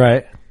on?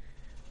 Right.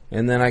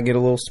 And then I get a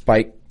little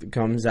spike that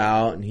comes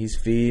out, and he's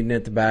feeding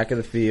at the back of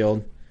the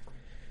field.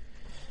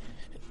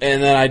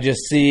 And then I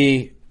just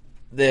see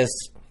this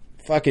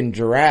fucking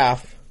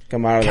giraffe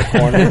come out of the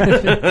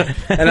corner.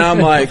 And I'm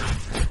like,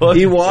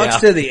 he walks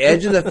to the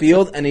edge of the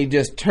field, and he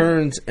just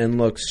turns and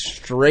looks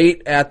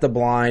straight at the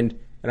blind.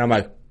 And I'm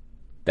like,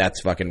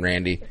 that's fucking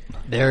Randy.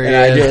 There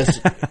he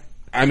is.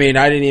 I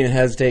didn't even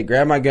hesitate.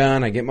 Grab my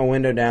gun. I get my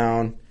window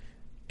down.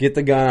 Get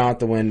the gun out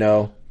the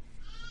window.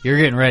 You're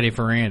getting ready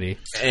for Randy.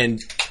 And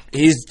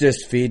he's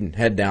just feeding,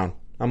 head down.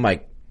 I'm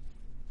like,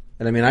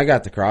 and I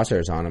got the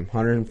crosshairs on him.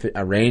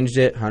 I ranged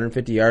it,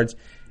 150 yards,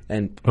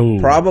 and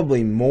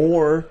probably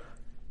more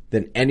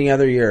than any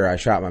other year I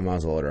shot my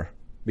muzzleloader,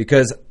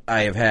 because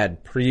I have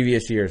had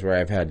previous years where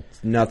I've had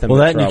nothing. Well,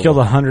 but that you killed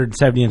a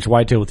 170-inch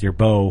whitetail with your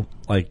bow,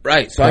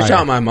 right. So I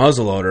shot my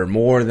muzzleloader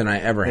more than I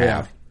ever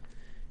have,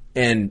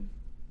 and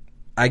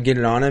I get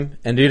it on him,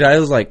 and dude, I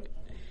was like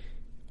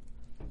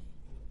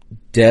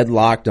dead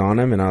locked on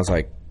him, and I was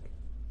like,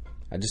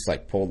 I just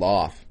pulled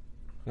off.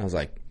 And I was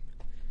like,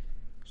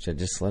 should I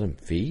just let him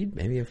feed?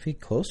 Maybe he'll feed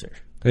closer.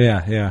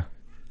 Yeah.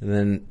 And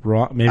then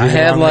maybe I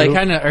had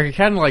are you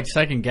kind of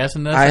second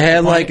guessing this? I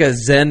had a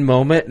Zen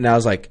moment, and I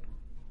was like,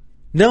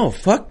 no,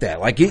 fuck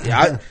that.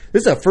 This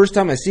is the first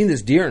time I've seen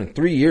this deer in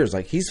 3 years.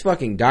 Like, he's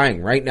fucking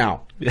dying right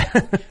now.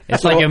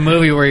 It's like a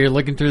movie where you're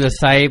looking through the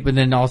sight, but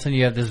then all of a sudden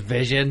you have this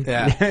vision.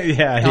 Yeah.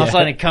 And all of a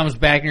sudden it comes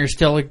back and you're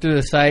still looking through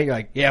the sight. You're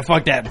like, yeah,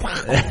 fuck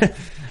that.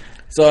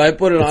 So I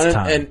put it on him,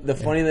 and the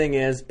funny thing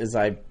is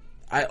I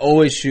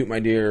always shoot my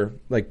deer,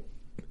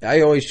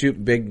 I always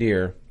shoot big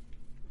deer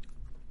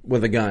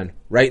with a gun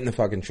right in the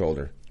fucking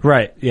shoulder.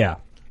 Right, yeah.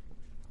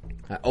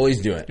 I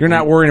always do it. You're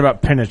not worrying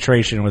about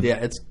penetration with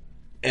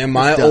And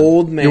my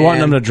old man... You want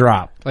them to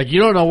drop.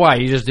 You don't know why,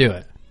 you just do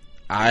it.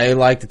 I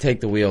like to take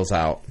the wheels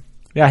out.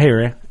 Yeah, I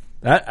hear you.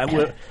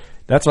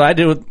 That's what I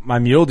did with my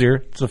mule deer.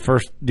 It's the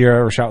first deer I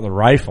ever shot with a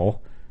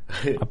rifle.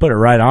 I put it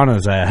right on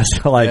his ass.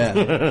 Right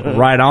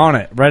on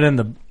it. Right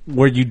in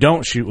where you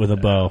don't shoot with a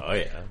bow. Oh,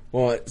 yeah.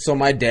 Well, so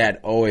my dad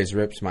always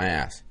rips my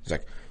ass. He's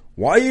like,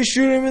 why you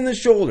shoot him in the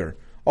shoulder?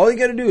 All you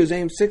got to do is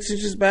aim 6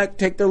 inches back,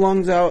 take their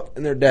lungs out,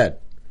 and they're dead.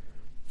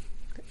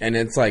 And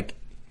it's like,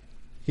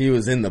 he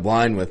was in the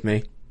blind with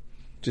me.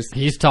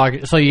 He's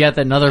talking. So you got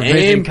that another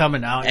vision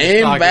coming out.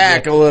 Aim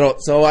back a little.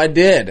 So I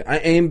did. I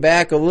aimed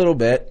back a little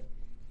bit,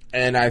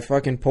 and I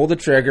fucking pulled the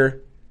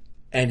trigger,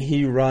 and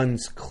he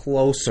runs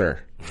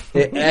closer.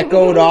 It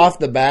echoed off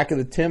the back of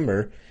the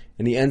timber,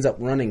 and he ends up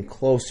running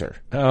closer.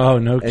 Oh,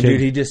 no kidding. And,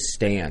 dude, he just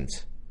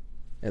stands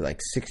at like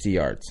 60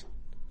 yards.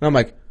 And I'm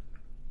like,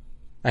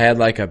 I had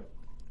like a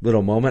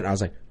little moment. I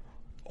was like,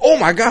 oh,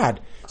 my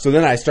God. So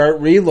then I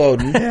start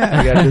reloading.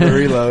 Yeah, you got to do the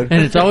reload.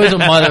 And it's always a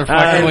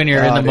motherfucker when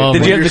you're in the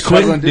moment. Did you have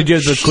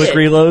the quick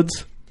reloads?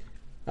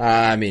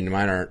 I mean,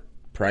 mine aren't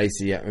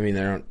pricey. I mean,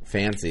 they aren't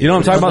fancy. You know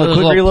what I'm talking about?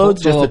 The quick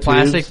reloads? Just the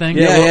plastic thing?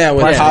 Yeah,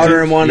 with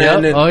powder in one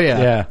end. And, oh,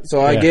 yeah.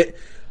 So I get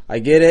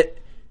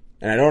it,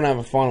 and I don't have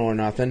a funnel or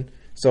nothing.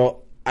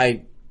 So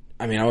I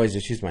always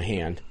just use my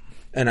hand.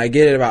 And I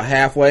get it about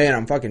halfway, and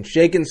I'm fucking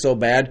shaking so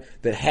bad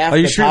that half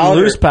the shooting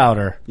powder... loose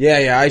powder?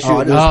 Yeah, I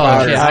shoot loose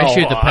powder. Shit, I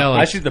shoot the pellets.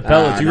 I shoot the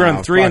pellets. You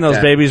run 3 in those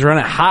babies, run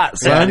it hot,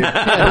 son.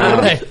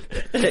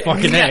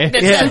 Fucking A.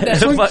 Yeah.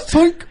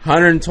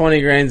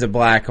 120 grains of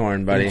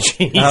Blackhorn, buddy.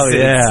 Jesus. Oh,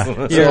 yeah.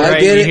 So I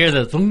get it. You hear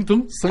the thump,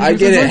 thump. I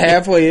get it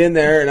halfway in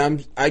there,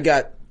 and I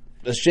got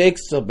the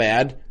shakes so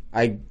bad,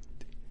 I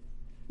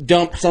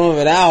dump some of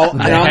it out,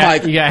 and I'm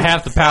like... You got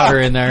half the powder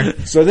in there.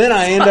 So then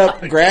I end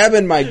up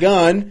grabbing my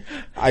gun,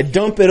 I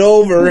dump it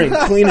over and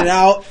clean it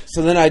out,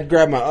 so then I'd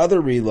grab my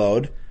other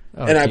reload,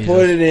 and I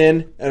put it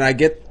in, and I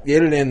get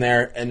it in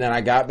there, and then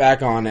I got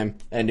back on him,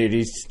 and dude,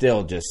 he's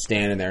still just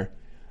standing there.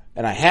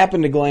 And I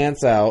happen to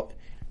glance out,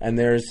 and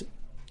there's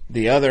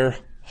the other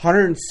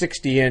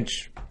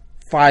 160-inch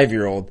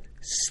 5-year-old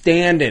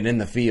standing in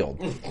the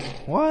field.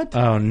 What?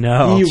 Oh,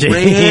 no. He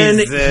ran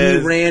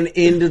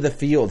into the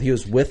field. He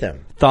was with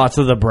him. Thoughts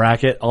of the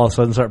bracket all of a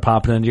sudden start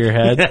popping into your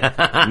head?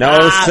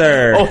 No,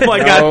 sir. Oh, my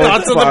God.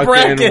 Thoughts of the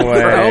bracket,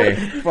 bro.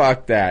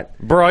 Fuck that.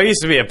 Bro, I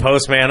used to be a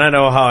postman. I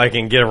know how I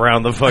can get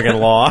around the fucking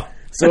law.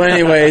 So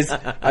anyways,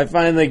 I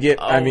finally get...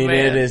 man.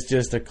 It is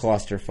just a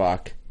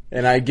clusterfuck.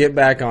 And I get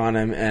back on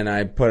him, and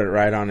I put it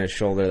right on his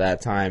shoulder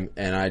that time,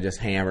 and I just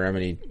hammer him,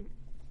 and he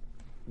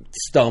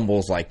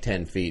stumbles like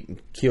 10 feet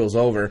and keels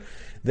over.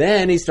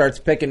 Then he starts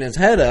picking his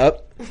head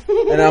up,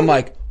 and I'm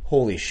like,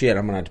 holy shit,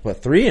 I'm going to have to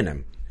put 3 in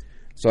him.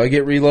 So I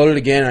get reloaded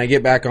again, and I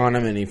get back on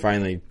him, and he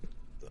finally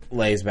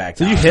lays back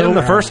down. So you hit him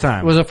the first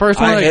time? Was the first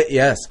one?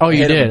 Yes. Oh,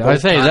 you did? I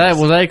was saying,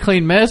 was that a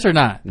clean miss or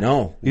not?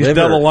 No. You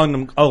double lunged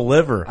him. Oh,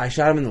 liver. I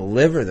shot him in the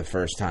liver the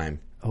first time.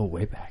 Oh,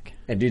 way back.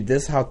 And dude,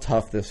 this is how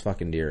tough this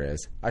fucking deer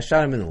is. I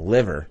shot him in the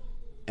liver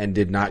and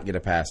did not get a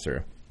pass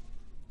through.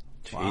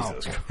 Wow.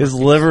 Jesus. His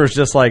liver is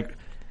just like...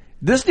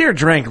 This deer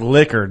drank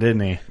liquor,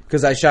 didn't he?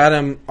 Because I shot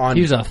him on...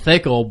 He was a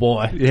thick old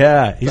boy.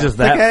 Yeah, he's just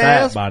that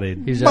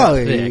fat-bodied. He's that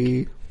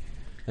thick.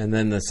 And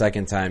then the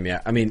second time,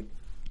 I mean...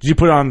 Did you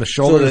put it on the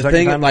shoulder so the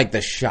second time? Like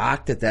the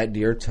shock that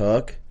deer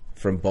took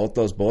from both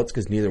those bullets,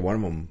 because neither one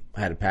of them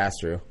had a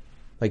pass-through.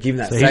 Like even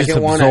that second he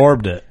just one...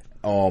 absorbed it.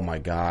 Oh my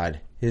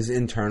God. His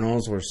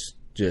internals were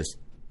just...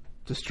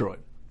 destroyed.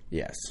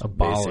 Yes.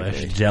 Abolished.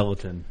 Basically.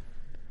 Gelatin.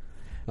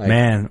 Like,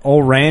 man,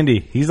 old Randy,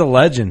 he's a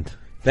legend.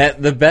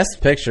 The best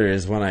picture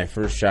is when I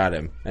first shot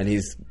him, and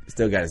he's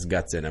still got his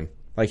guts in him.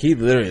 Like, he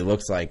literally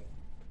looks like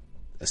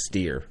a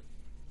steer.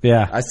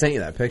 Yeah. I sent you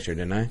that picture,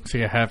 didn't I?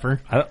 See a heifer?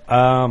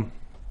 Let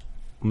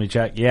me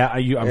check. Yeah,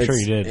 I'm sure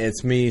you did.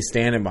 It's me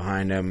standing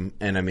behind him,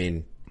 and I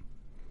mean,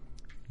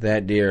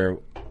 that deer...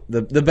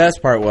 The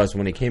best part was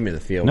when he came into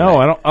the field. No,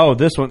 I don't... Oh,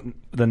 this one,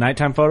 the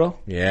nighttime photo?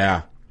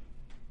 Yeah.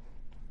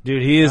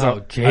 Dude, he is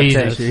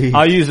Jesus.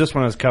 I'll use this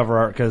one as cover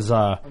art, because...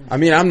 I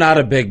mean, I'm not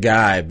a big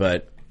guy,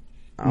 but...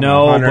 I'm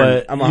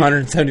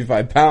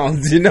 175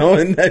 pounds, and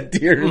that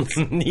deer.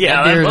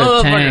 Yeah, that deer's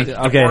a tank.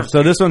 Okay,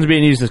 so this one's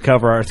being used as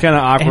cover art. It's kind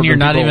of awkward. And you're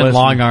not even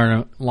long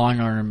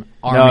arm.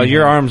 No,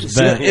 your arm's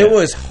bent. See, it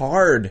was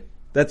hard.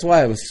 That's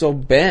why I was so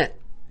bent.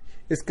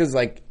 It's because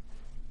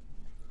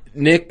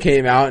Nick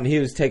came out and he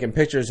was taking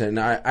pictures, and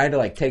I had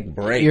to take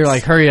breaks. You're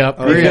like, hurry up,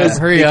 hurry up.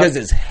 Because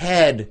his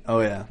head,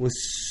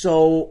 was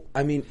so.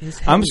 I mean, his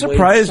head. I'm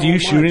surprised so you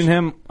much. shooting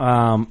him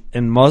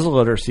in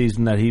muzzleloader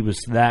season that he was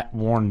that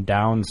worn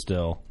down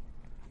still.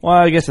 Well,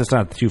 I guess it's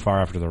not too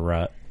far after the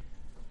rut.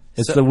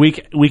 It's the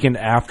weekend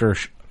after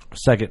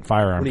second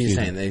firearm. What are you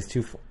season. saying? That he's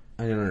too.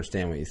 I didn't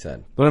understand what you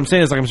said. What I'm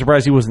saying is, I'm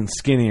surprised he wasn't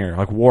skinnier,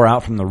 wore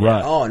out from the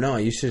rut. Oh no,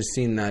 you should have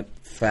seen that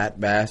fat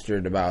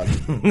bastard about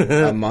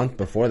a month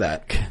before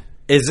that.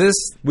 Is this...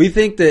 We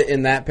think that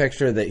in that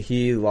picture that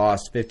he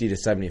lost 50 to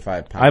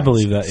 75 pounds. I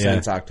believe that, yeah.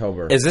 Since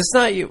October. Is this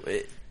not you...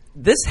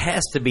 This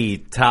has to be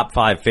top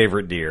 5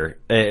 favorite deer.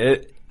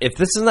 If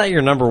this is not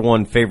your number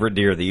 1 favorite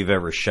deer that you've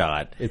ever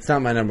shot... It's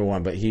not my number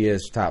 1, but he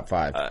is top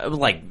 5.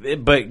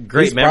 But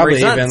great He's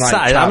memories. Not even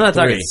size. top I'm not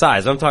 3. talking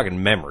size. I'm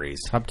talking memories.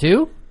 Top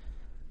 2?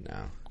 No.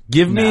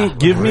 Give me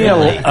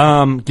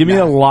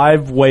a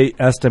live weight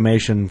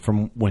estimation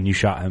from when you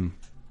shot him.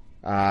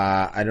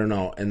 I don't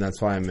know, and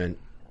that's why I'm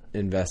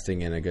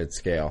investing in a good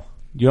scale.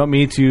 You want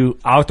me to...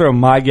 I'll throw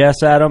my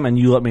guess at him, and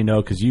you let me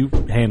know, because you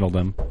handled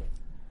him.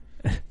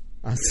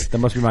 That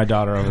must be my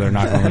daughter over there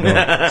knocking on the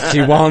door.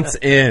 She wants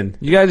in.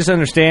 You guys just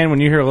understand when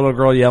you hear a little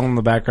girl yelling in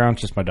the background,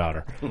 it's just my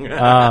daughter.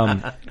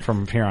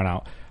 From here on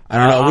out. I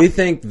don't know. We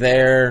think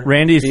their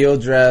Randy's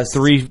field dress...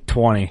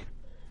 320.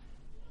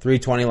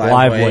 320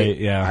 live weight.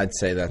 Yeah, I'd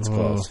say that's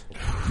close.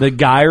 The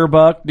Geyer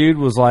buck, dude,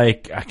 was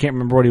like, I can't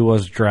remember what he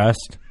was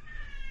dressed.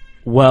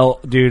 Well,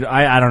 dude,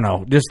 I don't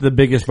know. Just the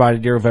biggest body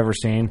deer I've ever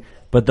seen.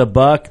 But the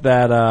buck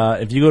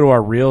that, if you go to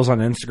our reels on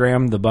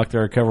Instagram, the buck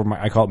that I cover,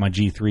 I call it my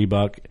G3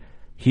 buck.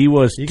 He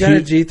was. You got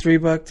a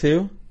G3 buck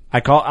too?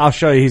 I'll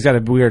show you. He's got a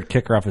weird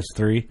kicker off his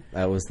 3.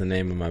 That was the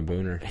name of my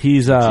booner.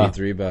 He's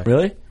G3 buck.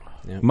 Really?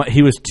 Yep.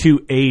 He was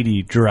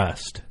 280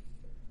 dressed,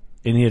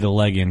 and he had a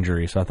leg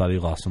injury, so I thought he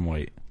lost some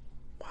weight.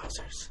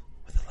 Wowzers,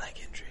 with a leg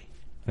injury.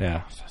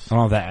 Yeah, I don't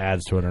know if that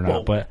adds to it or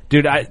not, but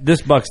dude,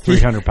 this buck's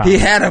 300 pounds. He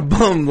had a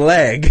bum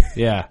leg.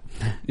 Yeah.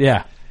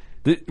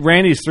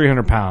 Randy's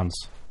 300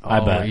 pounds. I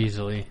bet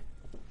easily.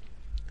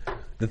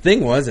 The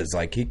thing was, it's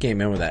like he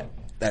came in with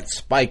that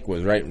spike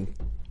was right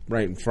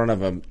in front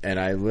of him, and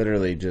I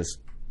literally just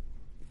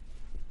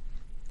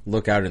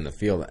look out in the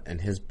field,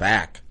 and his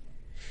back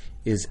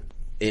is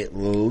at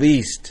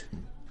least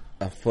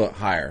a foot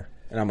higher,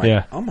 and I'm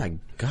like, oh my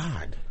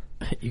god!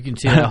 You can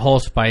see that whole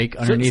spike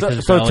underneath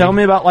his belly. So tell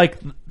me about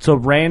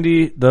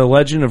Randy. The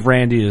legend of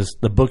Randy is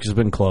the book has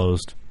been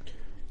closed,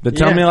 but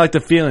tell me the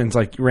feelings.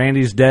 Like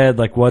Randy's dead.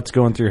 Like what's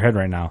going through your head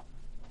right now?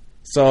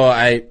 So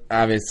I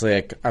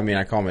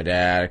call my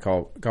dad. I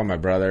call my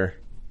brother.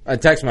 I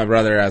text my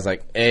brother. I was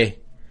like, hey,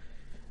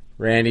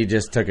 Randy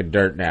just took a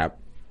dirt nap,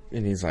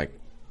 and he's like,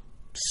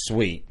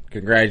 sweet.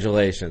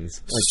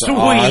 Congratulations. That's an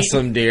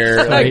awesome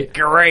deer.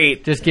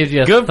 Great. Just gives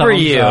you a good for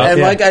you.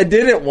 And I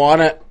didn't want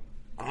to.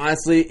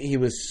 Honestly, he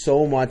was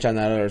so much on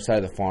that other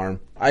side of the farm.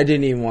 I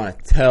didn't even want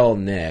to tell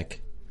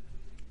Nick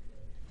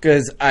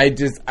because I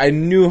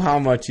knew how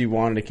much he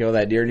wanted to kill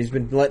that deer, and he's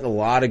been letting a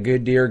lot of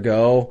good deer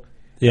go.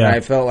 Yeah,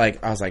 and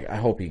I was like, I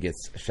hope he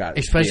gets a shot.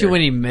 Especially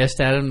when he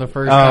missed at him the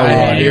first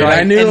time. Yeah.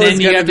 I knew it was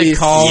going to be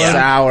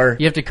sour.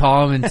 You have to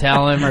call him and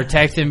tell him, or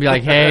text him and be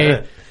like,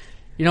 hey.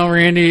 You know,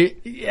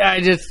 Randy, I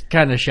just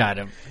kind of shot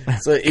him.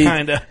 So he's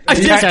kind of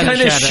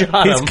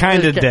shot him. He's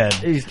kind of dead.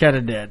 He's kind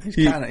of dead.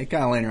 He's kind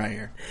of laying right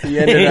here.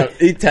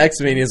 He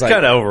texted me and he's like,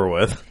 kind of over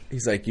with.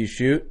 He's like, you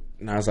shoot?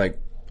 And I was like,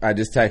 I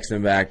just texted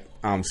him back,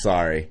 I'm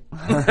sorry.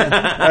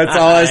 That's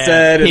all I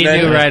said. He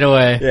knew right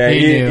away. Yeah,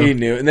 he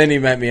knew. And then he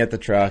met me at the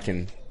truck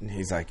and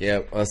he's like,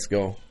 yep, let's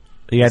go.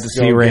 You had to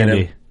see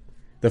Randy.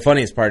 The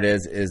funniest part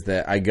is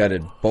that I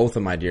gutted both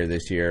of my deer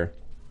this year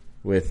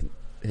with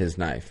his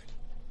knife.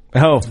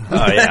 Oh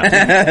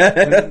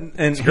yeah, and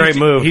it's a great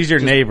move. He's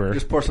your neighbor.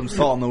 Just pour some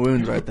salt in the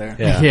wounds right there.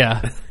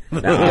 Yeah.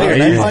 No,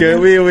 he's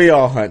good. We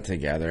all hunt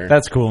together.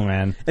 That's cool,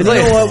 man. And you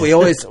know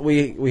what?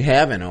 We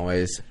haven't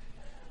always.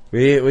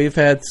 We've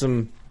had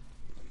some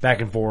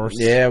back and forth.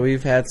 Yeah,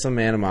 we've had some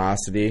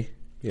animosity.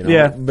 You know,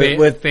 yeah, but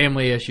with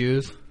family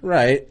issues,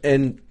 right?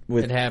 And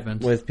it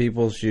happens with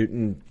people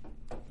shooting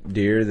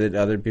deer that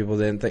other people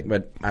didn't think.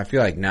 But I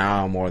feel like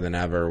now more than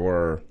ever,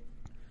 we're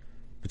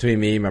between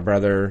me, my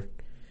brother,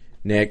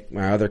 Nick,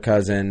 my other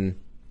cousin,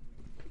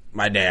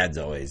 my dad's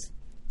always,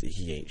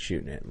 he ain't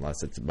shooting it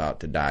unless it's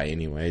about to die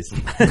anyways.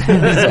 But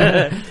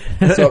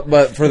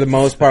for the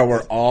most part,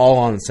 we're all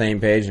on the same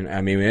page. And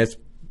I mean, it's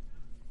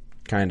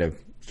kind of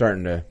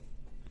starting to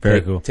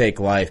take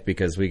life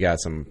because we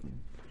got some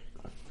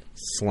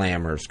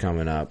slammers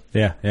coming up.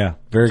 Yeah.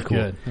 Very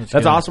cool.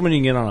 That's awesome when you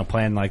can get on a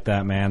plan like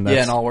that, man.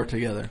 And all work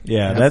together.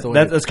 Yeah,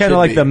 that's kind of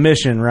like the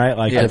mission, right?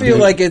 Like I feel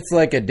like it's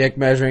like a dick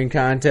measuring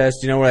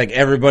contest, you know, where like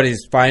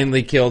everybody's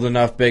finally killed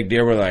enough big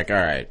deer. We're like, all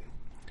right.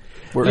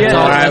 We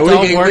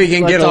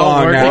can get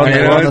along now.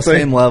 We're on the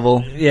same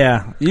level.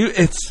 Yeah.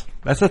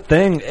 That's the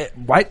thing.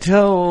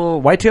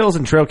 Whitetails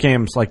and trail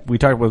cams, like we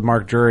talked with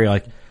Mark Drury,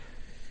 like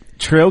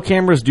trail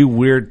cameras do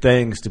weird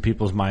things to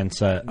people's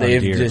mindset.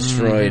 They've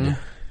destroyed.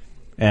 Mm-hmm.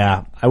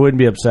 Yeah, I wouldn't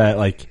be upset.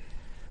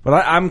 But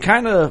I'm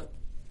kind of.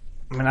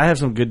 I mean, I have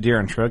some good deer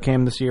on trail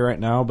cam this year right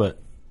now, but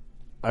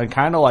I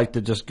kind of like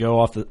to just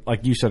go off the,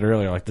 like you said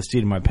earlier, like the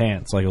seat of my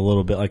pants, like a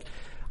little bit. Like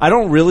I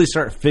don't really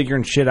start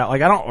figuring shit out.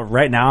 Like I don't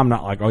right now. I'm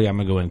not like, oh yeah, I'm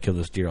gonna go in and kill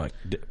this deer like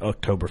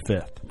October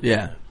 5th.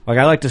 Yeah. Like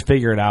I like to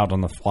figure it out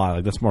on the fly.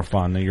 Like that's more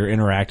fun. You're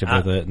interactive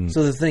with it. And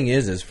so the thing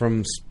is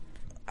from.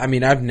 I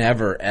mean, I've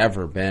never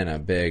ever been a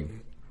big,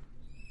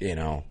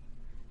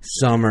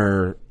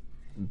 summer.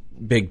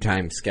 Big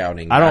time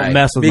scouting guy. I don't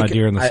mess with my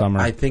deer in the summer.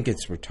 I think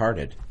it's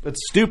retarded. It's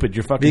stupid.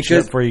 You're fucking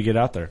shit before you get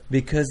out there.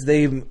 Because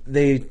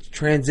they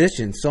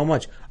transition so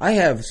much. I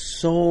have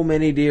so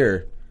many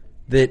deer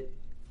that,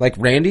 like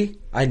Randy,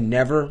 I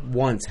never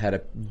once had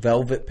a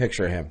velvet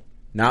picture of him.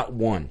 Not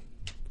one.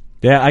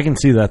 Yeah, I can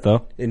see that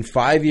though. In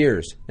 5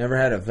 years, never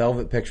had a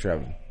velvet picture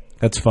of him.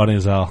 That's funny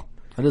as hell.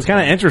 It's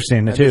kind of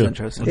interesting too.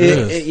 It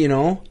is.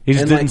 He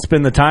just didn't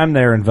spend the time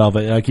there in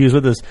velvet. Like he was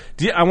with us.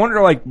 I wonder,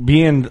 like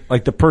being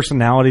like the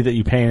personality that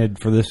you painted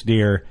for this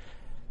deer.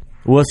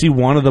 Was he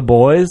one of the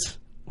boys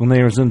when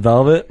they was in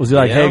velvet? Was he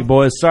like, "Hey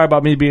boys, sorry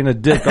about me being a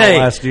dick all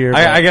last year.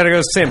 I gotta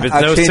go simp. It's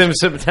no simp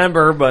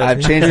September, but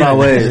I've changed my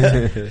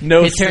ways."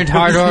 No, he turned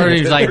hard order.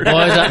 He's like,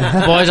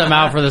 "Boys, I'm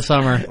out for the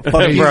summer.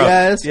 Fuck you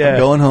guys. I'm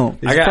going home."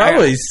 He's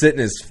probably sitting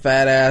his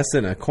fat ass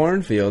in a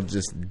cornfield,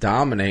 just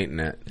dominating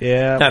it.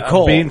 Yeah, not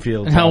cold bean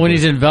field. Now, when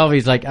he's in velvet,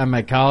 he's like, "I'm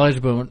at college,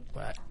 but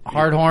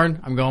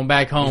Hardhorn, I'm going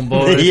back home,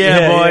 boys. boys.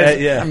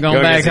 I'm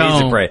going back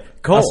home.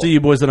 Cool. I'll see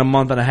you boys in a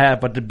month and a half,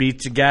 but to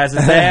beat you guys'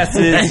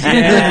 asses.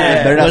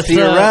 Better not see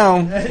you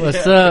around.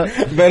 What's up?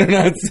 Better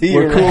not see you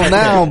We're cool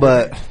now,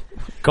 but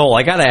Cole,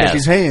 I gotta catch ask.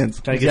 his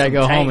hands. You gotta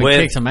go home and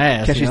kick some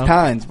ass. Catch his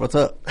tines. What's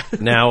up?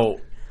 Now,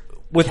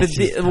 with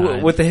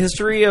the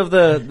history of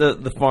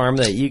the farm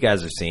that you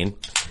guys have seen,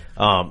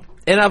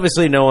 and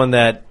obviously knowing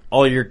that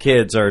all your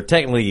kids are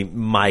technically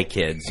my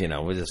kids,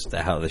 just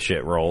how the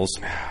shit rolls.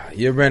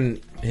 You ever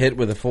been hit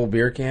with a full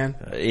beer can?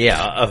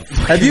 Yeah.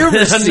 Have you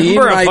ever seen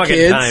my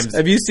kids? Times.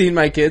 Have you seen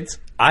my kids?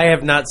 I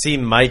have not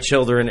seen my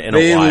children in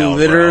they a while.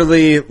 They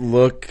literally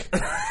look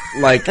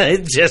like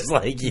just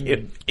like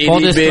you. Full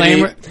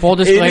disclaimer.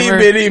 Itty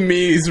bitty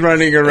me's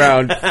running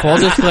around. Full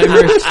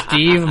disclaimer: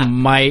 Steve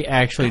might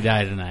actually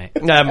die tonight.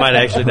 I might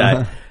actually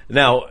die.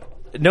 Now,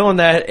 knowing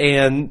that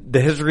and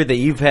the history that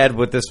you've had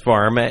with this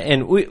farm,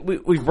 and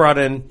we've brought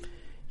in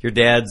your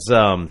dad's,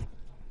 time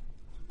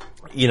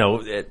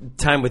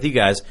with you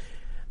guys.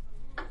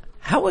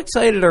 How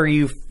excited are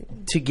you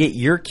to get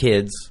your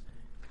kids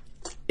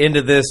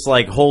into this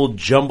whole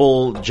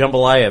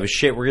jambalaya of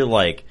shit where you're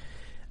like,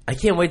 I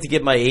can't wait to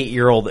get my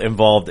 8-year-old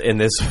involved in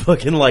this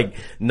fucking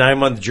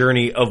 9-month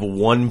journey of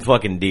one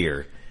fucking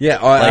deer. Yeah,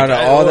 out of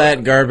all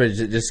that garbage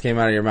that just came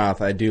out of your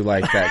mouth, I do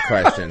like that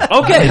question.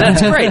 Okay,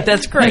 that's great.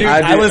 That's great.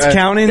 I was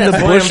counting the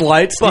Busch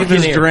Light Steve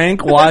has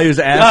drank while he was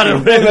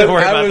asking. Don't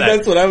worry about that.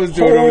 That's what I was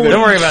doing over there.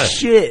 Don't worry about it.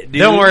 Shit, dude.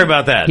 Don't worry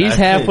about that. He's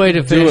halfway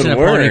to finishing a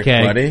pony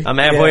keg. Buddy. I'm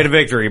halfway to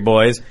victory,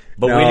 boys.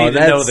 But we need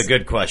to know the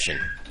good question.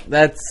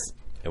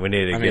 And we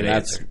need a good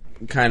that's answer.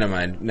 kind of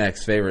my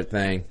next favorite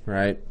thing,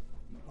 right?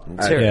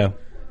 Yeah.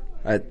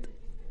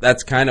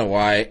 That's kind of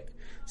why.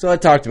 So I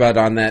talked about it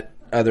on that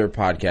other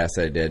podcast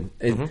I did.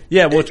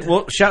 Yeah,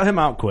 we'll shout him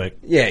out quick.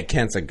 Yeah,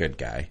 Kent's a good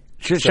guy.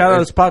 Shout out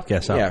his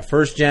podcast out. Yeah,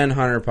 First Gen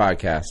Hunter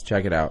podcast.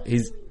 Check it out.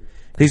 He's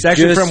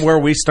actually from where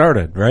we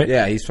started, right?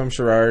 Yeah, he's from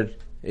Sherrard.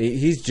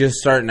 He's just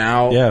starting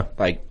out. Yeah.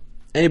 Like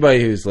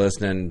anybody who's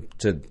listening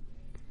to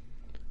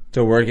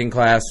Working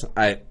Class,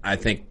 I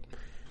think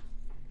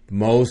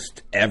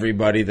most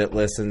everybody that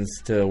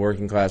listens to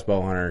Working Class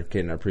Bowhunter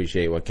can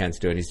appreciate what Kent's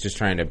doing. He's just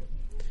trying to.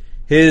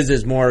 His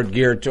is more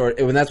geared toward,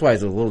 and that's why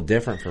it's a little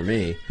different for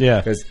me. Yeah,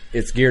 because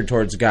it's geared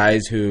towards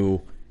guys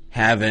who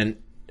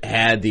haven't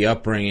had the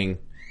upbringing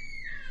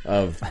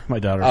of my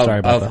daughter. Sorry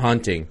about that.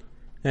 Hunting.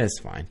 Yeah, it's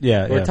fine.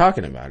 Yeah, we're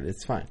talking about it.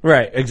 It's fine.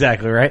 Right.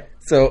 Exactly. Right.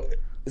 So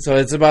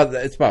it's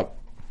about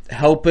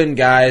helping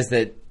guys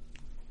that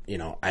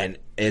and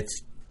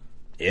it's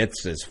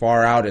as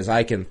far out as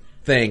I can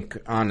think,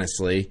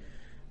 honestly,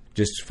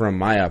 just from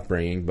my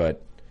upbringing.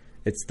 But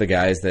it's the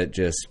guys that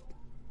just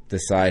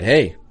decide,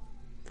 hey,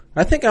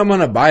 I think I'm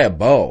going to buy a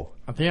bow.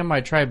 I think I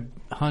might try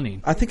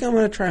hunting. I think I'm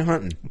going to try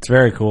hunting. It's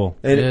very cool.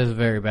 It is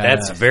very bad.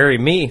 That's very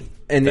me.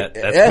 And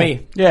that's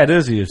me. Yeah, it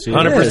is you.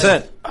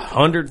 100%.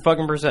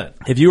 100%.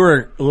 If you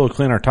were a little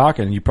cleaner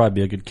talking, you'd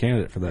probably be a good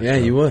candidate for that. Yeah,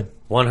 you would.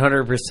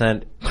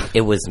 100%.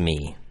 It was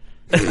me.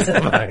 No,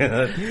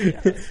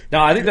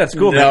 I think that's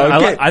cool. No,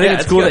 I think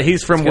it's cool good. that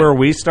he's from where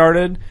we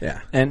started.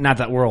 Yeah, and not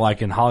that we're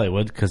in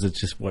Hollywood because it's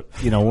just what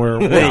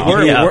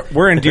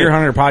we're in Deer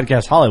Hunter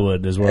Podcast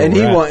Hollywood is where. And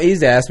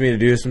he's asked me to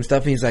do some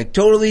stuff. And he's like,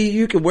 totally,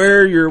 you could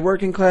wear your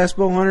Working Class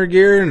Bow Hunter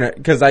gear, and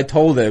because I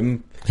told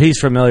him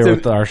he's familiar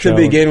with our show to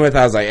begin with.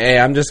 I was like, hey,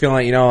 I'm just gonna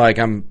let you know,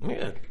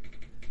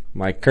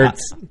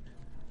 Kurt's.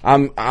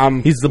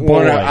 He's the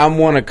boy. I'm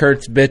one of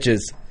Kurt's bitches.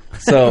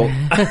 So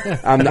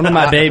I'm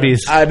my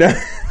babies. I know.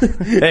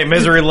 Hey,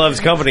 misery loves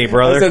company,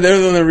 brother. So they're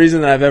the only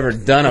reason that I've ever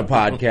done a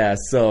podcast.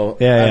 So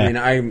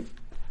I'd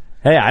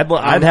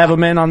have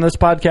him in on this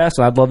podcast,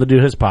 and I'd love to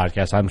do his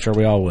podcast. I'm sure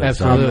we all would.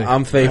 Absolutely. So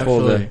I'm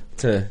faithful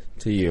to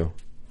you.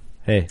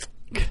 Hey,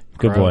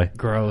 good boy.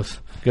 Gross.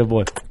 Good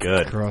boy.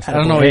 Good. Gross. I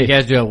don't know what you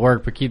guys do at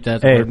work, but keep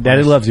that. Hey,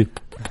 Daddy loves you.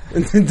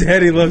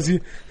 Daddy loves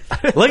you.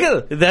 Look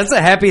at that's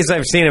the happiest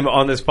I've seen him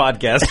on this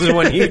podcast is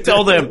when you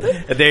told him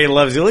that Daddy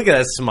loves you. Look at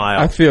that smile.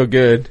 I feel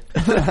good.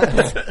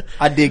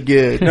 I did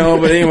good. No,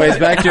 but anyways,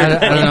 back to your. I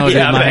don't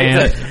know. My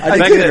hand. I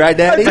did good, right,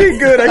 Daddy? I did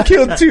good. I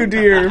killed 2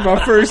 deer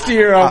my first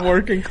year on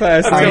Working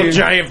Class. I killed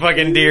giant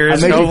fucking deer. I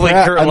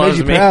made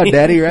you proud,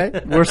 Daddy.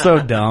 Right? We're so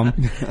dumb.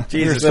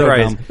 Jesus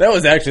Christ. Dumb. That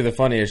was actually the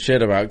funniest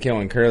shit about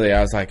killing Curly.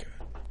 I was like,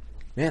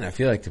 man, I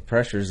feel like the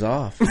pressure's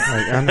off.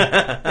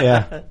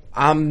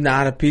 I'm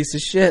not a piece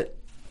of shit.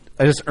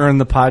 I just earned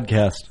the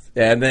podcast.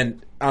 Yeah, and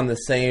then on the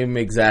same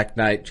exact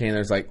night,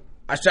 Chandler's like,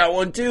 I shot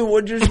one too.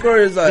 What'd your score?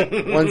 He's like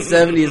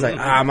 170. He's like,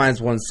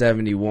 mine's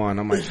 171.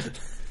 I'm like,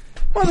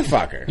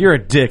 motherfucker. You're a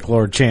dick,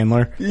 Lord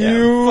Chandler.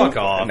 Fuck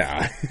off.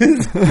 Nah.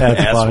 That's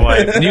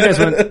funny. And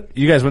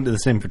you guys went to the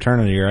same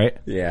fraternity, right?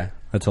 Yeah.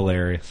 That's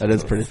hilarious. That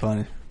is pretty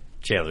funny.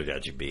 Chandler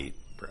got you beat,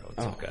 bro.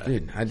 It's okay.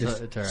 Dude, I just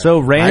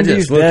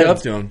look up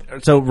to him.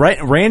 So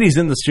Randy's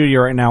in the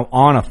studio right now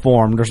on a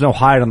form. There's no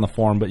hide on the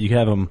form, but you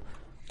have him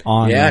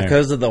on. Yeah,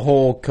 because of the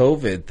whole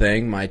COVID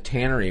thing, my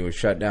tannery was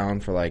shut down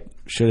for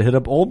should have hit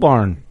up Old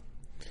Barn.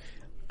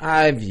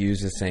 I've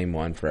used the same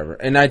one forever,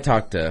 and I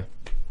talked to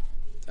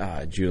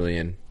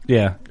Julian.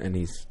 Yeah, and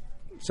he's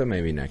So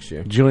maybe next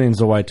year. Julian's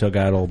the whitetail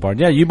guy at Old Barn.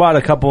 Yeah, you bought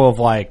a couple of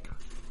like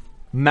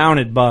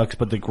mounted bucks,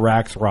 but the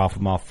racks were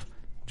off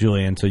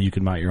Julian, so you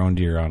could mount your own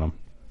deer on them.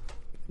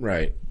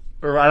 Right.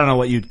 Or I don't know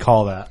what you'd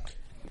call that.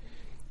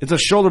 It's a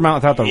shoulder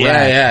mount without the rack.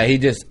 Yeah. He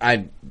just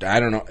I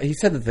don't know. He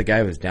said that the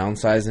guy was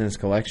downsizing his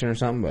collection or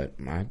something, but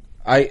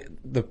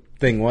the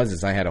thing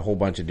was I had a whole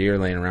bunch of deer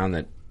laying around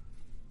that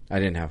I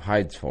didn't have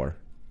hides for.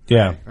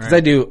 Yeah. Because I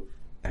don't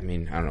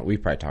know.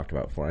 We've probably talked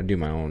about it before. I do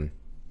my own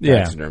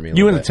taxidermy.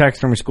 You went to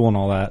taxidermy school and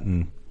all that,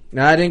 and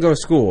no, I didn't go to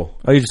school.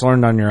 Oh, you just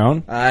learned on your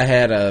own? I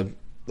had a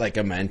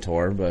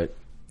mentor, but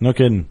no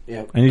kidding.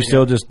 Yep. And you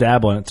still just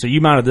dabble in it. So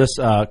you mounted this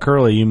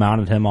Curly. You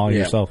mounted him all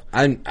yourself.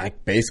 I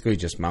basically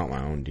just mount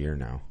my own deer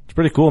now. It's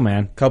pretty cool,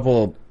 man.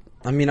 I'll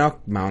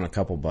mount a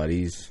couple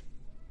buddies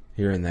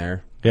here and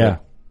there. Yeah,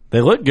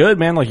 they look good,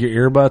 man. Like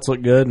your earbuds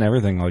look good and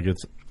everything. Like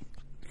it's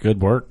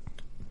good work.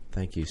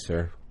 Thank you,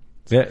 sir.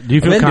 Yeah. Do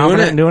you feel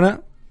confident in doing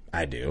it?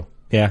 I do.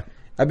 Yeah.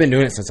 I've been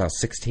doing it since I was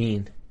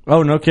 16.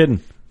 Oh, no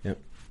kidding. Yep.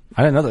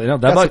 I didn't know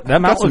that.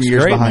 That mount looks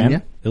great, man.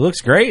 You. It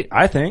looks great,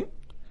 I think.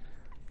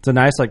 It's a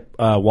nice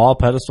wall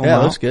pedestal mount. Yeah,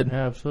 it looks good.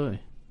 Yeah,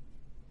 absolutely.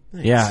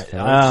 Nice.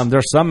 Yeah.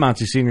 There's some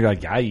mounts you see and you're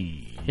like,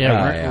 aye.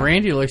 Yeah,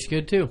 Randy looks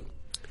good too.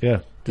 Yeah.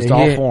 Just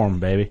all form,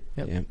 baby.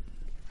 Yep.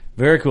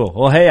 Very cool.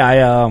 Well, hey,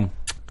 I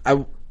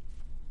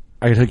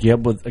could hook you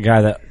up with a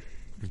guy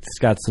that's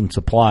got some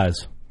supplies.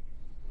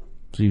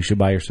 So you should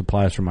buy your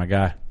supplies from my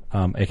guy,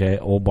 a.k.a.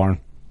 Old Barn.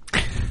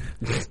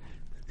 Is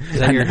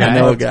that your guy? I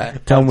know a guy.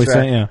 Tell him we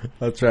sent you.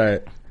 That's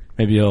right.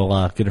 Maybe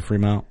you'll get a free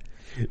mount.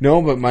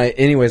 No, but my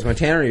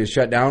tannery was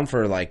shut down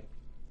for like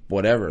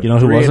whatever. You know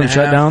who wasn't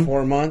shut down?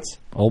 4 months.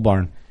 Old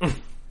Barn.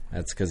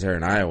 That's because they're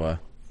in Iowa.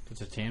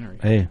 It's a tannery.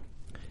 Hey.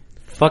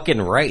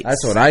 Fucking right.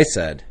 That's what I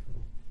said.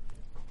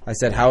 I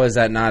said, how is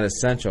that not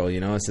essential?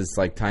 You know, it's just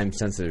like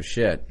time-sensitive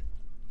shit.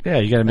 Yeah,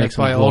 you got to make That's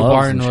some why gloves Old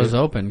Barn and was shit.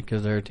 open,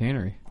 because they're a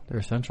tannery. They're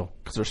essential.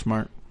 Because they're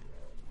smart.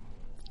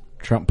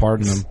 Trump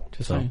pardoned them.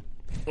 Just saying.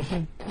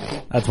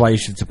 That's why you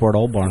should support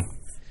Old Barn.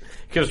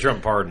 Because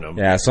Trump pardoned him.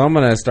 Yeah, so I'm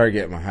going to start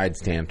getting my hide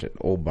stamped at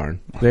Old Barn.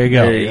 There you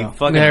go. There you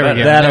fucking There we better.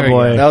 go. That There a we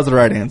boy. go. That was the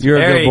right answer. You're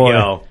There a good you boy.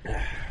 go.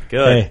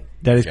 Good. Hey,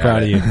 Daddy's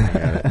proud of you.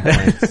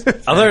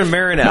 Other than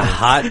marrying a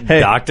hot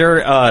doctor,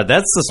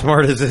 that's the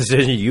smartest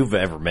decision you've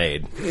ever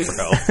made,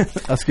 bro.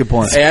 That's a good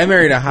point. Hey, I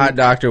married a hot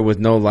doctor with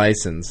no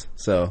license,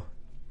 so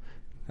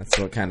that's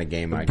what kind of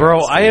game I got.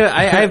 Bro,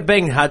 I've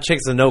banged hot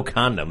chicks and no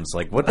condoms.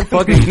 Like, what the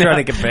fuck are you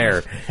trying to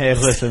compare? Hey,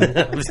 listen.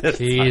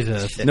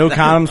 Jesus. No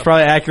condoms,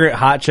 probably accurate.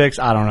 Hot chicks,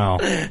 I don't know.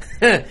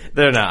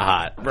 They're not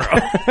hot, bro.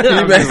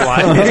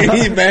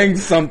 He banged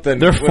something.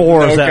 They're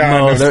fours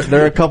at most.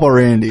 They're a couple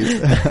Randys.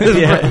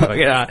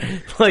 Yeah.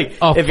 Like,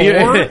 A if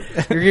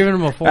 4? You're giving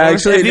them a 4?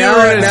 Actually,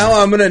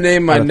 now I'm going to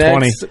name my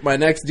Out of my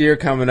next deer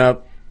coming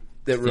up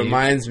that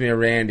reminds me of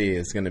Randy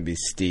is going to be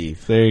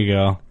Steve. There you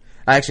go.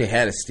 I actually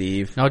had a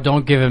Steve. No,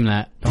 don't give him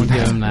that. Don't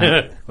give him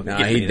that. No,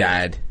 he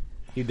died.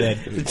 He did.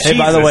 Hey,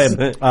 by the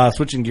way,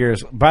 switching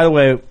gears. By the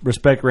way,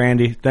 respect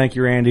Randy. Thank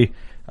you, Randy.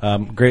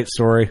 Great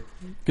story.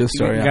 Good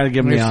story. You got to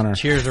give him the honor.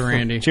 Cheers to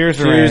Randy. Cheers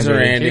to Cheers to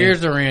Randy. Randy.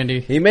 Cheers to Randy.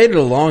 He made it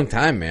a long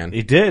time, man.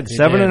 He did. He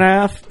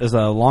 7.5 is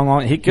a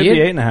long. He could be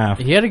 8.5.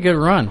 He had a good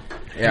run.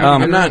 Yeah,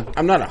 I'm not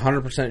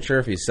 100% sure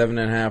if he's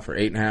 7.5 or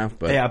 8.5,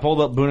 but Hey, I pulled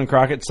up Boone and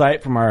Crockett's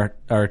site from our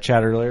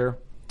chat earlier.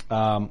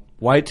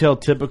 Whitetail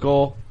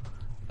typical.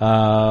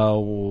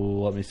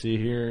 Let me see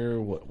here.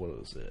 What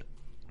was it?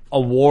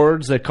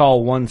 Awards they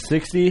call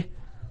 160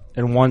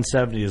 and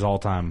 170 is all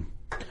time.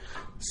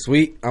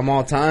 sweet. I'm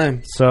all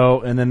time.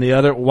 So, and then the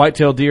other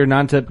whitetail deer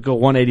non-typical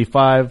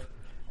 185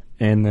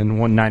 and then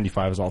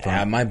 195 is all time.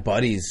 Yeah, my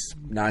buddy's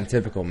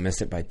non-typical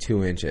missed it by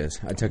 2 inches.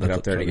 I took it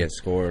up there to get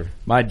scored.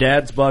 My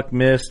dad's buck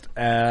missed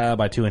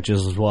by 2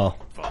 inches as well.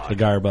 The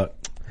Geyer buck.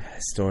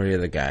 Story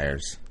of the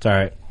Geyers. It's all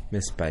right.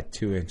 Missed by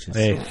 2 inches.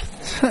 Hey,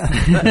 It's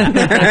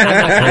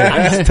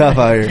tough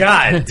out here.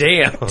 God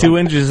damn. 2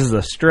 inches is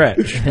a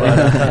stretch.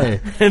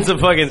 But, It's a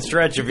fucking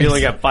stretch if you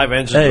only got 5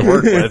 inches hey, to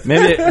work with.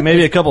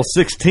 maybe a couple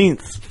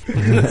 16ths.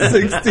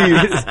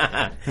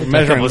 16.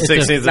 Measuring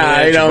 16ths Nah,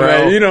 an inch,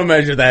 bro. you don't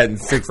measure that in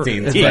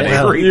 16s.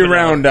 Yeah, buddy. You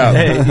round up.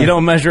 Hey, you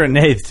don't measure in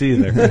eighths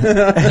either.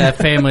 That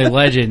family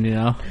legend, you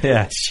know.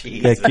 Yeah,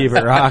 yeah, keep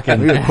it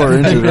rocking. We got 1/4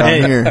 inches around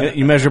Hey, here.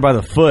 you measure by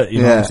the foot.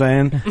 You know what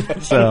I'm saying?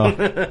 So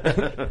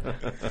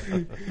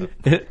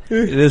it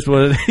is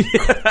what it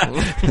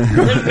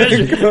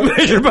is.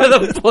 Measure by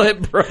the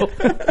foot, bro.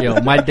 Yo,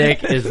 my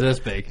dick is this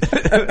big.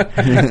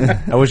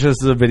 I wish this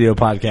was a video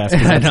podcast.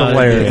 'Cause that's I know,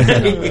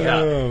 hilarious.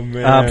 Oh,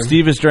 man.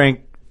 Steve has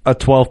drank a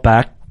 12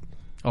 pack.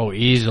 Oh,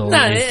 easily.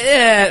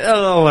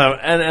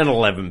 An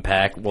 11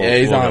 pack. Yeah,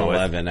 he's on go with.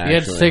 11, He had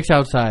actually. 6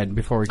 outside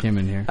before we came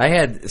in here. I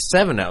had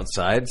 7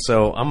 outside,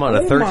 so I'm on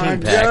a 13 my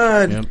pack.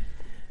 God. Yep.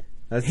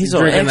 That's, He's he's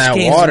on drinking X that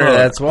Games water, mode.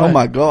 that's why. Oh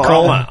my god.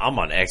 I'm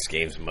on X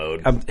Games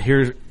mode.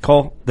 Here's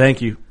Cole.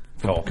 Thank you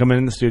for Cole. coming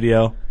in the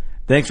studio.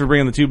 Thanks for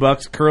bringing the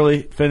 $2.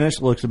 Curly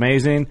finish looks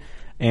amazing.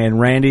 And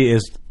Randy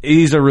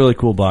he's a really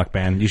cool buck,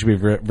 man. You should be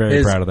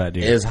very proud of that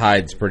dude. His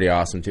hide's pretty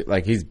awesome, too.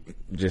 Like, he's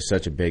just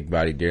such a big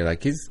body deer.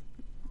 Like, his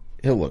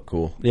he'll look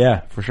cool.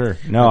 Yeah, for sure.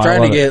 No, I'm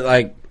trying to get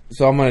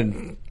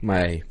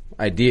my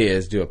idea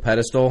is do a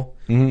pedestal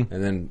and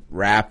then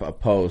wrap a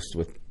post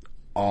with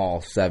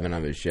all 7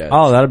 of his sheds.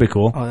 Oh, that'd be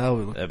cool.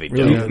 Oh, That'd be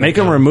really dope. Make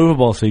them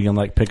removable so you can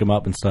like pick them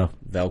up and stuff.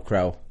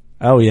 Velcro.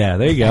 Oh yeah,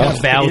 there you go.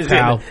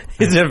 Velcro.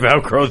 He's in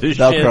Velcro this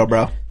Velcro, shit.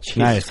 bro.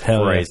 Nice, hell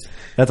yeah. Christ.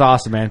 That's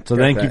awesome, man. So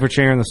thank you for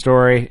sharing the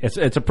story.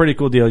 It's a pretty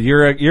cool deal.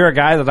 You're a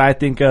guy that I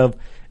think of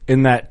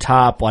in that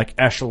top like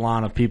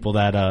echelon of people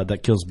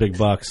that kills big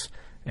bucks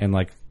and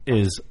like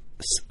is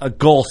a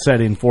goal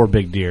setting for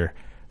big deer.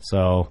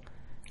 So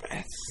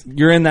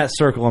you're in that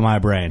circle in my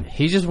brain.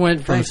 He just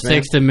went from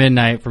 6 to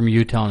midnight from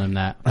you telling him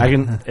that. I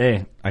can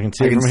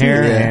see it from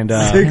here. Yeah. And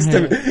 6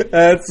 to,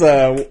 that's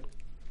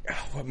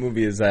what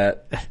movie is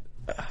that?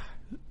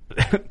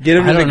 Get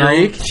him to the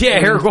Greek. Yeah,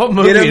 Eric, what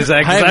movie is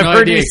that? Because I've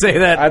heard you say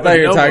that. I thought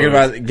you were talking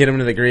about Get Him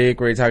to the Greek,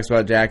 where he talks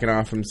about jacking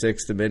off from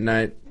 6 to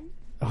midnight.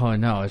 Oh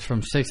no, it's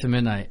from 6 to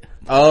midnight.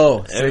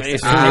 Oh,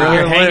 It's you're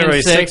literally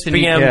hanging 6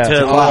 p.m. and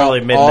to literally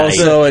midnight.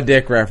 Also a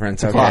dick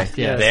reference. Okay.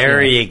 Yes,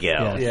 There yeah. you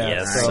go.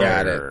 Yes,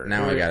 Got sir. it.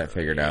 Now I got it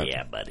figured out.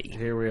 Yeah, buddy.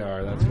 here we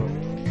are. That's what.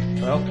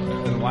 Well,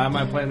 then why am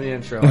I playing the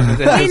intro?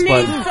 He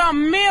needs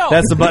some milk.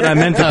 That's the button I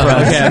meant to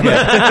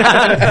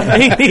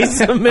press. He needs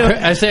some milk.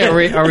 I say,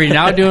 are we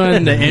now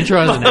doing the intro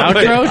as an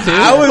outro too?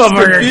 I was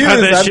Motherfucker,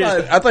 cut that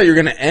confused. I thought you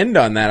were going to end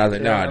on that. I was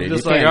like, no, dude.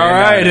 Just you like, can't all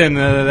end right, on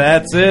and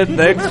that's it.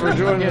 Thanks for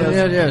joining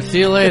us. Yeah.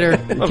 See you later. You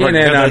can't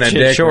end on a shit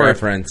dick short.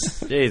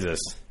 reference. Jesus.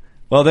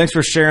 Well, thanks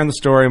for sharing the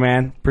story,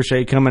 man. Appreciate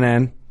you coming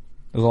in. It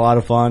was a lot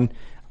of fun.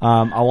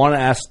 I want to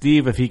ask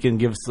Steve if he can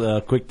give us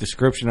a quick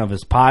description of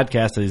his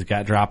podcast that he's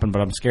got dropping,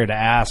 but I'm scared to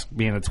ask,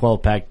 being a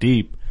 12-pack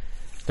deep.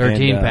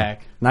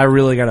 13-pack. And I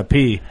really got to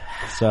pee.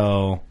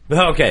 So,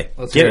 Okay,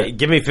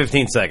 give me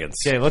 15 seconds.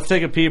 okay, let's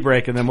take a pee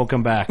break, and then we'll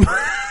come back.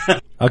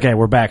 Okay,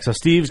 we're back. So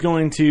Steve's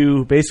going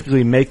to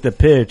basically make the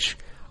pitch,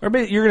 or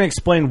you're going to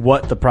explain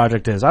what the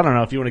project is. I don't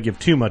know if you want to give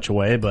too much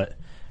away, but...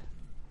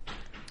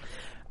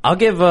 I'll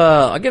give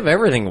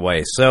everything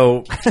away.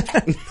 So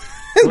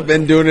He's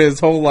been doing it his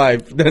whole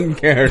life. Doesn't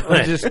care.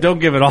 Just don't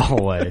give it all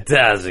away.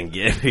 doesn't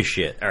give a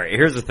shit. All right,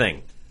 here's the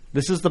thing.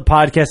 This is the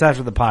podcast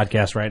after the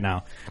podcast right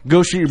now.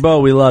 Go shoot your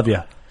bow. We love you.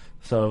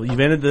 So you've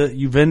ended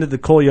the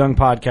Cole Young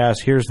podcast.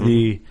 Here's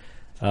the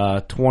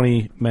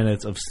 20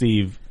 minutes of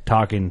Steve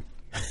talking.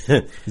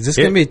 Is this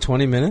going to be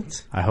 20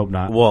 minutes? I hope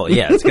not. Well,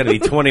 yeah, it's going to be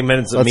 20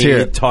 minutes of Let's hear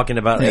me it. talking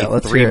about a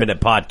let's hear 3-minute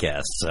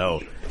podcast.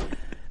 So,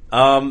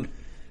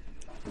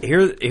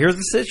 here's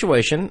the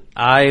situation.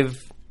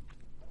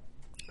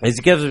 As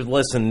you guys have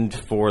listened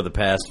for the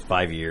past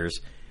 5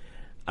 years,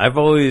 I've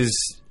always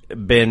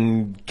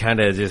been kind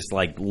of just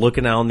like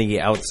looking on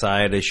the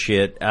outside of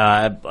shit.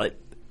 But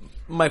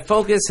my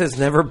focus has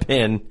never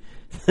been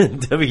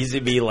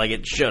WCB like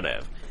it should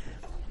have.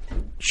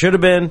 Should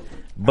have been,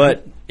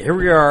 but here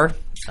we are.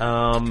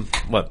 5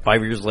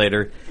 years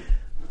later?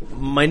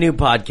 My new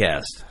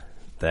podcast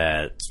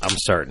that I'm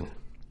starting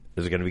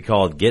is going to be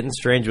called Getting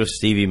Strange with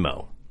Stevie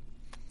Mo.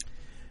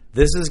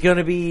 This is going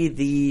to be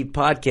the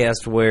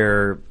podcast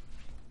where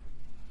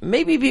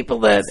maybe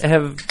people that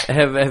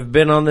have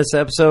been on this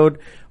episode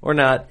or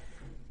not,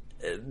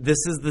 this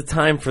is the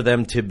time for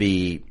them to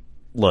be,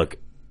 look,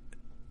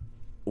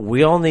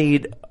 we all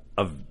need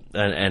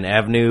an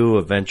avenue,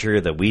 a venture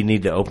that we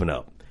need to open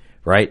up,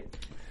 right?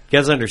 You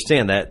guys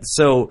understand that.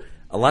 So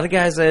a lot of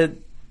guys that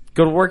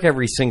go to work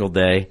every single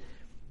day,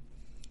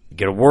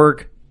 get to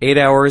work, 8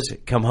 hours,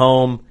 come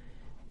home,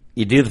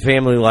 you do the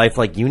family life.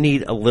 Like, you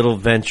need a little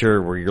venture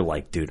where you're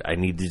like, dude, I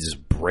need to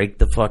just break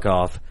the fuck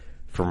off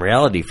from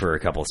reality for a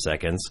couple of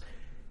seconds.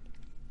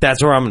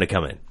 That's where I'm going to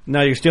come in.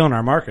 No, you're stealing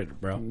our market,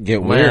 bro.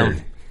 Get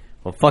weird.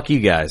 Well, fuck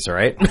you guys, all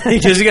right?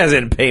 Because you guys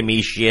didn't pay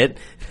me shit.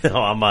 Hey,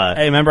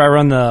 remember I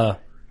run the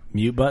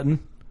mute button?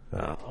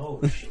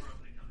 Oh shit.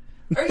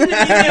 Are you gonna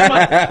meet me on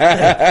my...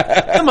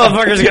 That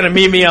motherfucker's going to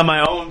meet me on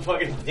my own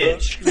fucking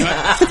pitch.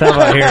 Stop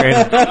out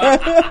here.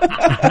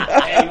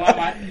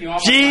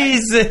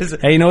 Jesus.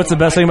 Hey, you know what's the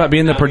best thing about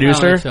being the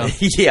producer?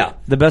 Yeah.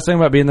 The best thing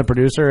about being the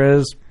producer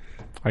is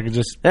I can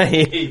just...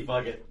 Hey,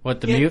 fuck it.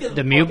 What, the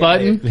mute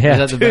button?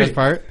 Yeah. Is that the best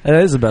part?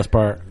 That is the best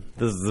part.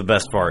 This is the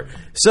best part.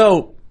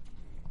 So,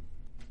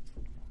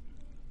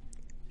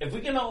 if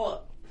we can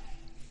all...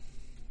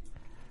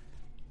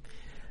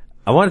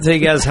 I want to tell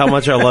you guys how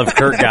much I love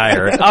Kurt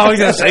Geyer. I was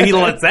going to say he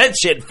lets that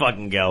shit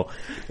fucking go.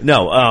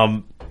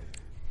 No,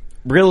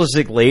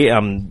 realistically,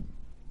 I'm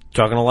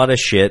talking a lot of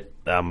shit.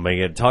 I'm going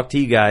to talk to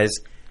you guys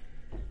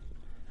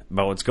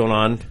about what's going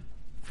on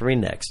for me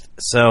next.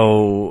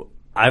 So,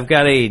 I've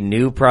got a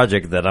new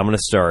project that I'm going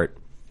to start,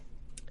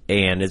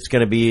 and it's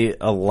going to be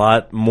a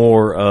lot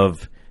more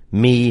of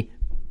me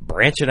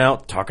branching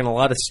out, talking a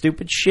lot of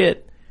stupid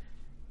shit.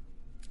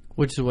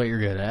 Which is what you're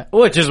good at.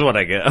 Which is what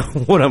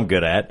what I'm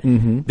good at.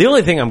 Mm-hmm. The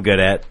only thing I'm good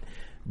at.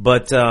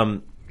 But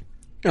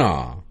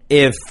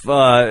if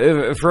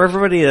for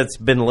everybody that's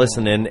been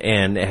listening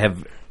and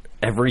have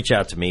reached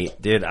out to me,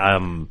 dude,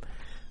 I'm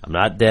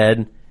not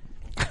dead.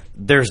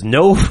 There's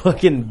no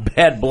fucking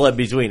bad blood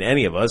between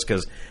any of us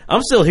because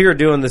I'm still here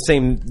doing the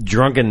same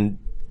drunken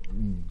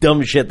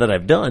dumb shit that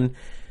I've done.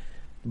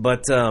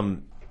 But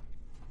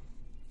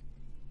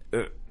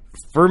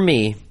for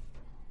me,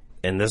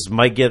 and this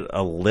might get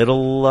a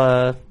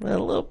little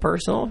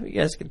personal. You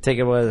guys can take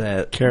it with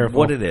that. Careful.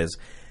 What it is.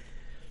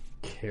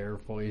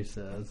 Careful, he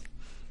says.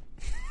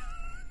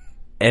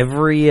 He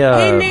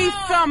needs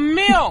some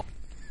milk.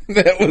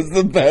 That was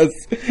the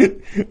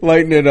best.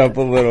 Lighten it up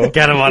a little.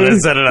 Kind of wanted to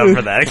set it up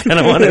for that.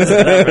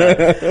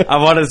 I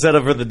wanted to set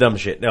up for the dumb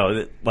shit.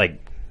 No,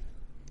 like...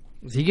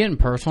 Is he getting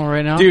personal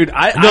right now? Dude,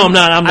 I'm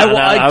not.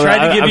 I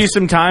tried to give you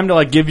some time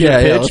to give you a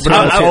pitch, but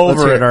I'm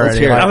over it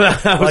already.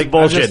 I was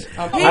bullshit.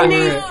 He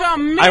needs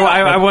some milk.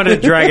 I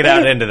wanted to drag it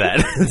out into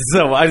that.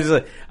 So I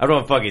don't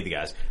want to fuck with you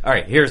guys. All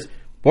right, here's...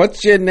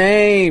 What's your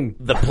name?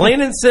 The plain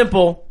and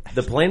simple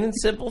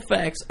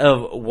facts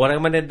of what I'm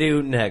going to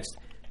do next.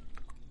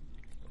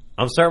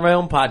 I'm starting my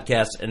own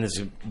podcast, and it's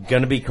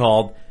going to be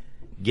called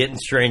Getting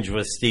Strange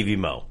with Stevie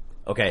Mo.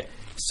 Okay,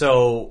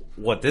 so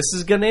what this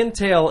is going to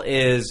entail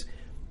is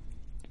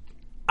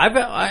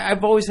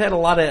I've always had a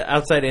lot of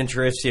outside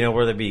interests,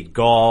 whether it be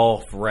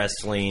golf,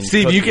 wrestling,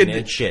 Steve,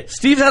 and shit.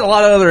 Steve's had a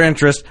lot of other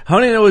interests.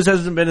 Hunting always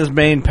hasn't been his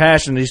main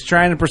passion. He's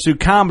trying to pursue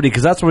comedy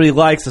because that's what he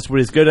likes. That's what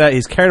he's good at.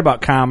 He's cared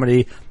about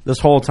comedy this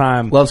whole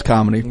time. Loves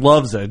comedy.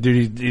 Loves it.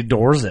 Dude, he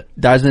adores it.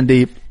 Dives in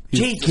deep.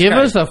 Give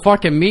us the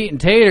fucking meat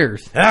and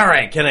taters. All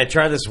right, can I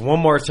try this one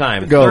more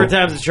time? Go. Third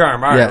time's a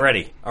charm. All right,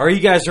 ready. Are you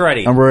guys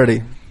ready? I'm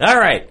ready. All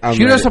right.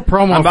 Shoot us a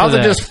promo. I'm about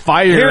to just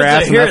fire your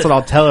ass, and that's what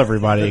I'll tell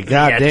everybody.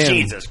 God damn.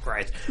 Jesus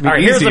Christ. All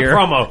right, here's the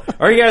promo.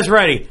 Are you guys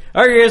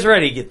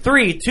ready? Get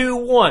 3, 2,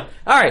 1.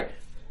 All right.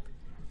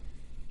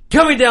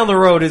 Coming down the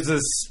road is the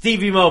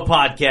Stevie Mo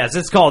podcast.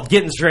 It's called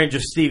Getting Strange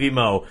with Stevie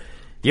Mo.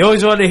 You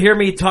always wanted to hear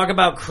me talk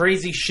about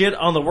crazy shit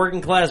on the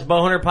Working Class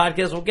Bowhunter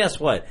podcast? Well, guess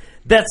what?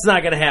 That's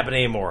not going to happen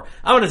anymore.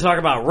 I'm going to talk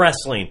about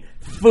wrestling,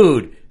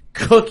 food,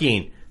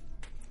 cooking,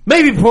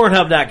 maybe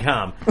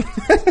Pornhub.com.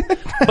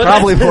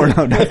 Probably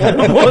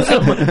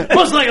Pornhub.com.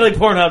 most likely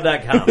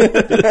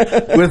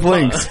Pornhub.com. With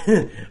links.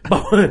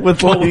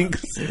 With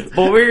links. But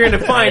what we're going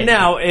to find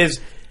now is...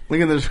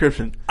 Link in the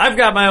description. I've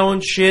got my own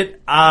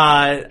shit.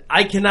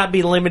 I cannot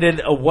be limited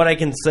of what I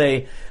can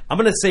say. I'm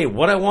going to say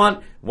what I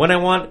want, when I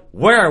want,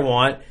 where I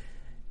want.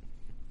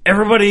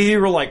 Everybody here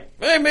were like,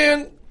 hey,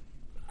 man,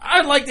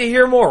 I'd like to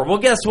hear more. Well,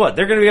 guess what?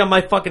 They're going to be on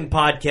my fucking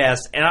podcast,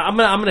 and I'm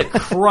going to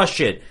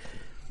crush it.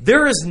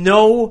 There is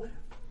no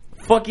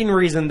fucking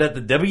reason that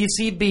the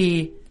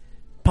WCB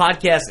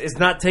podcast is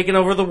not taking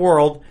over the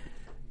world.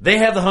 They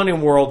have the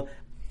hunting world.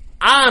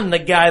 I'm the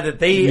guy that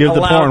they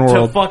allowed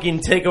to fucking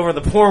take over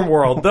the porn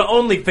world, the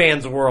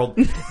OnlyFans world,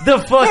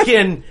 the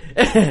fucking...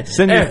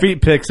 Send your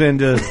feet pics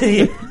into...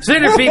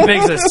 Send your feet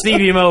pics to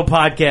Stevie Mo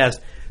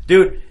podcast.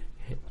 Dude,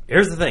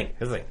 here's the thing.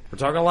 We're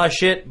talking a lot of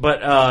shit,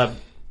 but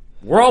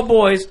we're all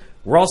boys.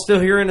 We're all still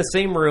here in the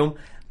same room.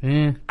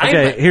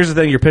 Okay, here's the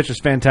thing. Your pitch is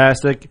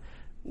fantastic.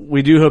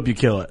 We do hope you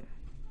kill it.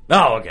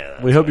 Oh, okay.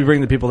 We hope you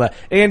bring the people that.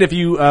 And if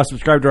you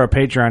subscribe to our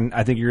Patreon,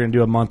 I think you're going to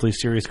do a monthly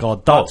series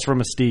called Thoughts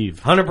from a Steve.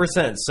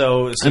 100%.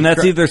 And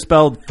that's either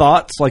spelled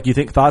thoughts, like you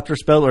think thoughts are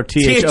spelled, or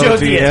THOTS. Oh,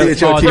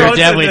 they're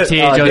definitely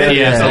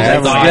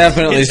THOTS.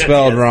 Definitely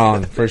spelled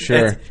wrong, for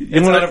sure.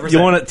 You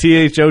want it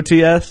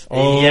THOTS?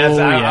 Oh, yes,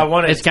 I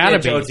want it. It's got to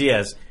be.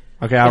 THOTS.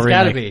 Okay, I'll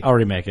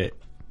remake it.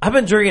 I've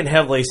been drinking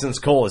heavily since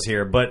Cole is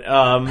here, but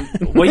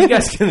what you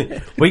guys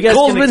can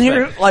Cole's been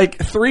here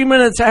like 3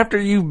 minutes after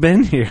you've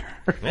been here.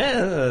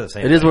 Yeah,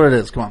 it is what it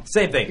is. Come on.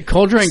 Same thing.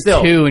 Cole drank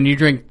 2 and you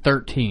drink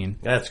 13.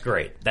 That's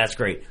great.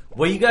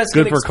 What you guys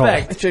can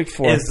expect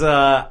is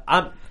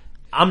I'm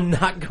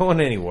not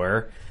going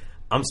anywhere.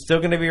 I'm still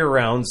going to be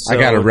around. So I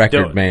got a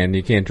record, man.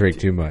 You can't drink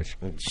too much.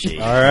 Jeez.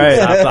 All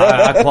right.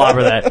 I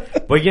clobber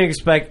that. What you can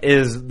expect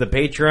is the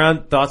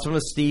Patreon Thoughts from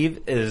a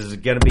Steve is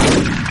going to be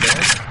there.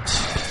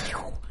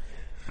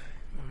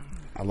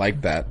 I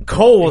like that.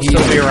 Cole will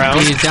still be around.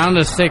 He's down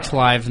to 6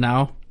 lives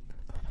now.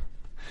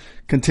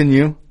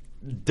 Continue.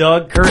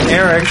 Doug, Kurt, and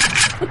Eric.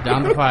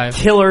 Down to 5.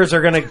 Killers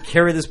are going to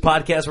carry this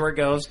podcast where it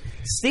goes.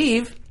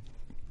 Steve.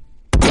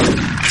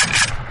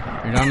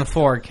 You're down to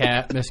 4,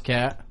 Miss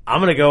Cat.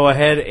 I'm going to go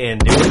ahead and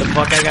do what the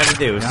fuck I got to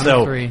do. Down so,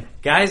 to 3.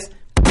 Guys,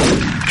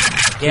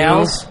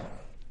 gals.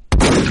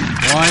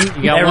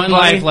 1. You got 1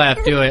 life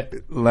left. Do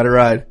it. Let her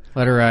ride.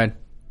 Let her ride.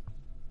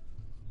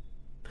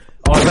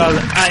 Oh,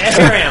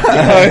 here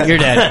I am. You're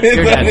dead.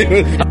 You're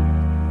dead.